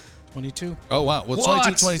 22. Oh, wow. Well,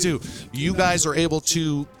 it's 22. You guys are able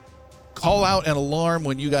to call out an alarm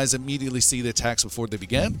when you guys immediately see the attacks before they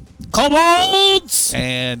begin. kobolds!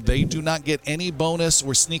 And they do not get any bonus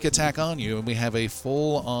or sneak attack on you. And we have a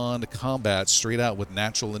full-on combat straight out with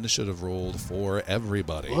natural initiative rolled for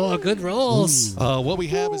everybody. Oh, good rolls. What we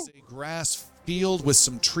have is a grass field with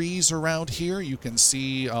some trees around here. You can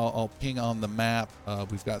see, I'll ping on the map.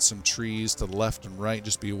 We've got some trees to the left and right.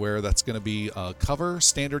 Just be aware that's going to be cover,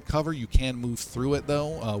 standard cover. You can move through it,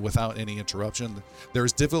 though, without any interruption.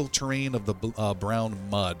 There's difficult terrain of the brown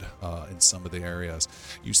mud in some of the areas.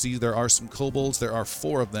 You see there are some kobolds. There are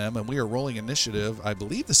 4 of them, and we are rolling initiative. I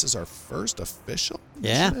believe this is our first official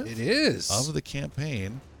initiative It is. of the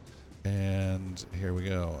campaign. And here we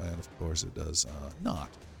go. And, of course, it does not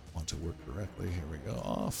want to work correctly. Here we go.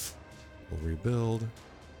 Off. We'll rebuild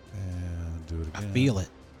and do it again. I feel it.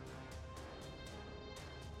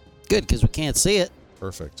 Good, because we can't see it.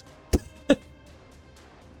 Perfect.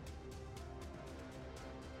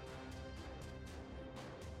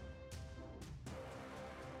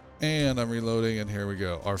 And I'm reloading, and here we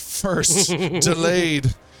go. Our first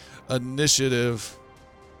delayed initiative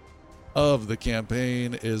of the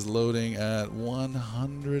campaign is loading at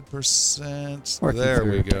 100%. Working There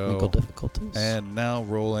through we technical go. difficulties. And now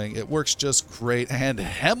rolling. It works just great. And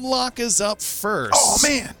Hemlock is up first. Oh,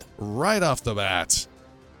 man. Right off the bat.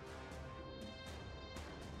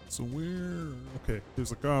 So where? Okay,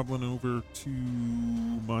 there's a goblin over to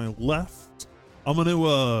my left. I'm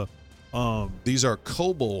gonna These are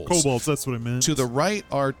kobolds. kobolds. That's what I meant. To the right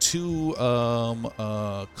are two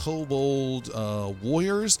kobold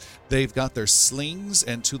warriors. They've got their slings,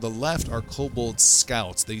 and to the left are kobold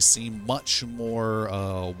scouts. They seem much more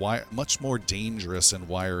dangerous and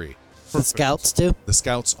wiry. The scouts too. The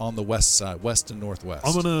scouts on the west side, west and northwest.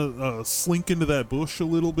 I'm gonna slink into that bush a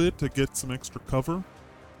little bit to get some extra cover,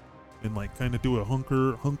 and like kind of do a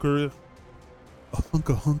hunker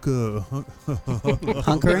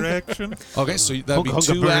action. Okay, so that'd be Hunker,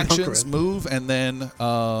 two hunker, actions: hunker. move and then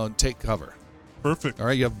take cover. Perfect. All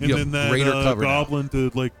right, you have And then that greater cover now. goblin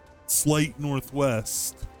to like slight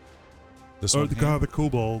northwest. This Or one the here. the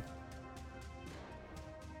kobold.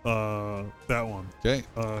 That one. Okay.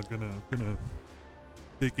 Gonna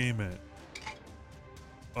take aim at.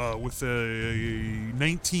 With a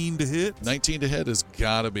 19 to hit. 19 to hit has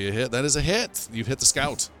got to be a hit. That is a hit. You've hit the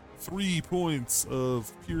scout. 3 points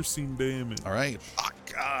of piercing damage. All right.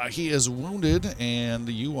 He is wounded, and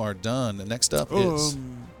you are done. Next up is...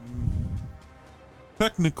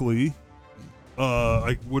 Technically,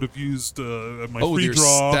 I would have used my free your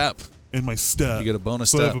draw step. and my step. You get a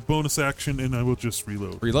bonus so I step. have a bonus action, and I will just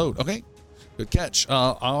reload. Reload. Okay. Good catch.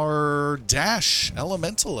 Our dash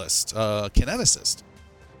elementalist, kinneticist.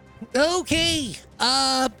 Okay.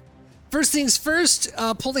 First things first,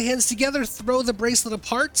 pull the hands together, throw the bracelet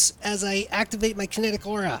apart as I activate my kinetic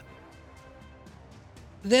aura.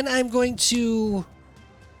 Then I'm going to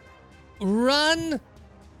run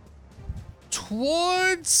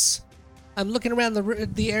towards... I'm looking around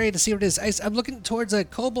the area to see what it is. I'm looking towards a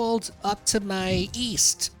kobold up to my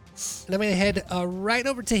east. And I'm going to head right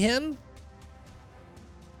over to him.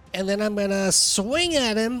 And then I'm going to swing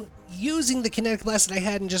at him using the kinetic blast that I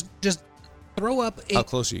had and just throw up How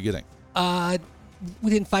close are you getting?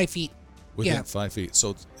 within 5 feet. Within Yeah. 5 feet.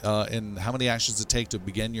 So, and how many actions does it take to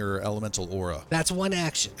begin your elemental aura? That's one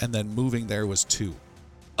action. And then moving there was 2.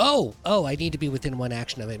 Oh, I need to be within one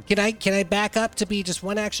action of him. Can I back up to be just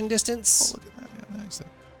one action distance? Look at that. Yeah, nice.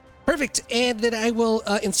 Perfect. And then I will,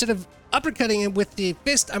 instead of uppercutting him with the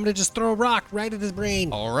fist, I'm going to just throw a rock right at his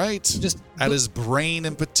brain. All right. Just at his brain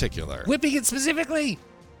in particular. Whipping it specifically.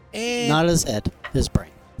 And Not his head, his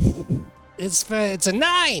brain. it's a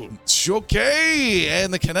 9. Okay,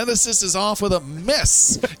 and the kineticist is off with a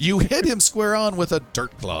miss. You hit him square on with a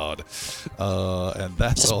dirt clod, and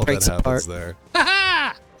that's Just all that breaks happens apart. there.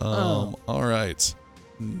 Ha All right.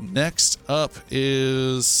 Next up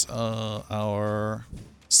is that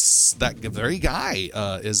very guy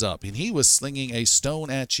is up, and he was slinging a stone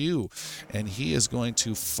at you, and he is going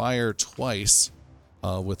to fire twice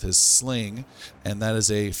with his sling, and that is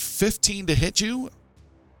a 15 to hit you.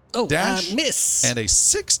 Oh, Dash miss. And a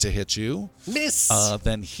 6 to hit you. Miss.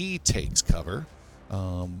 Then he takes cover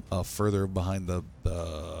further behind the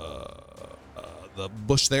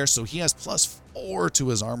bush there, so he has +4 to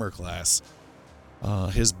his armor class.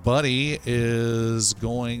 His buddy is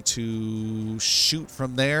going to shoot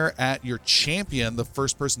from there at your champion, the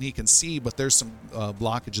first person he can see, but there's some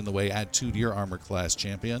blockage in the way. Add 2 to your armor class,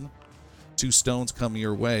 champion. 2 stones come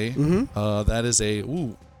your way. That is a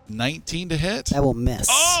 19 to hit. That will miss.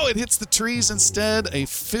 Oh, it hits the trees instead. A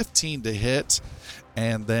 15 to hit.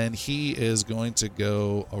 And then he is going to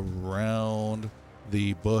go around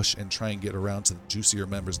the bush and try and get around to the juicier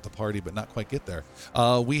members of the party, but not quite get there.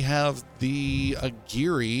 We have the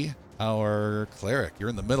Agiri, our cleric. You're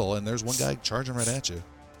in the middle, and there's one guy charging right at you.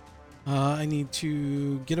 I need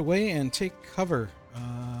to get away and take cover,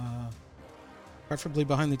 preferably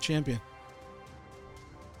behind the champion.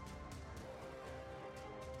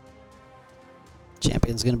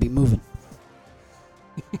 Champion's gonna be moving.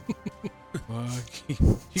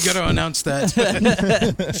 You got to announce that.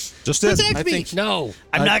 Just did. Protect I me. think- No.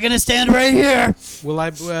 I'm not gonna stand right here. Will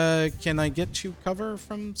I? Can I get to cover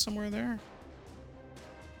from somewhere there?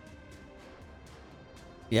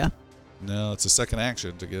 Yeah. No, it's a second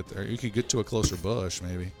action to get there. You could get to a closer bush,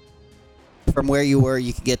 maybe. from where you were,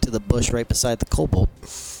 you could get to the bush right beside the kobold.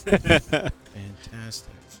 Fantastic.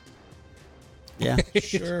 Yeah.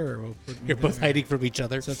 Sure. We'll put me You're both there. hiding from each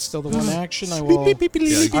other. Is that still the one action? I will. Yeah,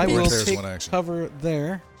 you I can will there's take one action. cover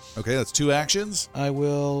there. Okay, that's 2 actions. I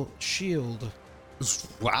will shield.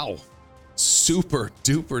 Wow. Super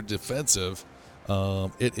duper defensive.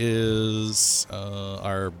 It is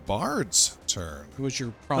our bard's turn. Who was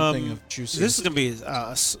your prompting of choosing? This is going to be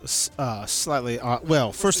slightly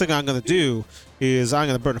well, first thing I'm going to do is I'm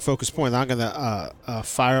going to burn a focus point. I'm going to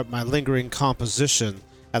fire up my lingering composition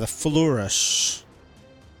at a flourish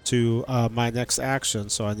to my next action.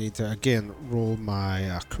 So I need to, again, roll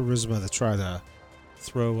my charisma to try to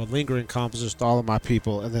throw a lingering composition to all of my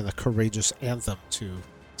people, and then a courageous anthem to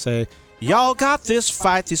say, y'all got this,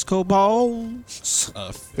 fight these kobolds.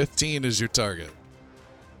 15 is your target.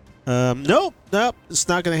 Nope, it's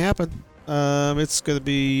not going to happen. It's going to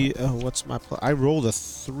be, what's my plus? I rolled a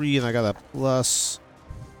 3 and I got a plus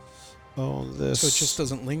on this. So it just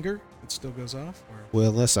doesn't linger? It still goes off? Or? Well,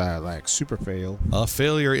 unless I, like, super fail.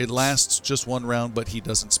 Failure, it lasts just 1 round, but he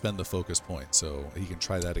doesn't spend the focus point, so he can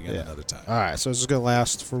try that again another time. All right, so it's going to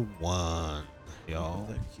last for 1, y'all.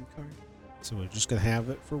 The cue card? So we're just going to have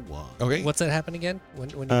it for 1. Okay. What's that happen again? When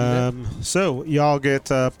you do that? So y'all get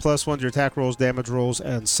 +1 to your attack rolls, damage rolls,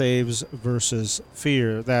 and saves versus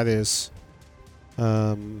fear. That is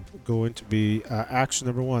going to be action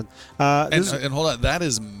number 1. And hold on, that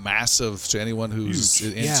is massive to anyone who's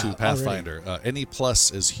into Yeah, Pathfinder. Any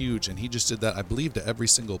plus is huge, and he just did that, I believe, to every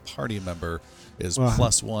single party member is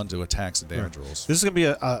 +1 to attacks and damage rolls. This is going to be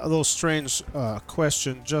a little strange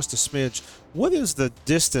question, just a smidge. What is the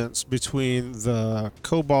distance between the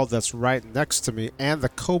kobold that's right next to me and the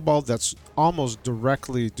kobold that's almost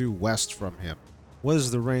directly due west from him? What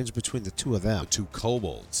is the range between the two of them? The 2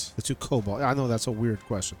 kobolds. The 2 kobolds. I know that's a weird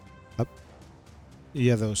question.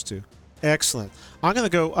 Yeah, those 2. Excellent. I'm going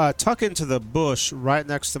to go tuck into the bush right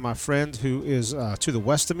next to my friend who is to the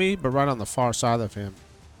west of me, but right on the far side of him.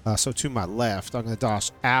 So to my left. I'm going to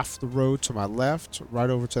dash aft the road to my left, right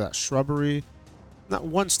over to that shrubbery. Not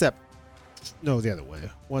one step. No, the other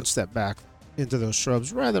way. 1 step back into those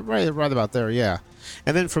shrubs. Right about there, yeah.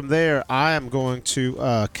 And then from there, I am going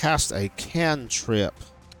to cast a cantrip.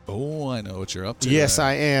 Oh, I know what you're up to. Yes,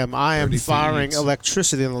 I am. I am 30 firing feet.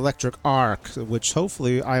 electricity and electric arc, which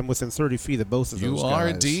hopefully I am within 30 feet of both of You those are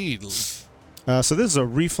guys. indeed. So this is a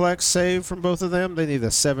reflex save from both of them. They need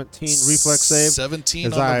a 17 reflex save. 17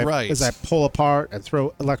 as on the right. As I pull apart and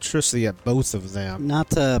throw electricity at both of them.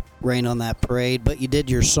 Not to rain on that parade, but you did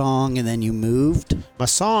your song and then you moved. My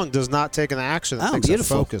song does not take an action. It Oh, takes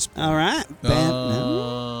beautiful. a focus point. All right.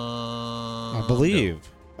 I believe.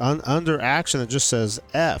 Under action, it just says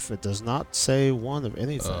F. It does not say one of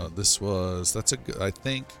anything. That's a good, I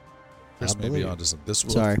think. Chris may be believe. onto some. This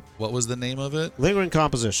was, Sorry. What was the name of it? Lingering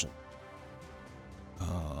composition.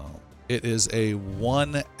 It is a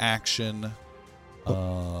 1 action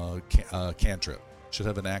cantrip. Should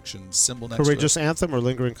have an action symbol next Courageous to Anthem or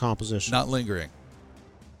Lingering Composition? it. Not lingering.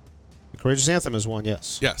 The Courageous Anthem is 1,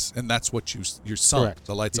 yes. Yes, and that's what you sung. Correct.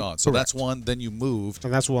 The light's on. So that's Correct. 1. Then you moved,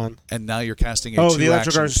 And that's 1. and now you're casting a Oh, 2 the electric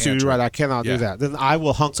action arc is 2. You're cantrip. right. I cannot Yeah. do that. Then I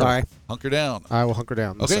will hunker. Sorry. Hunker down. I will hunker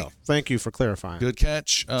down. Okay. myself. Thank you for clarifying. Good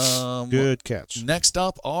catch. Good catch. Next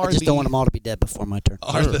up are I just the don't want them all to be dead before my turn.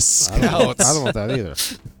 are the I scouts. don't want that either.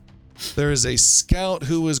 There is a scout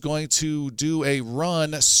who is going to do a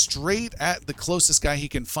run straight at the closest guy he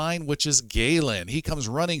can find, which is Galen. He comes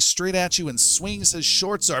running straight at you and swings his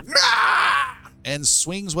short sword. And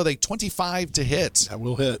swings with a 25 to hit. That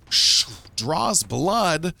will hit. Draws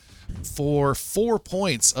blood for 4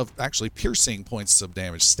 points of actually piercing points of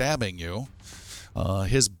damage, stabbing you.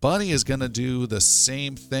 His buddy is going to do the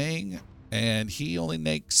same thing, and he only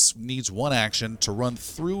needs 1 action to run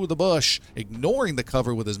through the bush, ignoring the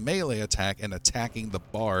cover with his melee attack and attacking the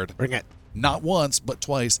bard. Bring it. Not once, but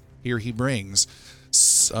twice. Here he brings,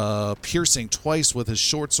 piercing twice with his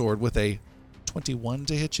short sword with a 21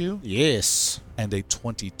 to hit you Yes. and a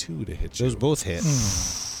 22 to hit you. Those both hit.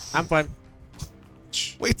 I'm fine.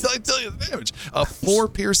 Wait till I tell you the damage. 4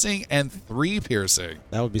 piercing and 3 piercing.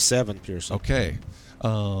 That would be 7 piercing. Okay.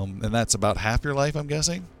 And that's about half your life, I'm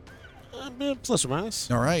guessing? Plus or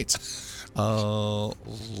minus. All right.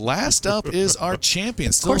 Last up is our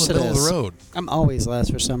champion, still in course the it middle of is. the road. I'm always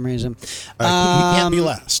last for some reason. You can't be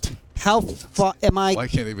last How far am I? Why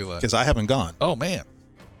can't he be left? because I haven't gone. Oh, man.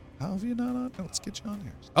 How have you not on? Let's get you on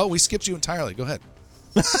here. Oh, we skipped you entirely. Go ahead.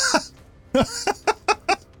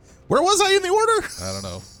 Where was I in the order? I don't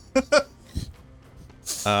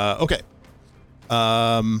know. Okay.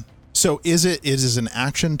 So it is an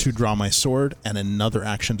action to draw my sword and another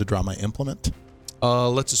action to draw my implement?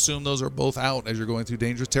 Let's assume those are both out as you're going through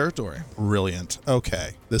dangerous territory. Brilliant.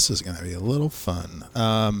 Okay, this is going to be a little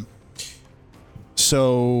fun.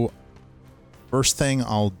 So, first thing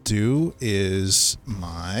I'll do is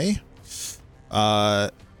my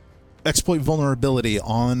exploit vulnerability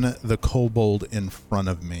on the kobold in front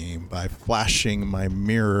of me by flashing my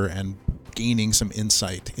mirror and gaining some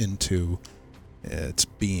insight into its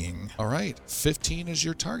being. All right, 15 is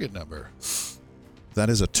your target number. That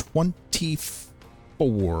is a 24.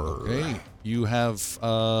 Okay, you have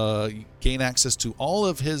gain access to all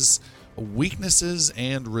of his weaknesses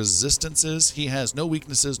and resistances. He has no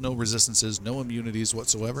weaknesses, no resistances, no immunities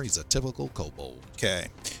whatsoever. He's a typical kobold. Okay,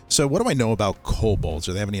 so what do I know about kobolds?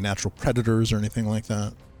 Do they have any natural predators or anything like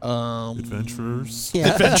that? Adventurers.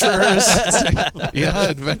 Yeah. Adventurers. Yeah,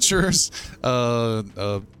 adventurers.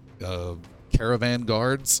 Caravan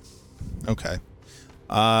guards. Okay.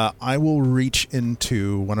 I will reach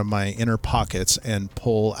into one of my inner pockets and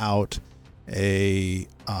pull out a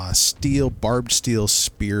barbed steel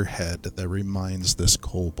spearhead that reminds this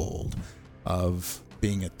kobold of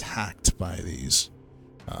being attacked by these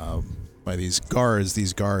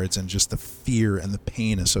guards, and just the fear and the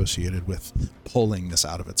pain associated with pulling this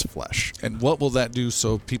out of its flesh. And what will that do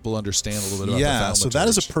so people understand a little bit about the Yeah, so that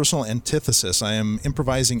is a thaumaturge? personal antithesis. I am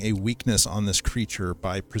improvising a weakness on this creature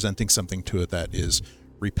by presenting something to it that is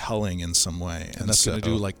repelling in some way. And that's going to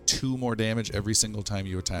do like 2 more damage every single time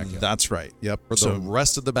you attack him. That's right. Yep. For the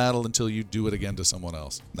rest of the battle until you do it again to someone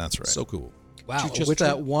else. That's right. So cool. Wow. Just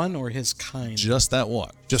that one or his kind? Just that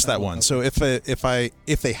one. Just that one. So if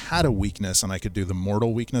they had a weakness and I could do the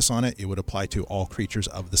mortal weakness on it, it would apply to all creatures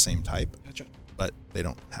of the same type. Gotcha. But they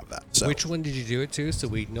don't have that. So Which one did you do it to, so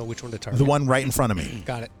we know which one to target? the one right in front of me.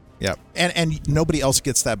 Got it. Yep. And nobody else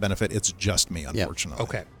gets that benefit. It's just me, unfortunately.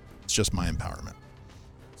 Okay. It's just my empowerment.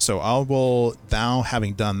 So I will now,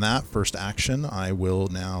 having done that first action, I will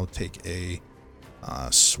now take a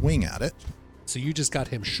swing at it. So you just got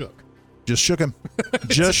him shook. Just shook him.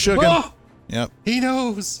 Just shook him. Oh, Yep. he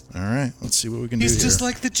knows. All right. Let's see what we can do He's here. just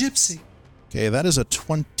like the gypsy. Okay, that is a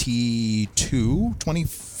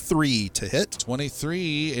 23 to hit.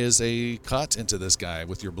 23 is a cut into this guy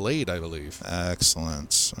with your blade, I believe.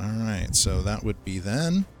 Excellent. All right. So that would be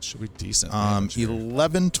then Should be decent. damage here.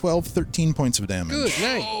 11, 12, 13 points of damage. Good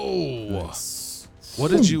night. Oh.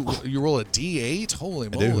 What did you roll a D8? Holy I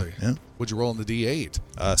do, moly. yeah. What'd you roll in the D8?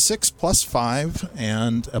 6 plus 5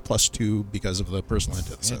 and a plus 2 because of the personal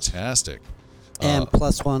antithesis. Fantastic. And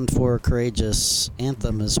 +1 for courageous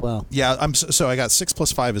anthem as well. Yeah, so I got 6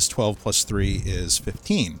 plus 5 is 12 plus 3 is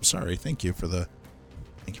 15. Sorry, thank you for the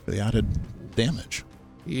added damage.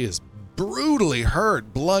 He is brutally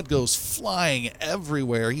hurt. Blood goes flying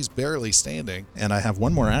everywhere. He's barely standing. And I have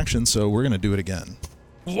one more action, so we're going to do it again.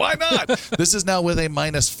 Why not? This is now with a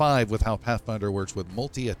 -5 with how Pathfinder works with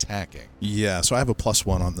multi-attacking. Yeah, so I have a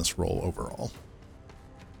 +1 on this roll overall.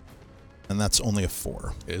 And that's only a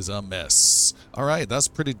 4. Is a miss. All right, that's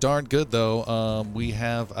pretty darn good though. We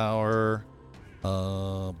have our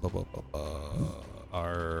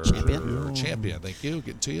champion. Thank you.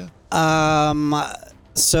 Getting to you.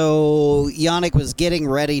 So Yannick was getting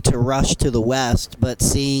ready to rush to the west, but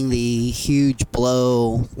seeing the huge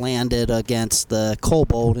blow landed against the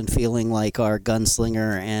kobold and feeling like our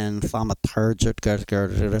gunslinger and thaumaturge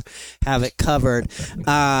have it covered,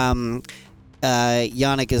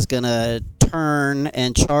 Yannick is going to turn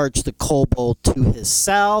and charge the kobold to his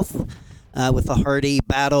south with a hearty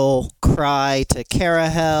battle cry to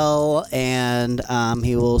Carahel, and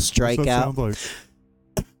he will strike What's that out. sound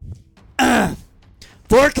like?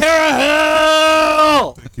 For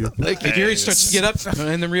Carahel! Thank you. Thank you. Agiri starts to get up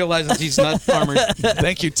and then realizes he's not armored.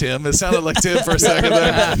 Thank you, Tim. It sounded like Tim for a second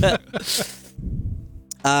there.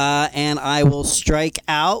 And I will strike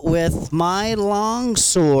out with my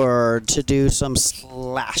longsword to do some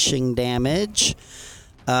slashing damage.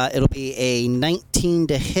 It'll be a 19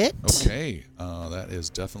 to hit. Okay, that is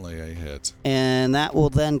definitely a hit. And that will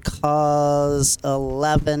then cause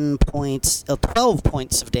 12 points of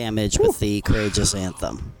damage with the Courageous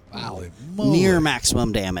Anthem. Wow. Near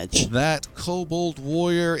maximum damage. That kobold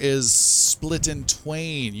warrior is split in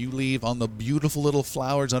twain. You leave on the beautiful little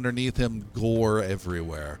flowers underneath him gore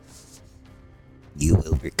everywhere. You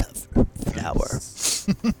will recover, flower.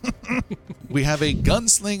 We have a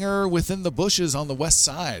gunslinger within the bushes on the west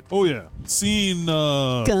side. Oh yeah, seeing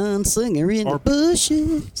Gunslinger in the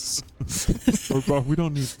bushes. we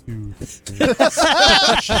don't need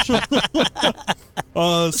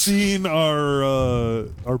to. Seeing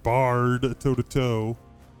our bard toe to toe,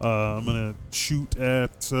 I'm gonna shoot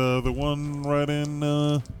at the one right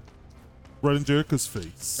in Jericho's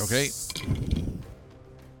face. Okay.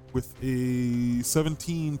 with a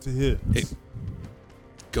 17 to hit. It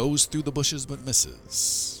goes through the bushes but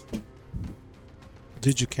misses.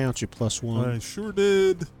 Did you count your +1? I sure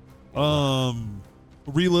did.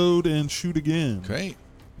 Reload and shoot again. Okay.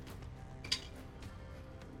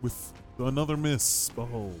 With another miss.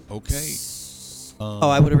 Behold. Okay.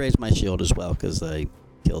 I would have raised my shield as well because I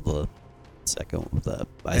killed the second with the.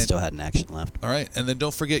 I still had an action left. All right, and then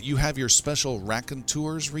don't forget you have your special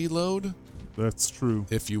raconteurs reload. That's true.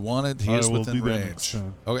 If you wanted, he is I will within do that next range.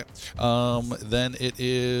 time. Okay. Then it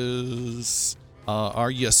is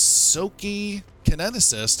our Ysoki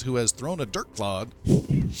kinneticist who has thrown a dirt clod.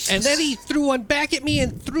 And then he threw one back at me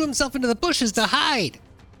and threw himself into the bushes to hide.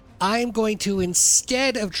 I'm going to,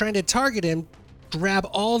 instead of trying to target him, grab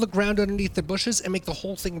all the ground underneath the bushes and make the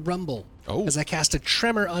whole thing rumble. Oh. As I cast a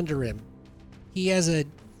tremor under him. He has a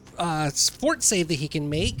fort save that he can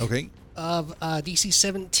make Okay. of DC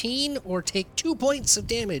 17 or take 2 points of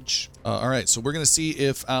damage. All right, so we're gonna see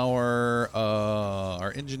if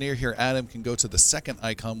our engineer here, Adam, can go to the second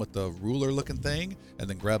icon with the ruler-looking thing, and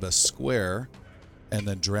then grab a square, and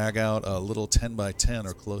then drag out a little 10 by 10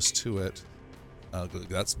 or close to it.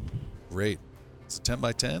 That's great. It's a 10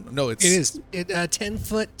 by 10. No, it's It is.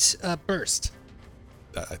 10-foot burst.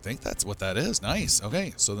 I think that's what that is. Nice.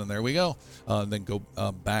 Okay, so then there we go. Then go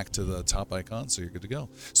back to the top icon, so you're good to go.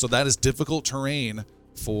 So that is difficult terrain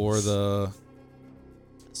for the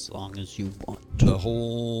As long as you want.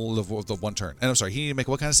 whole the one turn. And I'm sorry, he need to make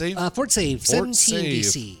what kind of save? Fort save, Fort 17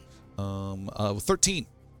 save. DC. 13.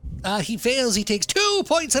 He fails. He takes 2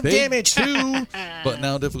 points of Big damage. 2, but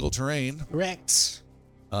now difficult terrain. Correct.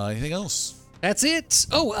 Anything else? That's it.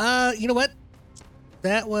 Oh, you know what?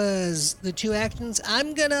 That was the 2 actions.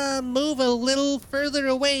 I'm gonna move a little further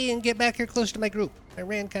away and get back here closer to my group. I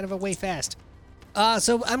ran kind of away fast.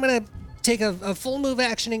 So I'm gonna take a full move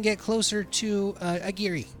action and get closer to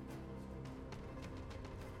Agiri.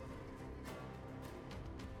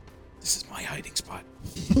 This is my hiding spot.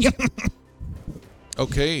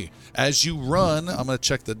 Okay, as you run, I'm going to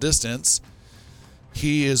check the distance.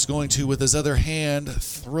 He is going to, with his other hand,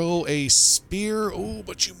 throw a spear. Oh,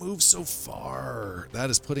 but you move so far. That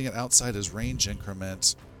is putting it outside his range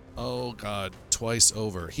increment. Oh, God, twice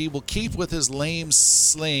over. He will keep with his lame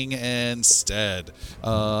sling instead,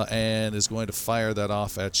 and is going to fire that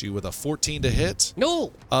off at you with a 14 to hit.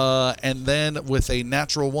 No. And then with a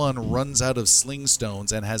natural 1, runs out of sling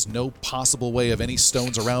stones and has no possible way of any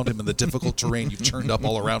stones around him in the difficult terrain you've churned up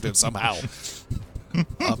all around him somehow.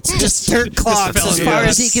 Just dirt clods as far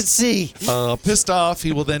as he can see. Pissed off,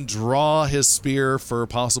 he will then draw his spear for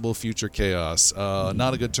possible future chaos.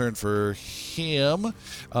 Not a good turn for him.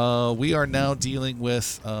 We are now dealing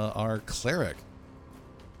with our cleric.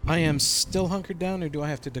 I am still hunkered down, or do I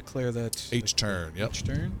have to declare that? Each turn, yep. Each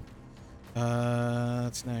turn?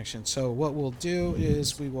 That's an action. So what we'll do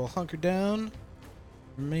is we will hunker down,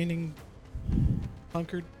 remaining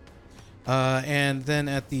hunkered, and then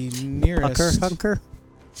at the nearest Hunker.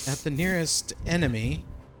 at the nearest enemy,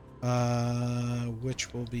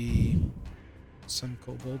 which will be some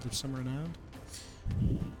kobold of some renown,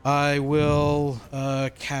 I will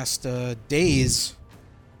cast a Daze.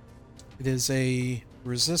 It is a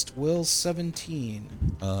resist will 17.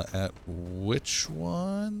 At which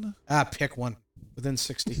one? Pick one within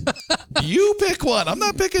 60. You pick one. I'm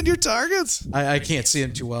not picking your targets. I can't see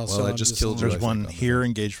him too well. Well, so I I'm just killed you. There's one here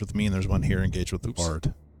engaged with me, and there's one here engaged with the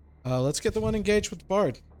bard. Let's get the one engaged with the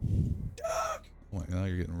bard. Oh my God,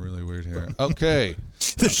 you're getting really weird here. Okay.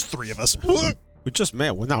 There's 3 of us. We just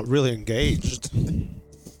met. We're not really engaged.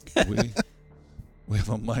 we have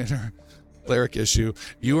a minor cleric issue.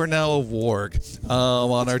 You are now a warg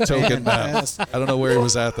on our token map. I don't know where he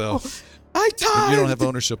was at, though. You don't have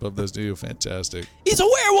ownership of this, do you? Fantastic. He's a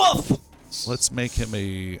werewolf. Let's make him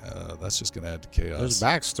a... that's just going to add to chaos. There's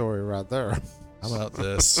backstory right there. How about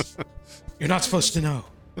this? You're not supposed to know.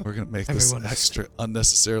 We're going to make this Everyone knows. extra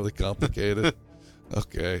unnecessarily complicated.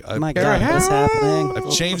 Okay. Oh my God, what's happening?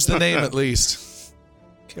 I've changed the name at least.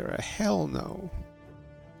 Kara, hell no.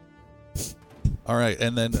 All right.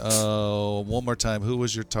 And then one more time. Who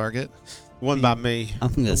was your target? One by me.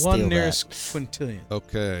 I'm gonna The steal one that. nearest quintillion.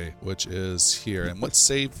 Okay. Which is here. And what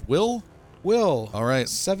save? Will? Will. All right.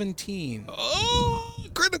 17. Oh,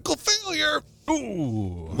 critical failure.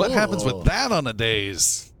 Ooh. What happens with that on a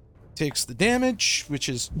daze? Takes the damage, which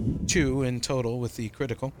is 2 in total with the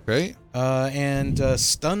critical. Okay. And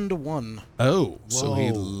stunned 1. Oh, so he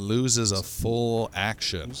Whoa. loses a full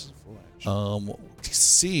action.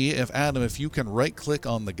 See if Adam, if you can right click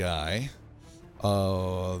on the guy,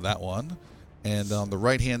 that one, And on the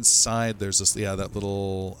right-hand side, there's this, that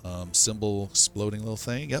little symbol exploding little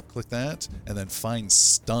thing. Yep, click that. And then find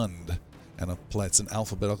stunned. And it's an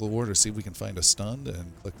alphabetical order. See if we can find a stunned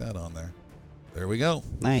and click that on there. There we go.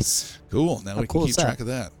 Nice. Cool. Now we can cool keep is that? track of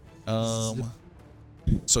that.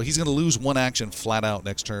 So he's going to lose one action flat out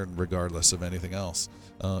next turn, regardless of anything else.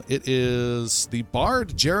 It is the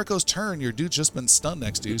Bard, Jericho's turn. Your dude's just been stunned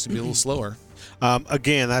next to you, so he's going to be a little slower.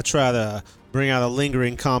 Again, I try to bring out a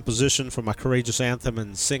lingering composition for my courageous anthem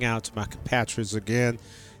and sing out to my compatriots again.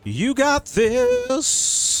 You got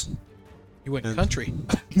this. You went country.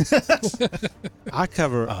 I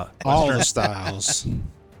cover all the styles.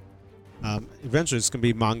 Eventually, it's going to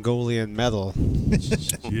be Mongolian metal.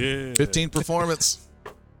 Yeah. 15 performance.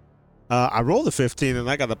 I rolled a 15, and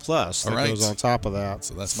I got a plus that All right. goes on top of that.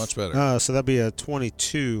 So that's much better. So that'd be a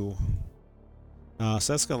 22. So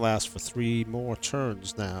that's going to last for 3 more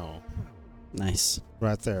turns now. Nice.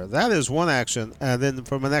 Right there. That is one action. And then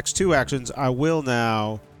for my next 2 actions, I will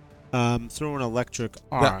now throw an electric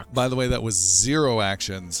arc. By the way, that was 0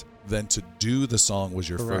 actions. Then to do the song was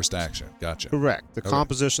your Correct. first action. Gotcha. Correct. The Okay.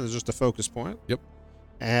 composition is just a focus point. Yep.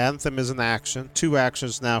 Anthem is an action. 2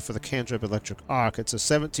 actions now for the cantrip electric arc. It's a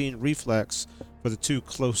 17 reflex for the 2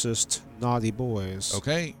 closest naughty boys.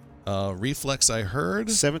 Okay. Reflex I heard.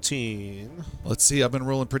 17. Let's see. I've been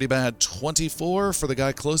rolling pretty bad. 24 for the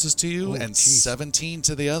guy closest to you and geez. 17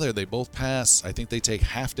 to the other. They both pass. I think they take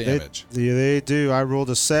half damage. They do. I rolled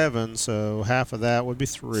a 7, so half of that would be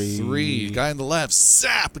 3. 3. Guy on the left,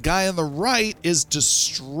 zap. Guy on the right is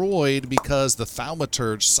destroyed because the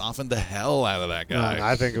thaumaturge softened the hell out of that guy.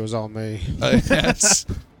 I think it was all me. Yes.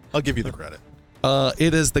 I'll give you the credit.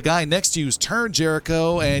 It is the guy next to you's turn,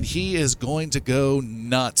 Jericho, and he is going to go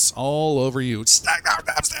nuts all over you. Stab,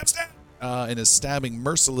 and is stabbing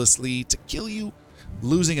mercilessly to kill you,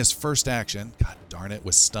 losing his first action. God darn it,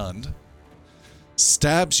 was stunned.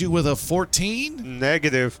 Stabs you with a 14,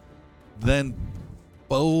 Negative. then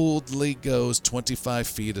boldly goes 25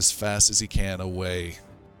 feet as fast as he can away.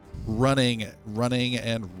 Running.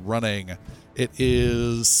 It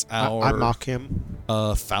is I our mock him.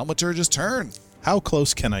 thaumaturge's turn. How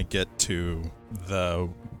close can I get to the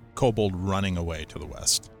kobold running away to the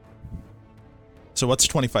west? So what's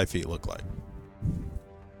 25 feet look like?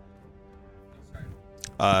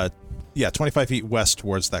 25 feet west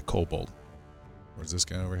towards that kobold. Where's this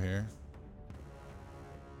guy over here?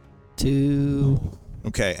 2.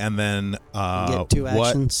 Okay, and then Get 2 what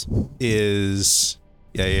actions. is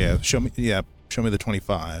show me the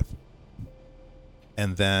 25.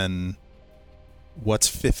 And then what's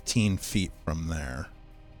 15 feet from there?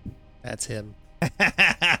 That's him.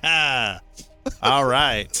 All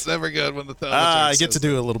right. It's never good when the thaumaturge I get to says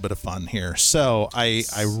do a little bit of fun here. So I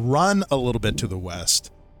run a little bit to the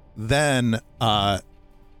west, then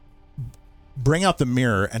bring out the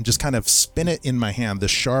mirror and just kind of spin it in my hand, the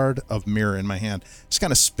shard of mirror in my hand, just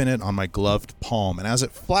kind of spin it on my gloved palm. And as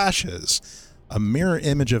it flashes, a mirror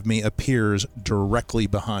image of me appears directly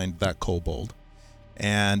behind that kobold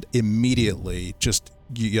and immediately just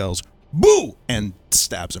yells, "Boo!" and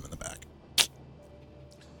stabs him in the back.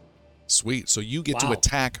 Sweet. So you get to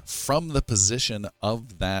attack from the position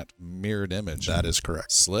of that mirrored image. That is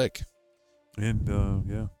correct. Slick. And,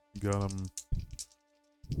 you got him.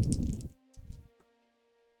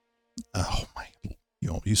 Oh, my.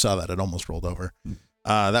 You saw that. It almost rolled over.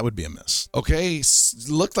 That would be a miss. Okay.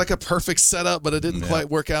 Looked like a perfect setup, but it didn't Yeah. quite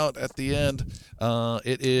work out at the end.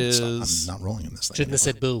 It is. I'm not rolling in this thing. Shouldn't have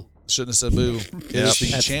said boo. Shouldn't have said boo. It's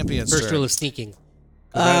the That's champion's First turn. rule of sneaking.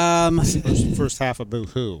 First half of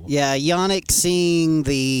boo-hoo. Yeah, Yannick, seeing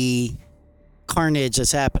the carnage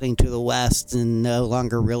that's happening to the west and no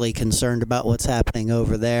longer really concerned about what's happening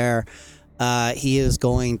over there, he is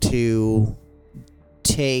going to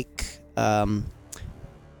take 2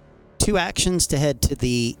 actions to head to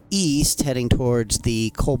the east, heading towards the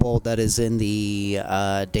kobold that is in the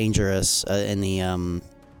dangerous in the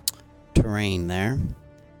terrain there.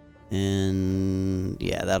 And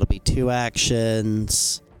yeah, that'll be 2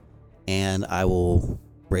 actions. And I will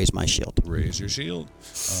raise my shield. Raise your shield.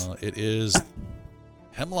 It is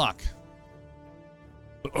Hemlock.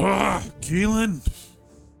 Galen,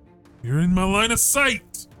 you're in my line of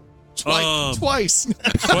sight. Twice. Twice.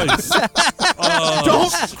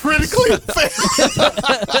 Don't critically fail.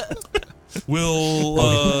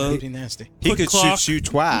 We'll Pretty nasty. He Quick could clock, shoot you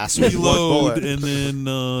twice with one reload bullet. and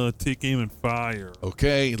then take aim and fire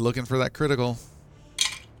Okay, looking for that critical.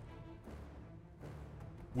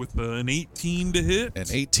 with an 18 to hit. An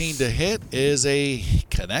 18 to hit is a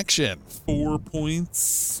connection. 4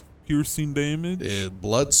 points piercing damage.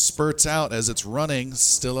 Blood spurts out as it's running,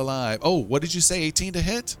 still alive. Oh, what did you say? 18 to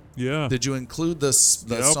hit? Yeah. Did you include the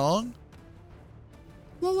song?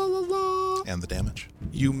 La, la, la, la. And the damage.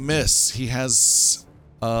 You miss. He has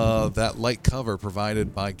that light cover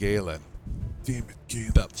provided by Galen. Damn it,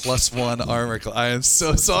 Galen. That +1 armor class. I am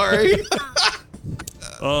so sorry.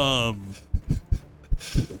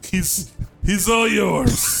 He's all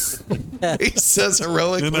yours. He says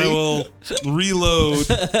heroically. And I will reload.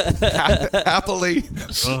 Happily.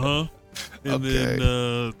 And Okay.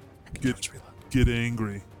 then get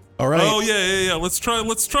angry. All right. Oh yeah. Let's try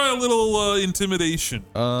a little intimidation.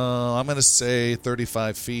 I'm gonna say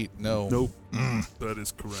 35 feet. No. Nope. That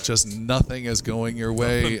is correct. Just nothing is going your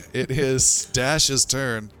way. It is Dash's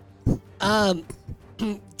turn.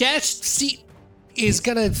 Dash is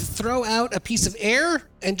gonna throw out a piece of air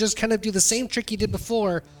and just kind of do the same trick he did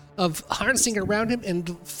before of harnessing around him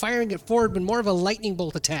and firing it forward, but more of a lightning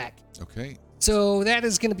bolt attack. Okay. So that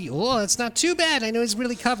is gonna be that's not too bad. I know he's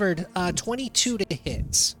really covered. 22 to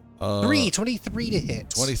hit. 23 to hit.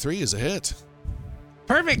 23 is a hit.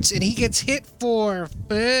 Perfect, and he gets hit for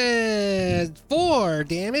 4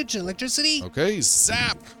 damage, electricity. Okay,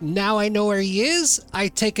 zap. Now I know where he is. I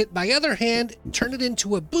take it my other hand, turn it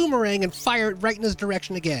into a boomerang, and fire it right in his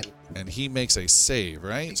direction again. And he makes a save,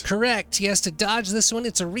 right? Correct. He has to dodge this one.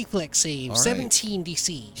 It's a reflex save. All right. 17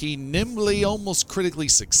 DC. He nimbly, almost critically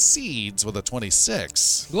succeeds with a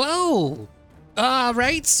 26. Whoa.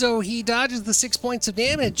 Right, so he dodges the 6 points of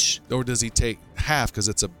damage. Or does he take half because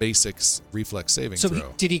it's a basic reflex saving So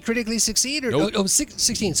throw? did he critically succeed? Or Nope.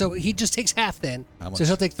 16. So he just takes half then. How much? So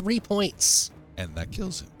he'll take 3 points And that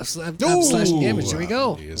kills him. of slashing damage. There we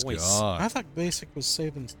go. He is I gone. thought basic was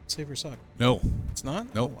save or suck. No. It's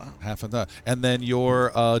not? Nope. Oh, wow. Half of that. And then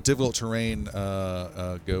your difficult terrain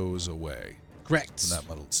goes away Correct. from that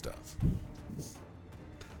muddled stuff.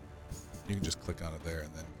 You can just click on it there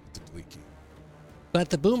and then hit the delete key. But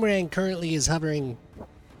the boomerang currently is hovering,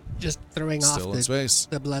 just throwing Still off in space.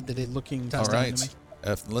 the blood that it Looking does. All down right. to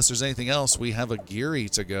me. Unless there's anything else, we have a Agiri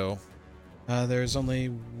to go. There's only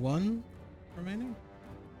one remaining?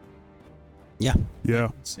 Yeah.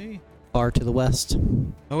 Let's see. Far to the west.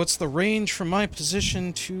 Oh, what's the range from my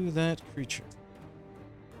position to that creature?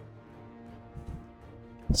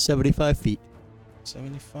 75 feet.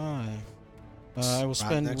 75. I will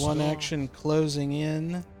spend next one door. action closing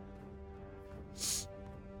in.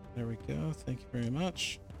 There we go. Thank you very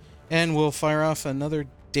much. And we'll fire off another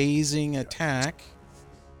dazing attack.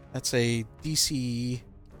 That's a DC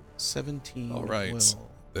 17. All right.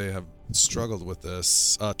 Will. They have struggled with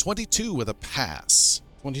this. 22 with a pass.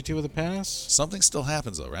 22 with a pass. Something still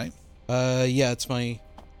happens, though, right? Yeah, it's my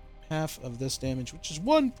half of this damage, which is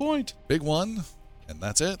 1 point. Big one, and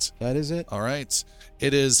that's it. That is it. All right.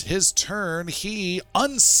 It is his turn. He,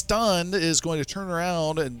 unstunned, is going to turn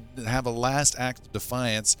around and have a last act of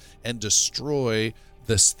defiance and destroy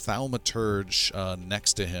this thaumaturge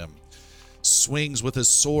next to him. Swings with his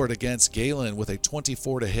sword against Galen with a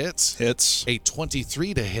 24 to hit, Hits. a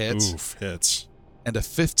 23 to hit, Oof, hits. and a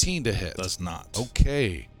 15 to hit. Does not.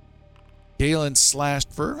 Okay. Galen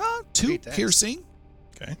slashed for 2 Great dice. piercing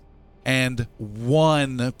Okay. and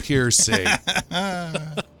 1 piercing.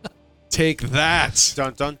 Take that.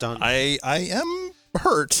 Dun dun dun. I am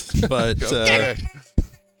hurt, but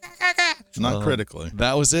not critically.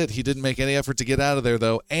 That was it. He didn't make any effort to get out of there,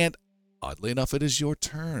 though. And oddly enough, it is your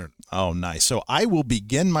turn. Oh, nice. So I will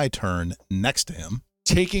begin my turn next to him,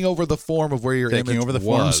 Taking over the form of where your taking image over the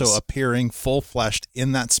was. form, so appearing full-fleshed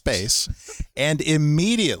in that space, and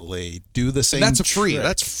immediately do the same. That's free. trick.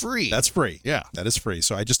 That's free. That's free. Yeah. That is free.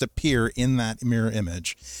 So I just appear in that mirror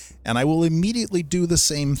image, and I will immediately do the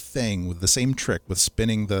same thing with the same trick with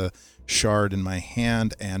spinning the shard in my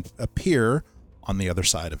hand and appear on the other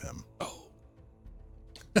side of him.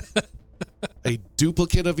 A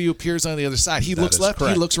duplicate of you appears on the other side. He That looks is left.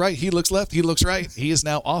 correct. He looks right. He looks left. He looks right. He is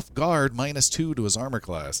now off guard, -2 to his armor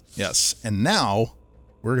class. Yes. And now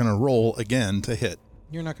we're going to roll again to hit.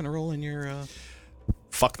 You're not going to roll in your...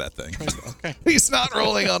 Fuck that thing. Okay. He's not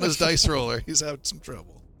rolling on his dice roller. He's having some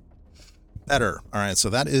trouble. Better. All right. So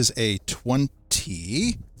that is a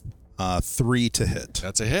 23 to hit.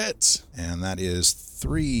 That's a hit. And that is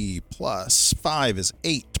 3 plus 5 is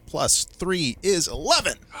 8 plus 3 is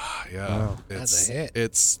 11. Yeah. That's a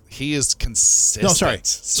hit. He is consistent. No,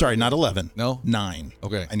 sorry, not 11. No? 9.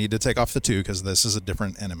 Okay. I need to take off the 2 because this is a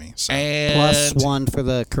different enemy. So And Plus 1 for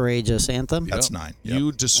the courageous anthem. that's 9. Yep.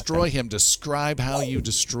 You destroy him. Describe how you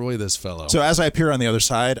destroy this fellow. So as I appear on the other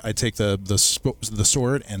side, I take the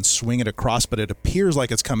sword and swing it across, but it appears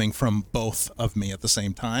like it's coming from both of me at the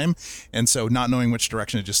same time. And so not knowing which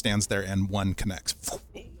direction, it just stands there and one connects.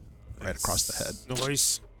 right across the head.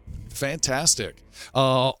 Nice. Fantastic.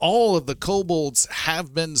 All of the kobolds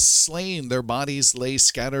have been slain. Their bodies lay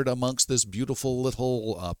scattered amongst this beautiful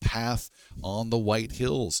little path on the White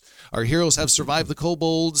Hills. Our heroes have survived the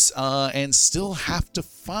kobolds and still have to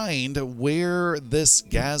find where this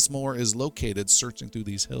Gazmore is located, searching through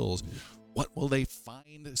these hills. What will they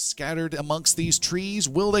find scattered amongst these trees?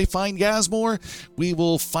 Will they find Gazmore? We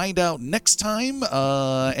will find out next time,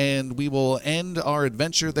 and we will end our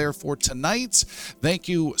adventure there for tonight. Thank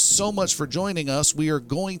you so much for joining us. We are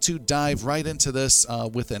going to dive right into this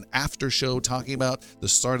with an after show talking about the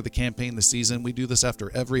start of the campaign this season. We do this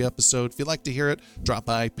after every episode. If you'd like to hear it, drop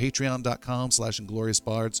by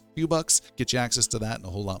patreon.com/ingloriousbards. A few bucks, get you access to that and a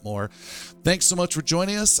whole lot more. Thanks so much for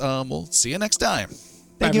joining us. We'll see you next time.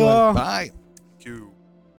 Thank you all. Bye. Thank you.